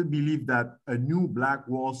still believe that a new Black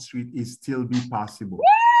Wall Street is still be possible. Woo!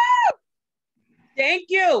 Thank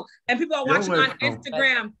you. And people are watching on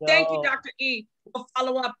Instagram. Thank you, Dr. E. We'll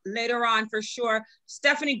follow up later on for sure.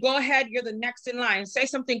 Stephanie, go ahead. You're the next in line. Say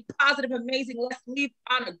something positive, amazing. Let's leave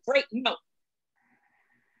on a great note.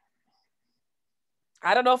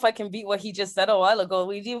 I don't know if I can beat what he just said a while ago.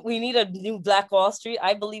 We need a new Black Wall Street.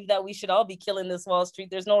 I believe that we should all be killing this Wall Street.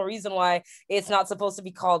 There's no reason why it's not supposed to be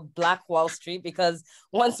called Black Wall Street, because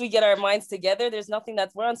once we get our minds together, there's nothing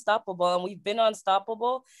we're unstoppable, and we've been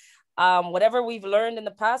unstoppable. Whatever we've learned in the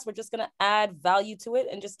past, we're just going to add value to it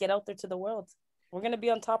and just get out there to the world. We're going to be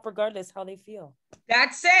on top regardless how they feel.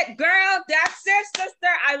 That's it, girl. That's it, sister.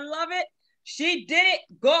 I love it. She did it.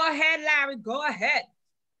 Go ahead, Larry. Go ahead.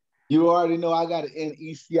 You already know I got to end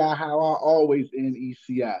ECI how I always end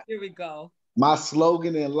ECI. Here we go. My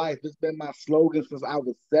slogan in life, it's been my slogan since I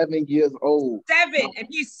was 7 years old. 7, and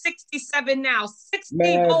he's 67 now. 60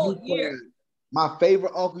 old years. My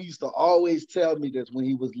favorite uncle used to always tell me this when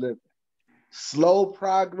he was living. Slow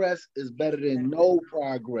progress is better than no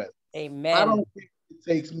progress. Amen. I don't care if it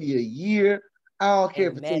takes me a year. I don't care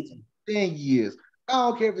if it takes me 10 years. I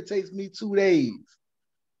don't care if it takes me 2 days.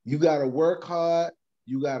 You got to work hard.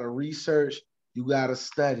 You got to research. You got to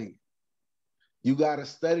study. You got to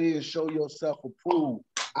study and show yourself approved.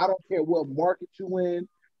 I don't care what market you in.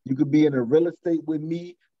 You could be in the real estate with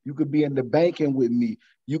me. You could be in the banking with me.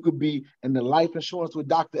 You could be in the life insurance with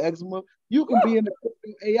Dr. Eczema. You can be in the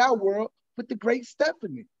AI world with the great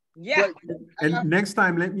Stephanie. Yeah. And next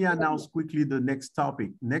time, let me announce quickly the next topic.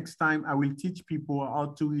 Next time, I will teach people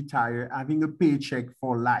how to retire having a paycheck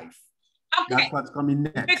for life. Okay. That's what's coming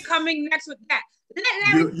next. We're coming next with that. Let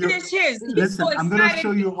Larry finish his. Listen, I'm going to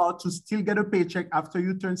show you how to still get a paycheck after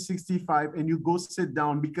you turn 65 and you go sit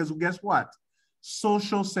down, because guess what?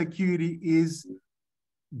 Social Security is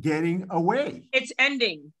getting away. It's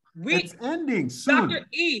ending. It's ending soon. Dr.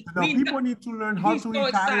 E. Now people need to learn how to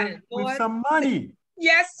retire with some money.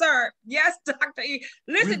 Yes, sir. Yes, Dr. E.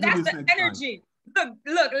 Listen, that's the energy.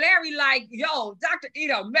 Look, Larry, like, yo, Dr. E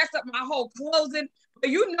don't mess up my whole closing. But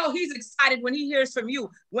you know he's excited when he hears from you.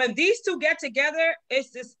 When these two get together, it's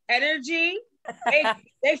this energy.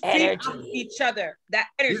 They feed off each other. That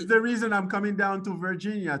energy. This is the reason I'm coming down to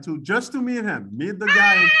Virginia just to meet him. Meet the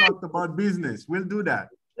guy and talk about business. We'll do that.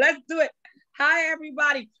 Let's do it. Hi,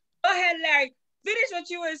 everybody. Go ahead, Larry. Finish what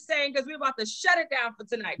you were saying because we're about to shut it down for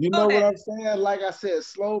tonight. You know what I'm saying? Like I said,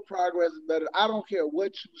 slow progress is better. I don't care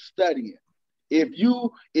what you studying. If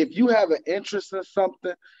you have an interest in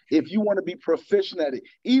something, if you want to be proficient at it,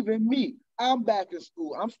 even me, I'm back in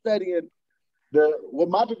school. I'm studying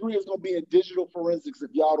my degree is going to be in digital forensics.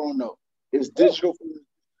 If y'all don't know, it's digital forensics.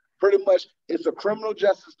 Pretty much, it's a criminal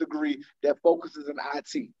justice degree that focuses in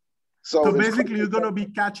IT. So basically, you're gonna be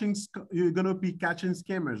catching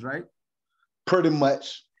scammers, right? Pretty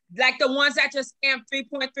much. Like the ones that just scammed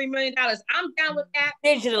 $3.3 million. I'm down with that.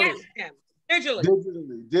 Digitally.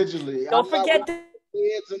 Digitally. Don't forget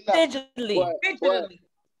digitally.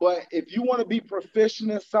 But if you want to be proficient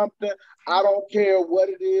in something, I don't care what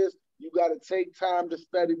it is, you got to take time to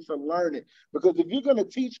study to learn it. Because if you're going to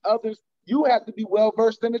teach others, you have to be well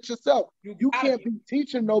versed in it yourself. You can't be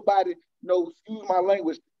teaching nobody excuse my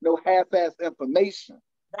language, no half-ass information.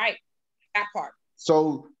 Right. That part.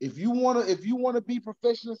 So if you wanna be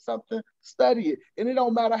proficient in something, study it. And it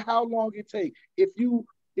don't matter how long it takes. If you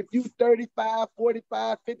 35,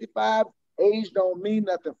 45, 55, age don't mean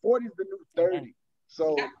nothing. 40 is the new 30.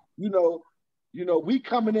 So you know, we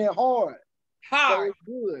coming in hard. So it's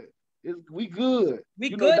good. We good.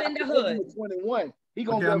 We good in the hood. 21.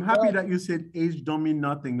 I'm happy that you said age don't mean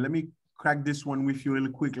nothing. Let me crack this one with you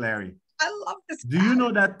real quick, Larry. I love this. Do you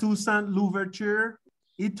know that Toussaint Louverture,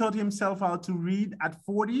 he taught himself how to read at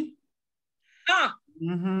 40?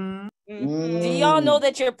 Do y'all know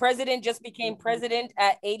that your president just became president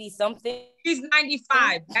at 80 something? He's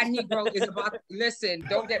 95. That Negro is about to listen.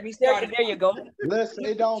 Don't get me started. There you go. Listen,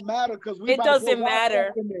 it don't matter because it doesn't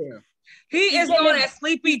matter. He is known as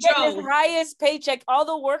Sleepy Joe. His highest paycheck, all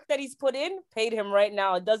the work that he's put in, paid him right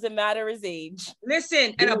now. It doesn't matter his age.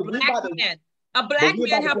 Listen, and a black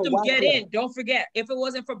man helped him get in. Don't forget, if it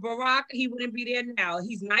wasn't for Barack, he wouldn't be there now.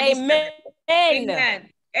 He's 97. Amen. Amen.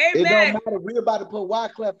 It don't matter. We're about to put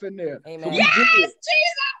Wyclef in there. Amen. Yes,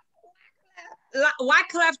 Jesus.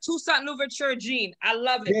 Wyclef, Toussaint Louverture, Gene. I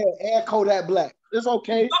love it. Yeah, and Kodak Black. It's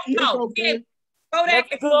okay. No, it's okay. Kodak,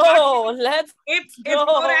 Let's go. If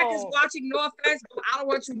Kodak is watching, no offense, but I don't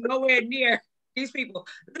want you nowhere near these people.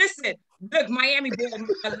 Listen, look, Miami boy,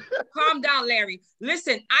 calm down, Larry.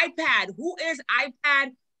 Listen, iPad. Who is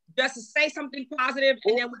iPad? Just to say something positive,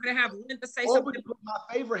 and then we're gonna have Linda say something. Put my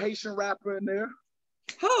favorite Haitian rapper in there.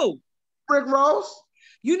 Who? Rick Ross.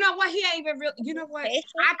 You know what? He ain't even real. You know what?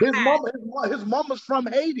 His mama's from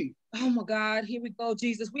Haiti. Oh my God! Here we go,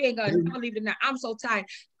 Jesus. We ain't gonna leave it now. I'm so tired.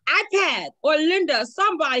 iPad or Linda,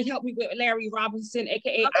 somebody help me with Larry Robinson,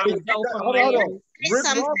 aka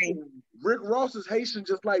Rick Ross is Haitian,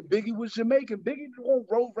 just like Biggie was Jamaican. Biggie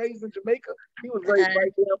was raised in Jamaica. He was raised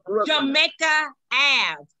right there in Brooklyn. Jamaica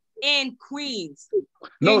Ave in Queens.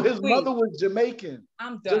 No, his mother was Jamaican.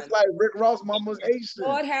 I'm done. Just like Rick Ross' mom was Haitian.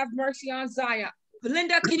 Lord have mercy on Zion.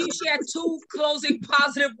 Linda, can you share 2 closing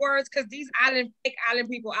positive words? Because these fake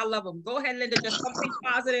island people, I love them. Go ahead, Linda, just something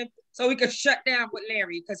positive so we can shut down with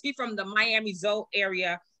Larry, because he's from the Miami Zoo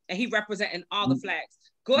area and he representing all the flags.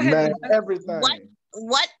 Go ahead, man, Linda. everything.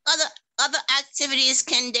 What other activities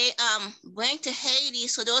can they bring to Haiti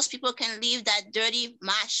so those people can leave that dirty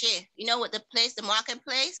marché? You know what, the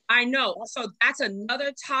marketplace? I know. So that's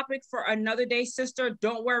another topic for another day, sister.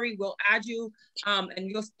 Don't worry, we'll add you and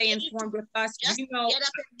you'll stay informed with us. Just you know, get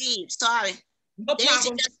up and leave. Sorry. No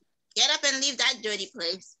problem. Just get up and leave that dirty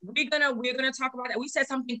place. We're gonna talk about it. We said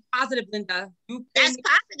something positive, Linda. That's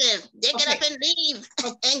positive. They get up and leave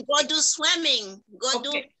and go do swimming.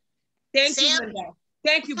 Thank you, Linda.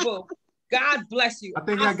 Thank you, boo. God bless you. I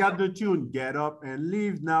think I got the tune. Get up and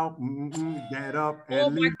leave now. Get up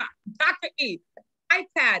and leave. My God. Dr. E,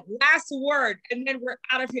 iPad, last word, and then we're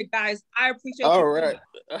out of here, guys. I appreciate all you.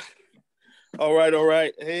 All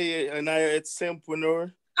right. Hey, Anaya, it's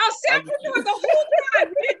Sampreneur. Oh, Sampreneur the whole time.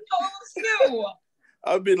 We didn't know it was you.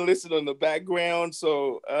 I've been listening in the background.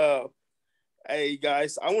 So, hey,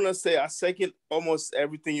 guys, I want to say I second almost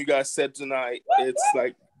everything you guys said tonight. It's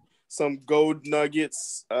like some gold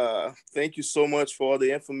nuggets. Thank you so much for all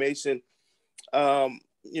the information. I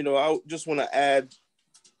just want to add,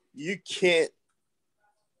 you can't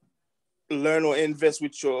learn or invest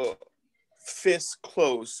with your fists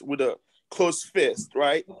closed. close fist,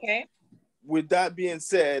 right? Okay. With that being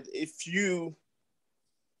said, if you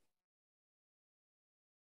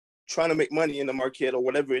trying to make money in the market or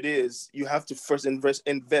whatever it is, you have to first invest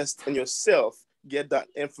in yourself, get that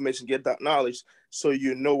information, get that knowledge, so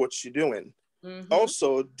you know what you're doing.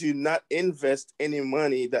 Also, do not invest any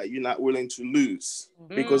money that you're not willing to lose,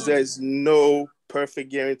 because there's no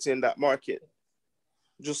perfect guarantee in that market.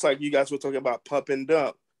 Just like you guys were talking about pump and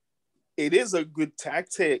dump, it is a good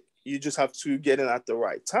tactic. You just have to get in at the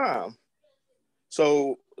right time.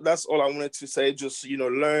 So that's all I wanted to say. Just,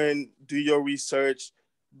 learn, do your research.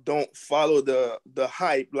 Don't follow the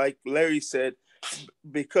hype, like Larry said,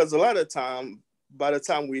 because a lot of time, by the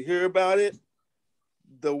time we hear about it,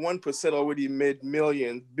 the 1% already made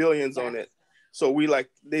millions, billions on it. So we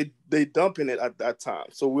they dumping it at that time.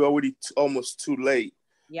 So we're already almost too late.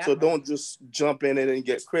 Yep. So don't just jump in it and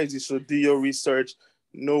get crazy. So do your research,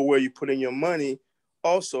 know where you're putting your money.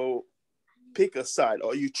 Also, pick a side.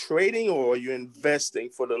 Are you trading or are you investing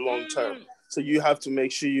for the long term? So you have to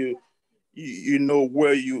make sure you know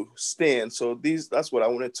where you stand. So that's what I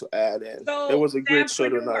wanted to add in. So it was a great show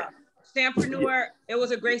tonight. Sampreneur, it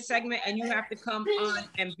was a great segment, and you have to come on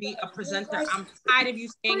and be a presenter. I'm tired of you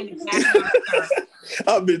staying in the background.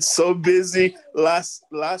 I've been so busy. Last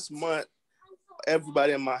month,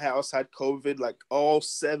 everybody in my house had COVID, like all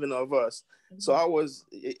 7 of us. So I was,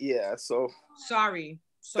 so. Sorry.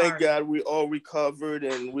 Thank God we all recovered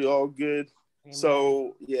and we all good. Amen.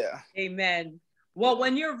 So, yeah. Amen. Well,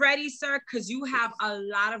 when you're ready, sir, because you have a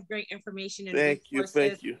lot of great information and Thank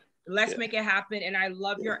you. Let's make it happen. And I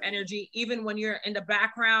love your energy. Even when you're in the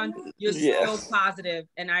background, you're still positive.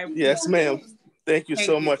 And yes, ma'am. Thank you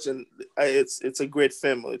so much. And it's a great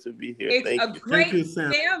family to be here. It's a great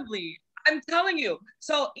family. I'm telling you.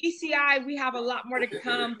 So ECI, we have a lot more to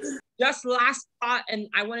come. Just last thought, and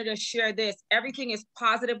I wanted to share this. Everything is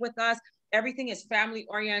positive with us. Everything is family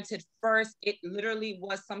oriented first. It literally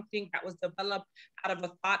was something that was developed out of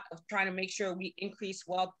a thought of trying to make sure we increase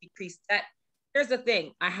wealth, decrease debt. Here's the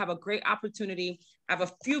thing. I have a great opportunity. I have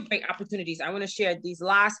a few great opportunities. I want to share these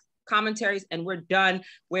last commentaries and we're done.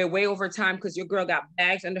 We're way over time because your girl got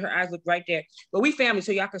bags under her eyes. Look right there. But we family,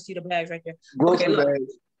 so y'all can see the bags right there. Grocery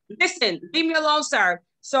bags. Listen, leave me alone, sir.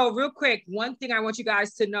 So real quick, one thing I want you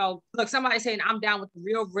guys to know, look, somebody saying I'm down with the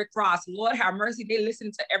real Rick Ross. Lord have mercy. They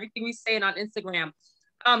listen to everything we saying on Instagram.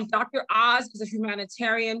 Dr. Oz is a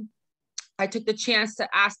humanitarian. I took the chance to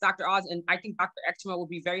ask Dr. Oz, and I think Dr. Exuma will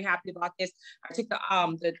be very happy about this. I took the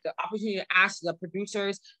opportunity to ask the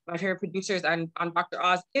producers, my favorite producers on Dr.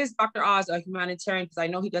 Oz. Is Dr. Oz a humanitarian? Because I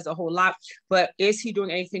know he does a whole lot, but is he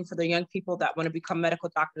doing anything for the young people that want to become medical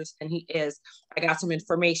doctors? And he is. I got some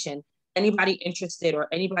information. Anybody interested or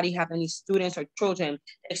anybody have any students or children,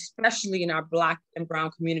 especially in our Black and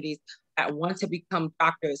brown communities, that want to become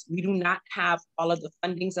doctors? We do not have all of the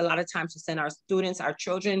fundings a lot of times to send our students, our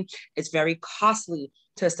children. It's very costly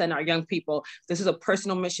to send our young people. This is a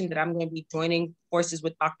personal mission that I'm going to be joining forces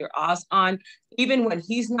with Dr. Oz on. Even when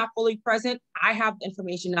he's not fully present, I have the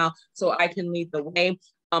information now so I can lead the way.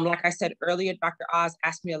 Like I said earlier, Dr. Oz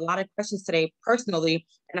asked me a lot of questions today personally,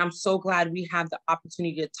 and I'm so glad we have the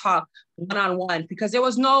opportunity to talk one-on-one because there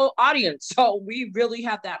was no audience. So we really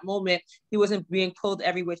have that moment. He wasn't being pulled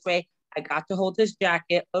every which way. I got to hold this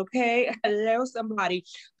jacket. Okay, hello, somebody.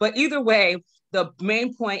 But either way, the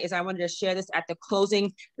main point is I wanted to share this at the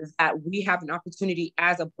closing, is that we have an opportunity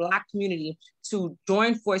as a Black community to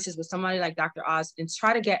join forces with somebody like Dr. Oz and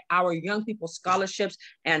try to get our young people scholarships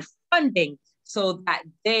and funding so that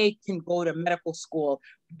they can go to medical school.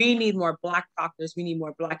 We need more Black doctors. We need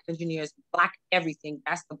more Black engineers, Black everything.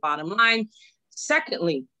 That's the bottom line.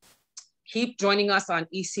 Secondly, keep joining us on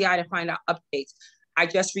ECI to find out updates. I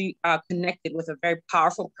just connected with a very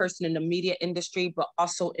powerful person in the media industry, but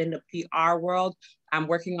also in the PR world. I'm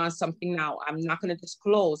working on something now. I'm not going to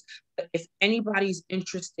disclose, but if anybody's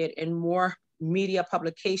interested in more media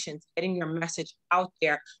publications, getting your message out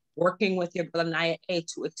there, working with your Anaya A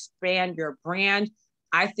to expand your brand,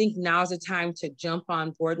 I think now's the time to jump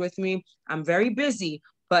on board with me. I'm very busy,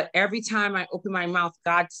 but every time I open my mouth,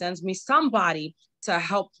 God sends me somebody to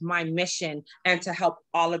help my mission and to help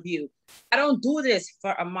all of you. I don't do this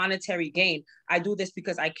for a monetary gain. I do this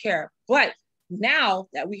because I care. But now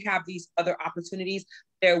that we have these other opportunities,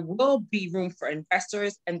 there will be room for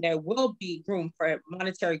investors and there will be room for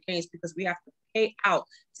monetary gains because we have to pay out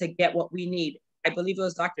to get what we need. I believe it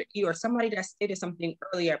was Dr. E or somebody that stated something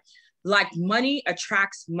earlier, like money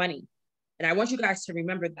attracts money. And I want you guys to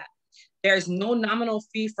remember that. There's no nominal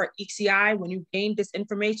fee for ECI when you gain this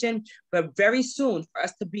information, but very soon for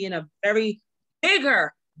us to be in a very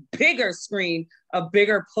bigger screen, a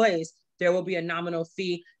bigger place, there will be a nominal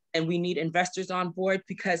fee. and we need investors on board,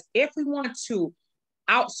 because if we want to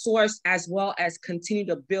outsource as well as continue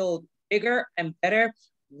to build bigger and better,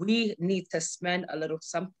 we need to spend a little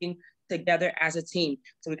something together as a team.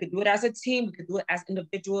 So we could do it as a team, we could do it as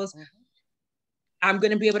individuals. I'm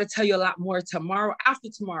going to be able to tell you a lot more tomorrow, after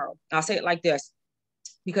tomorrow. I'll say it like this,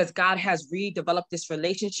 because God has redeveloped this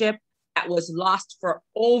relationship that was lost for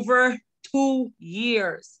over 2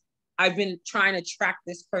 years. I've been trying to track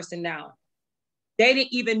this person down. They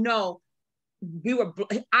didn't even know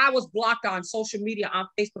I was blocked on social media, on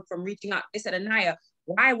Facebook, from reaching out. They said, Anaya,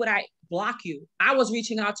 why would I block you? I was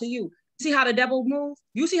reaching out to you. See how the devil moves?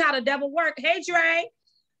 You see how the devil work? Hey, Dre,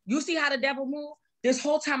 you see how the devil move? This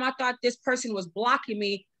whole time I thought this person was blocking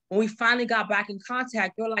me. When we finally got back in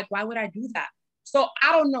contact, they're like, why would I do that? So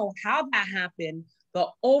I don't know how that happened,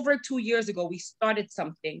 but over 2 years ago, we started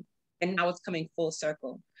something, and now it's coming full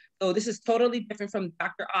circle. So this is totally different from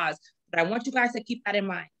Dr. Oz, but I want you guys to keep that in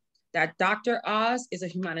mind, that Dr. Oz is a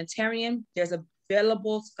humanitarian. There's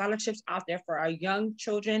available scholarships out there for our young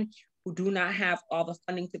children who do not have all the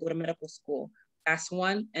funding to go to medical school. That's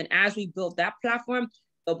one. And as we build that platform,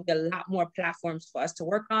 there'll be a lot more platforms for us to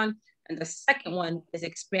work on. And the second one is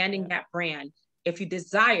expanding that brand. If you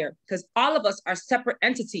desire, because all of us are separate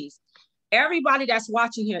entities. Everybody that's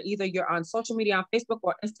watching here, either you're on social media, on Facebook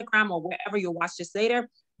or Instagram or wherever you'll watch this later,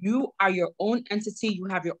 you are your own entity. You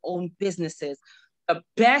have your own businesses. The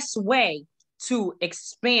best way to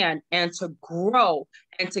expand and to grow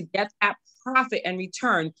and to get that profit and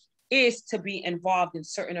return is to be involved in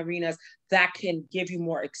certain arenas that can give you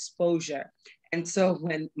more exposure. And so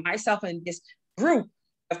when myself and this group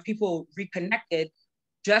of people reconnected,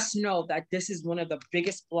 just know that this is one of the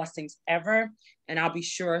biggest blessings ever. And I'll be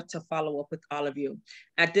sure to follow up with all of you.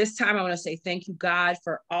 At this time, I want to say thank you, God,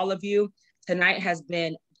 for all of you. Tonight has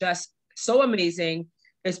been just so amazing.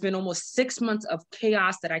 It's been almost 6 months of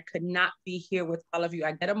chaos that I could not be here with all of you.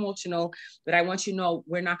 I get emotional, but I want you to know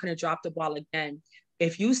we're not going to drop the ball again.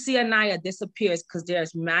 If you see Anaya disappears because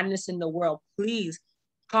there's madness in the world, please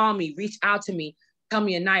call me, reach out to me. Tell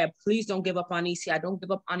me, Anaya, please don't give up on ECI. Don't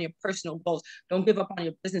give up on your personal goals. Don't give up on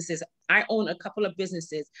your businesses. I own a couple of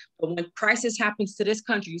businesses, but when crisis happens to this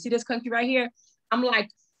country, you see this country right here? I'm like,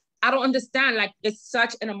 I don't understand. Like, it's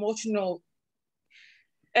such an emotional.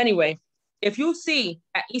 Anyway, if you see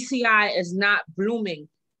that ECI is not blooming,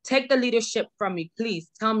 take the leadership from me, please.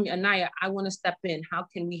 Tell me, Anaya, I want to step in. How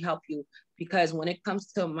can we help you? Because when it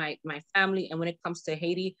comes to my family and when it comes to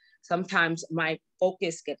Haiti, sometimes my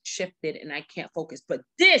focus gets shifted and I can't focus. But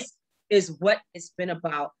this is what it's been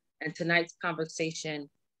about. And tonight's conversation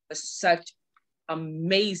was such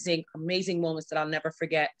amazing, amazing moments that I'll never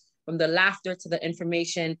forget. From the laughter to the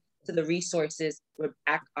information to the resources, we're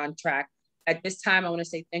back on track. At this time, I want to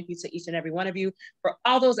say thank you to each and every one of you. For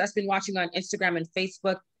all those that's been watching on Instagram and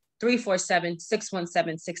Facebook,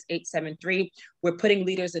 347-617-6873. We're putting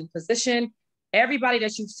leaders in position. Everybody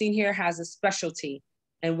that you've seen here has a specialty,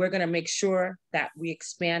 and we're going to make sure that we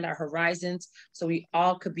expand our horizons so we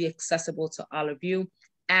all could be accessible to all of you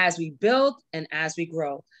as we build and as we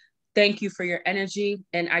grow. Thank you for your energy.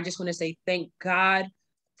 And I just want to say thank God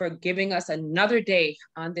for giving us another day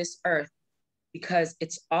on this earth, because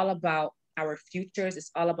it's all about our futures.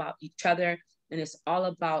 It's all about each other. And it's all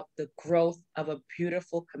about the growth of a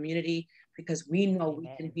beautiful community, because we know we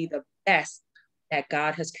can be the best that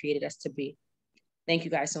God has created us to be. Thank you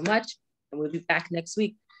guys so much. And we'll be back next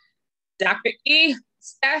week. Dr. E,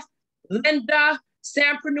 Steph, Linda,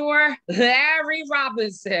 Sampreneur, Larry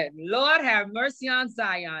Robinson. Lord have mercy on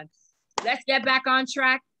Zion. Let's get back on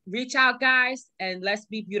track. Reach out, guys, and let's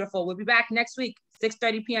be beautiful. We'll be back next week,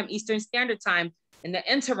 6:30 p.m. Eastern Standard Time. In the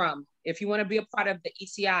interim, if you want to be a part of the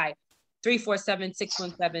ECI,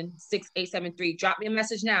 347-617-6873. Drop me a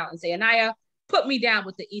message now and say, Anaya, put me down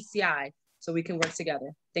with the ECI so we can work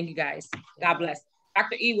together. Thank you, guys. God bless.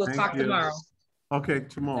 Dr. E, we'll talk tomorrow. Okay,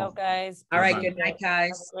 tomorrow. So, guys. All right, good night,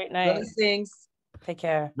 guys. Have a great night. Blessings. Take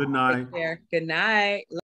care. Good night. Take care. Good night.